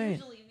what I'm it's saying.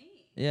 usually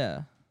me.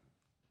 Yeah.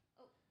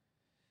 Okay.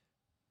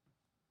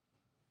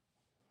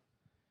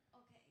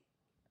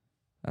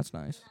 That's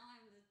nice. Now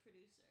I'm the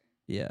producer.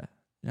 Yeah.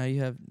 Now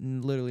you have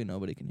literally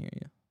nobody can hear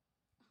you.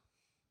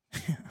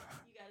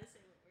 You gotta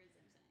say what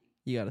words I'm saying.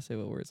 You got to say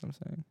what words I'm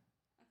saying.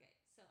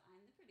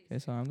 Okay,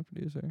 so I'm the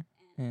producer. Okay, so I'm the producer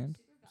and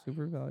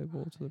super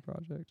valuable to the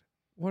project.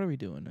 What are we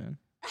doing, man?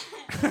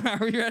 Are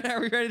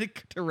we ready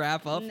to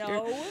wrap up No.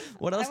 here?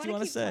 What else do you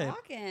want to say?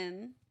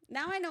 Talking.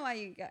 Now I know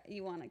why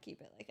you want to keep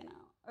it like an hour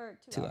or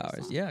 2 2 hours.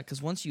 hours. long. Yeah, because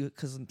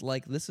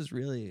this is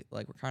really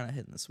like we're kind of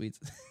hitting the sweet.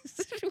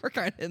 We're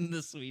kind of hitting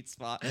the sweet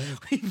spot.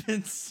 We've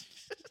been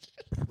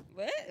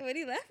What? What are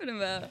you laughing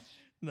about?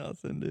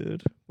 nothing,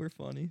 dude. We're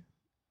funny.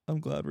 I'm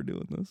glad we're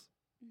doing this.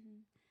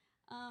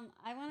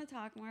 I want to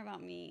talk more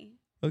about me.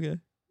 Okay.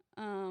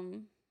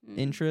 Mm.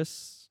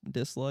 Interests,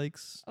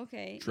 dislikes,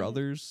 Okay.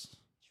 druthers.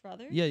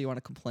 Truther? Yeah, you want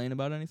to complain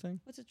about anything?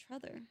 What's a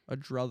truther? A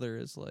druther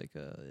is like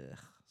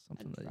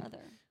something A that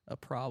druther. a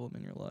problem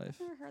in your life.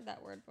 I've never heard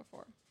that word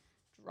before.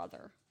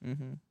 Druther.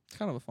 Mm-hmm. It's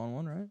kind of a fun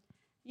one, right?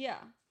 Yeah.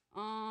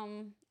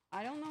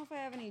 I don't know if I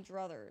have any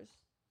druthers.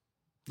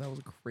 That was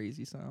a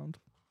crazy sound.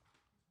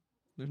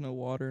 There's no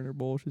water in her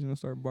bowl. She's gonna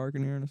start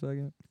barking here in a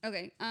second.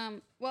 Okay.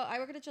 Well, I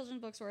work at a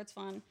children's bookstore. It's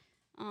fun.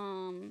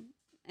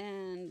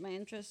 And my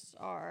interests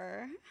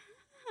are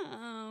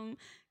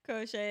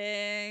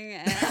crocheting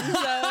and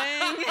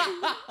sewing.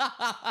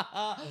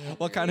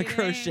 What kind of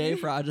crochet Reading.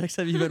 projects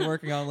have you been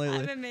working on I've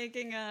lately? been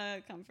making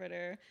a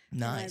comforter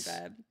Nice. for my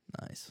bed.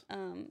 Nice.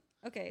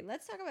 Okay,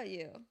 let's talk about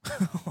you.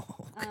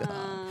 Oh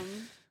god.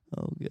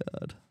 Oh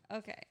god.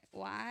 Okay,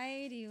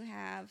 why do you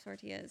have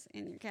tortillas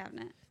in your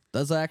cabinet?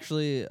 Those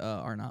actually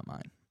are not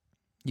mine.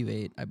 You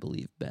ate, I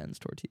believe, Ben's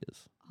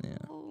tortillas. Yeah.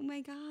 Oh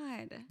my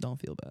god. Don't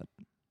feel bad.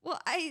 Well,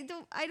 I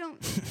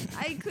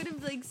could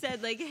have like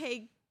said like,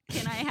 hey,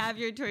 can I have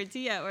your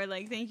tortilla? Or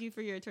like, thank you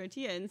for your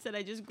tortilla. Instead,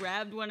 I just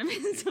grabbed one of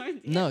his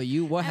tortillas. No,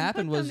 what and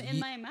happened put was them in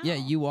my mouth. yeah,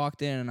 you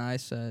walked in and I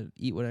said,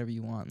 eat whatever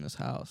you want in this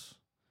house.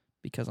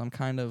 Because I'm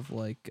kind of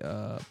like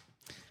the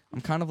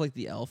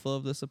alpha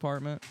of this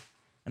apartment.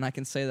 And I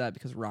can say that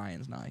because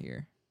Ryan's not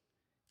here.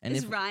 And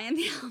Is Ryan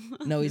the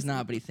alpha? No, he's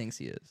not, but he thinks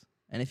he is.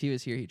 And if he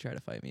was here, he'd try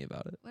to fight me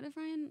about it. What if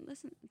Ryan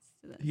listens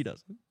to this? He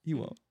doesn't. He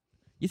won't.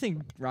 You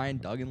think Ryan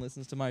Duggan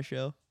listens to my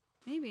show?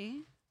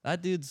 Maybe.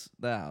 That dude's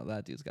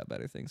got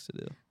better things to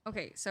do.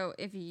 Okay, so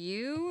if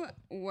you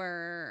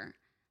were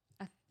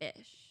a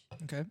fish,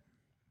 Okay.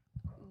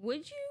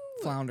 would you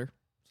Flounder.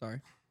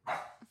 Sorry. a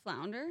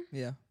flounder?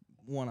 Yeah.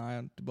 one eye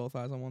on both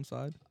eyes on one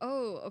side.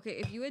 Oh, okay.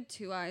 If you had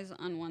two eyes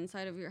on one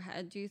side of your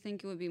head, do you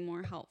think it would be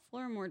more helpful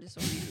or more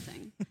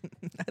disorienting?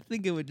 I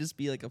think it would just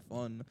be like a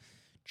fun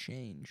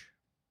change.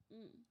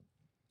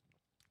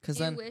 Because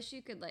Do you then wish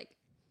you could like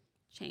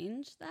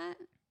change that?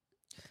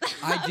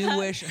 I do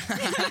wish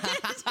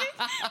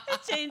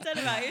Change that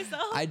about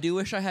yourself? I do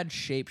wish I had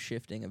shape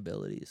shifting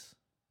abilities.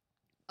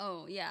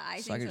 Oh yeah,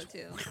 I So I think could so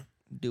too.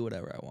 Do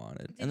whatever I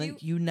wanted. Did And then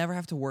you never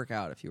have to work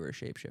out if you were a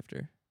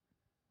shapeshifter.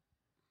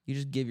 You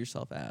just give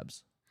yourself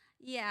abs.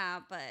 Yeah,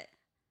 but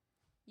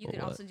you But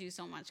could what? also do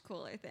so much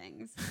cooler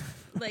things.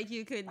 Like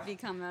you could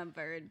become a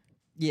bird.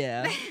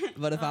 Yeah.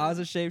 But if I was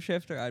a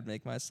shapeshifter, I'd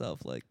make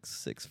myself like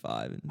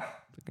 6'5" and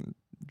fucking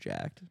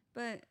jacked.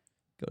 But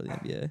Go to the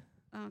NBA.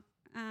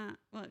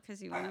 well,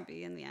 because you want to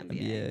be in the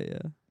NBA. NBA,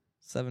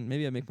 yeah.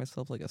 Maybe I'd make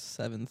myself like a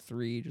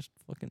 7'3", just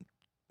fucking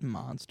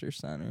monster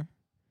center.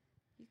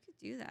 You could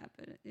do that,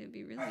 but it would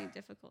be really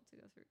difficult to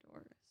go through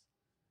doors.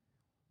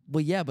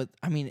 Well, yeah, but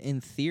I mean,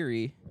 in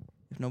theory,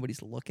 if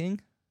nobody's looking,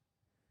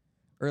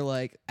 or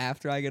like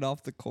after I get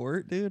off the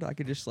court, dude, I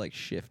could just like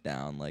shift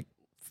down like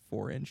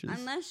 4 inches.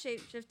 Unless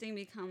shape-shifting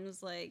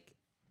becomes like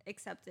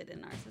accepted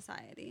in our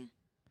society.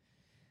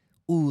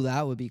 Ooh,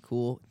 that would be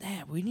cool.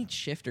 Damn, we need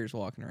shifters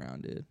walking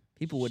around, dude.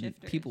 People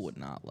Shifters. would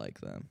not like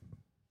them.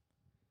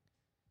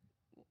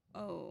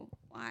 Oh,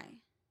 why?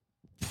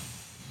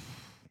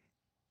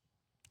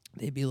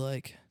 They'd be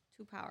like,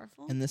 Too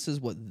powerful? and this is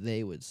what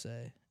they would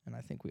say, and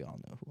I think we all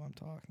know who I'm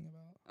talking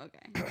about.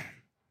 Okay.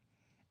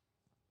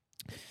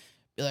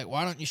 Be like,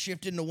 why don't you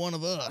shift into one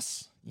of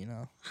us? You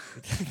know, I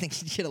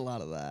think you'd get a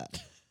lot of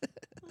that.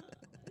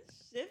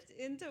 Shift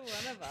into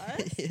one of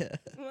us? Yeah.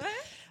 What?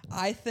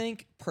 I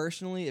think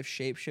personally, if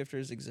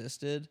shapeshifters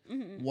existed,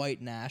 Mm-hmm.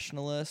 white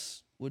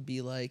nationalists would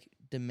be like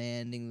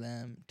demanding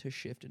them to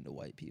shift into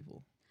white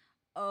people.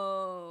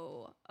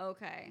 Oh,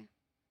 okay.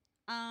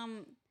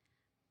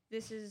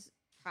 This is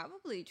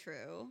probably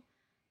true.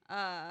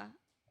 I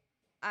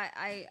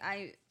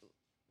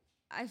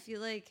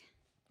feel like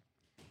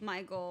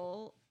my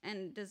goal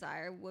and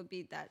desire would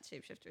be that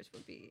shapeshifters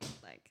would be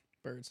like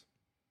Birds.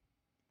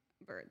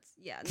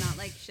 Yeah, not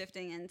like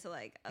shifting into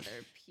like other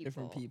people.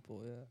 Different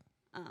people,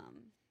 yeah.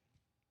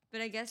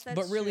 But I guess that's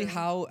But really, true.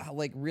 how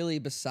like really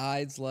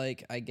besides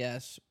like I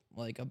guess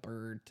like a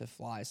bird to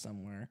fly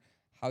somewhere,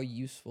 how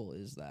useful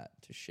is that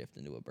to shift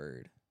into a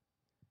bird?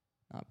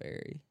 Not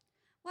very.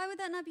 Why would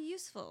that not be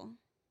useful?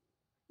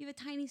 You have a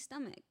tiny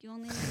stomach. You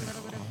only need a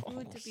little bit of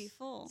food to be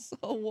full. So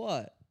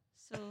what?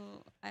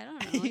 So I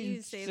don't know.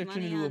 You save shift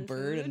money into on a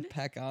bird food. and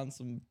peck on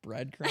some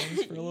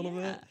breadcrumbs for a little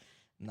Yeah. bit.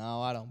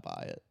 No, I don't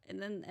buy it.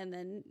 And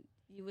then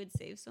you would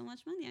save so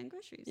much money on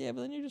groceries. Yeah,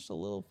 but then you're just a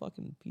little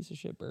fucking piece of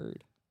shit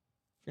bird.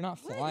 If you're not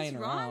What flying is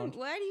wrong? around,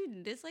 Why do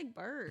you dislike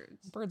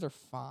birds? birds are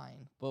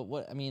fine. But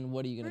what are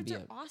you gonna Birds be?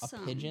 are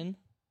awesome. A pigeon?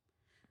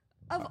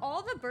 Of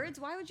all the birds,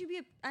 why would you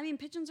be I mean,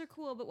 pigeons are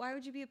cool, but why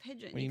would you be a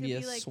pigeon? Would you could be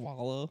a like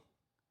swallow?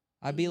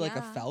 I'd be like a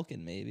Yeah.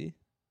 falcon, maybe.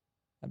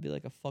 I'd be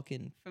like a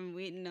fucking. from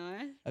Wheaton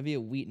North. I'd be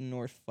a Wheaton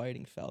North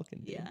fighting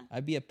falcon. Dude. Yeah.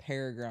 I'd be a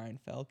peregrine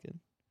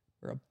falcon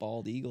or a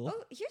bald eagle.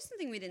 Oh, here's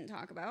something we didn't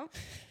talk about.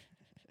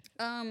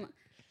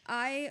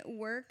 I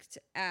worked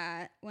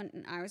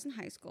when I was in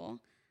high school,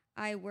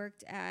 I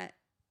worked at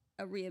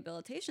a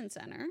rehabilitation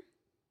center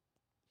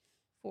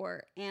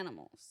for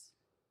animals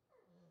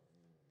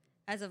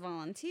as a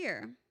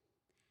volunteer.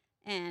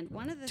 And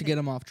one of the To get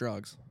them off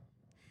drugs.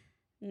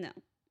 No.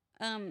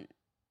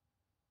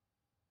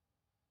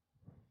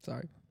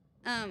 Sorry.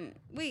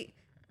 Wait.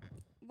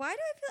 Why do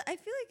I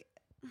feel like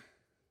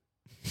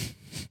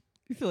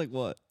You feel like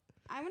what?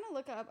 I'm going to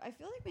look up. I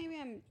feel like maybe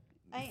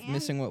I am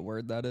Missing what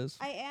word that is?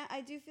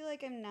 I do feel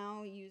like I'm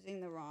now using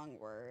the wrong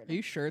word. Are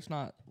you sure it's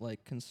not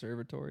like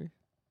conservatory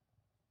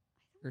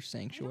or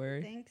sanctuary?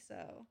 I don't think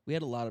so. We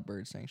had a lot of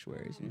bird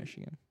sanctuaries in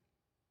Michigan,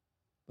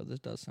 but this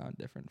does sound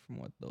different from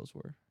what those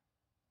were.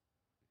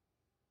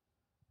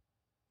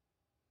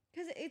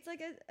 Because it's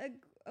like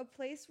a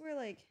place where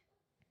like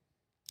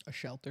A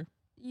shelter.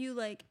 you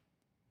like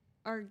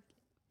are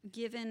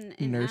given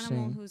an Nursing.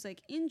 animal who's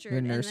like injured.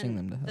 You're nursing and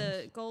then them to the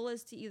health. goal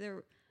is to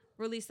either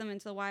release them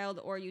into the wild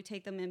or you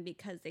take them in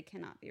because they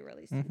cannot be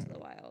released into the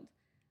wild.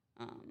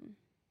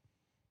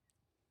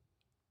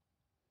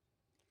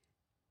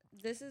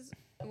 This is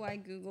why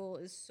Google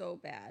is so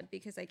bad,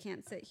 because I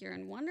can't sit here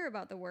and wonder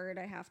about the word.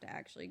 I have to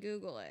actually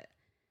Google it.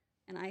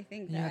 And I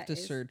think You that have to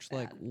is search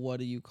like bad. what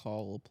do you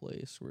call a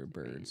place where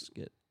birds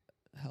get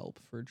help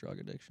for drug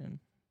addiction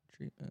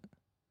treatment?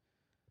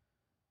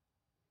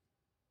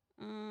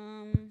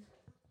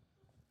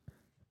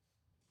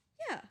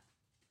 Yeah,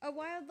 a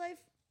wildlife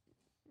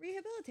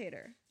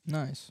rehabilitator.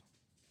 Nice.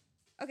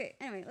 Okay,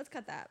 anyway, let's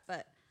cut that.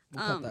 But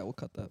We'll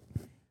cut that.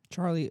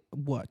 Charlie,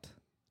 what?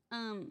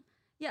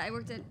 yeah, I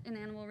worked at an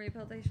animal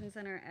rehabilitation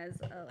center as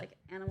a like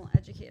animal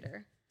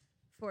educator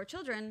for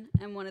children,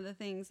 and one of the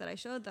things that I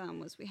showed them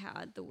was we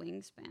had the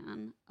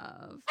wingspan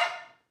of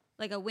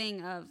like a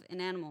wing of an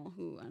animal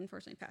who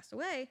unfortunately passed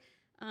away.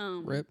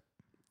 Rip.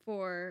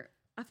 For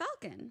a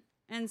falcon.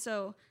 And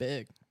so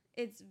Big.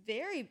 It's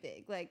very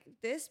big, like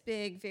this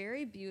big,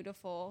 very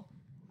beautiful.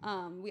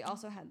 We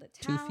also had the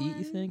 2 talon. feet,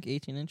 you think?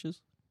 18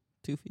 inches?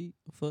 2 feet?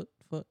 A foot?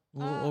 A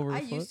little over a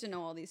foot? I used to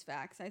know all these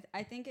facts.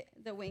 I think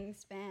the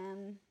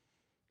wingspan,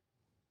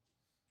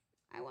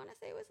 I want to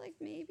say it was like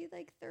maybe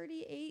like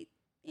 38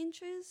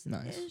 inches.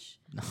 Nice.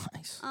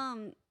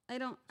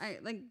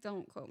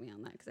 Don't quote me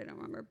on that because I don't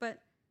remember.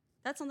 But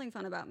that's something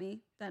fun about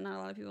me that not a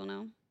lot of people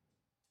know.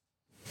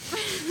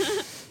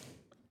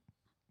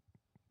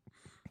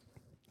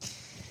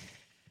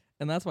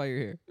 And that's why you're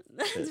here.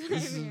 That's why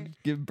I'm here.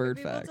 Give bird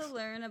For facts. people to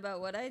learn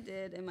about what I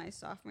did in my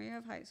sophomore year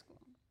of high school.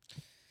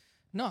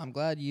 No, I'm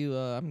glad you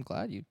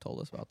told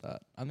us about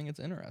that. I think it's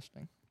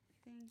interesting.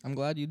 I'm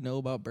glad you know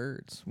about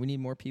birds. We need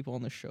more people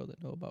on the show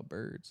that know about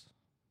birds.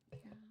 Yeah,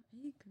 I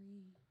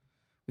agree.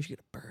 We should get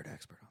a bird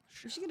expert on the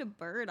show. We should get a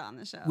bird on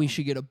the show. We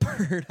should get a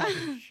bird on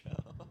the show.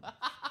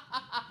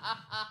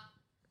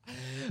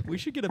 We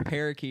should get a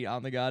parakeet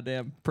on the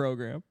goddamn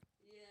program.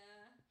 Yeah.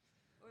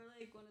 Or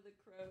like one of the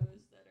crows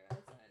that are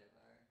outside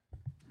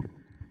of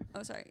our...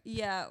 Oh, sorry.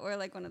 Yeah, or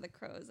like one of the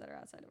crows that are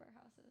outside of our houses.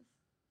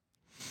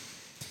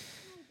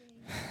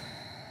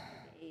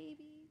 Hi,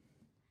 baby.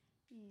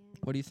 Yeah.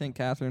 What do you think,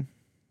 Catherine?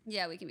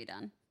 Yeah, we can be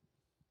done.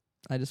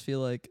 I just feel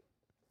like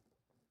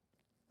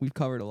we've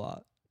covered a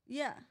lot.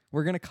 Yeah.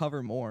 We're gonna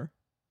cover more.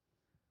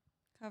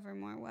 Cover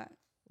more what?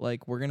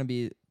 Like we're gonna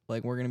be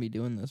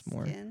doing this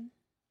more. Skin?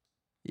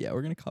 Yeah,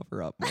 we're gonna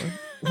cover up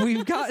more.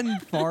 We've gotten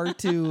far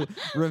too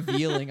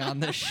revealing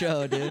on this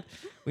show, dude.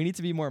 We need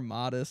to be more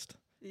modest.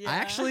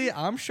 Yeah.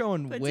 I'm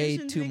showing way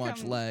too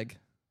much leg.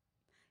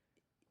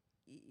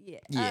 Yeah.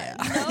 Yeah.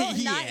 No, not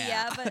Yeah.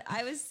 yeah, but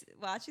I was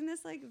watching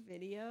this like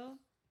video.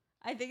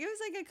 I think it was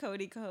like a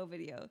Cody Coho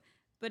video,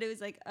 but it was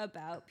like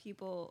about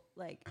people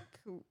like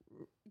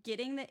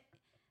getting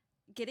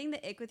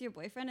the ick with your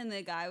boyfriend, and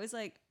the guy was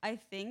like, I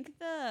think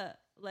the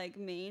like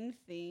main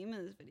theme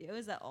of this video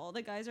is that all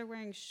the guys are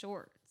wearing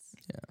shorts.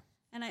 Yeah.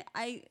 And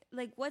I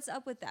like, what's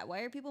up with that? Why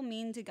are people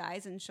mean to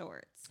guys in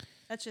shorts?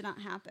 That should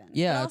not happen.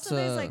 Yeah, but also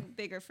there's like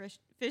bigger fish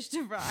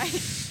to fry.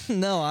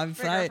 No,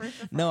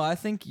 I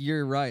think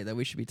you're right that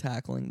we should be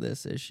tackling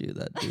this issue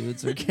that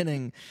dudes are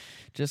getting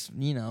just,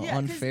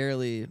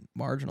 unfairly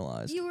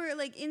marginalized. You were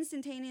like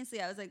instantaneously,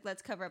 I was like,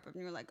 let's cover up. And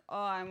you were like,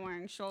 oh, I'm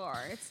wearing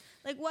shorts.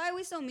 Like, why are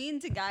we so mean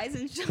to guys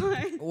in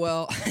shorts?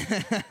 Well,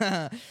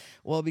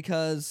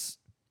 because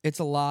it's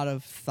a lot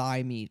of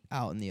thigh meat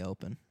out in the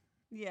open.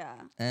 Yeah.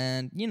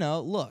 And,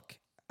 look,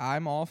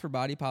 I'm all for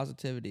body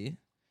positivity.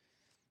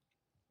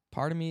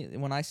 Part of me,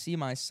 when I see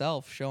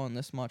myself showing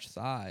this much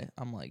thigh,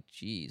 I'm like,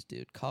 geez,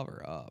 dude,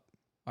 cover up.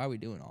 Why are we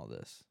doing all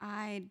this?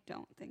 I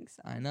don't think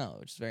so. I know,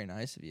 which is very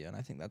nice of you, and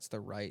I think that's the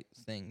right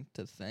thing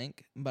to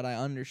think. But I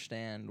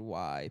understand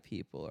why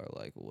people are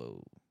like,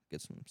 whoa,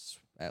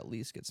 at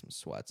least get some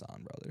sweats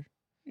on, brother.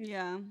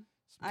 Yeah. Some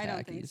I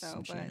don't think khakis, so,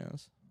 some but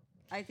chinos.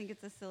 I think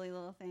it's a silly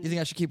little thing. You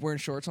think I should keep wearing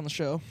shorts on the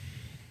show?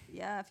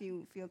 Yeah, if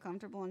you feel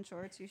comfortable in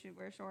shorts, you should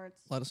wear shorts.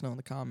 Let us know in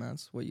the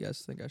comments what you guys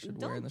think I should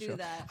wear in the show. Don't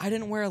do that. I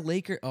didn't wear I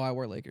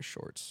wore Lakers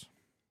shorts.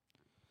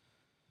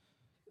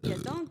 Yeah,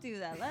 don't do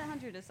that. Let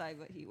Hunter decide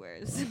what he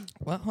wears.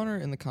 Let Hunter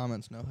in the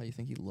comments know how you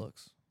think he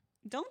looks.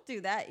 Don't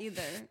do that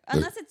either.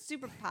 Unless it's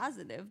super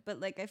positive. But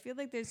like I feel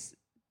like just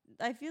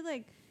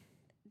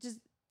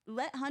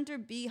let Hunter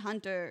be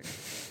Hunter.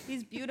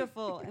 He's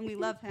beautiful and we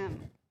love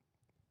him.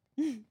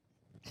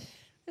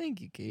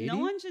 Thank you, Katie. No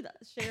one should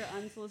share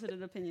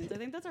unsolicited opinions. I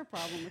think that's our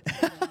problem with the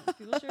internet.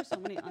 People share so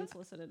many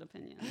unsolicited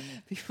opinions.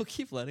 People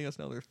keep letting us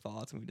know their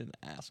thoughts and we didn't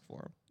ask for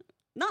them.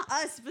 Not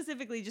us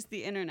specifically, just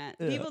the internet.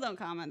 Yeah. People don't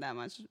comment that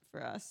much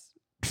for us.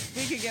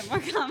 We could get more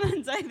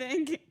comments, I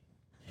think.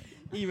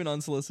 Even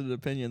unsolicited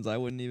opinions, I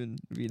wouldn't even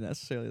be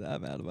necessarily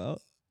that mad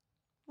about.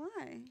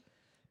 Why?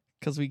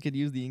 Because we could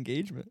use the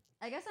engagement.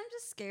 I guess I'm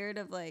just scared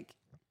of like.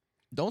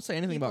 Don't say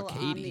anything about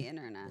people on Katie. the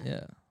internet.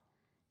 Yeah.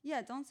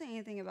 Yeah, don't say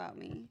anything about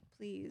me,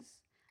 please.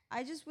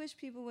 I just wish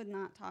people would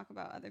not talk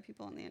about other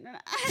people on the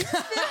internet.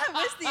 I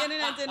wish the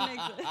internet didn't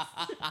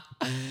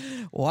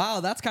exist. Wow,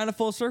 that's kind of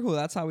full circle.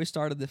 That's how we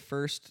started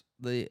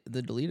the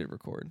deleted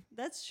record.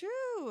 That's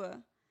true.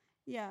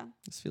 Yeah.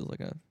 This feels like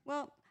a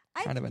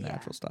I kind of a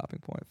natural stopping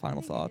point.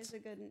 Final thoughts?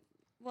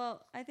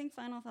 I think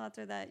final thoughts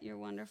are that you're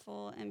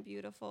wonderful and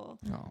beautiful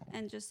Oh.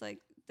 and just like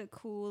the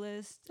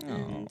coolest Oh.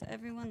 and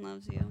everyone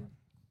loves you.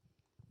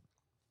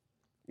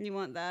 You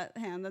want that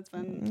hand that's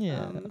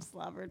been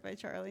slobbered by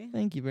Charlie?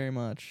 Thank you very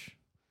much.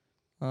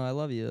 I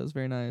love you. It was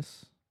very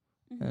nice.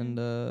 Mm-hmm.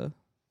 And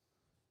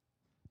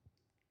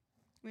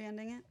We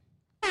ending it?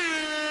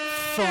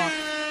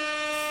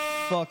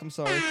 Fuck, I'm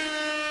sorry.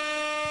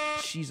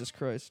 Jesus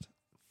Christ.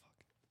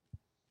 Fuck.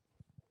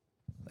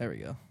 There we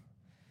go.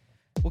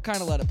 We'll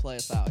kind of let it play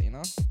us out, you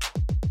know?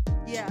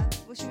 Yeah.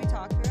 Well, should we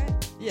talk through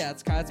it? Yeah,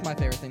 it's my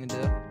favorite thing to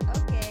do.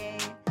 Okay.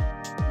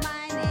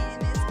 My name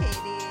is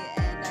Katie,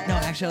 and No,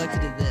 actually, I like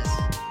to do this.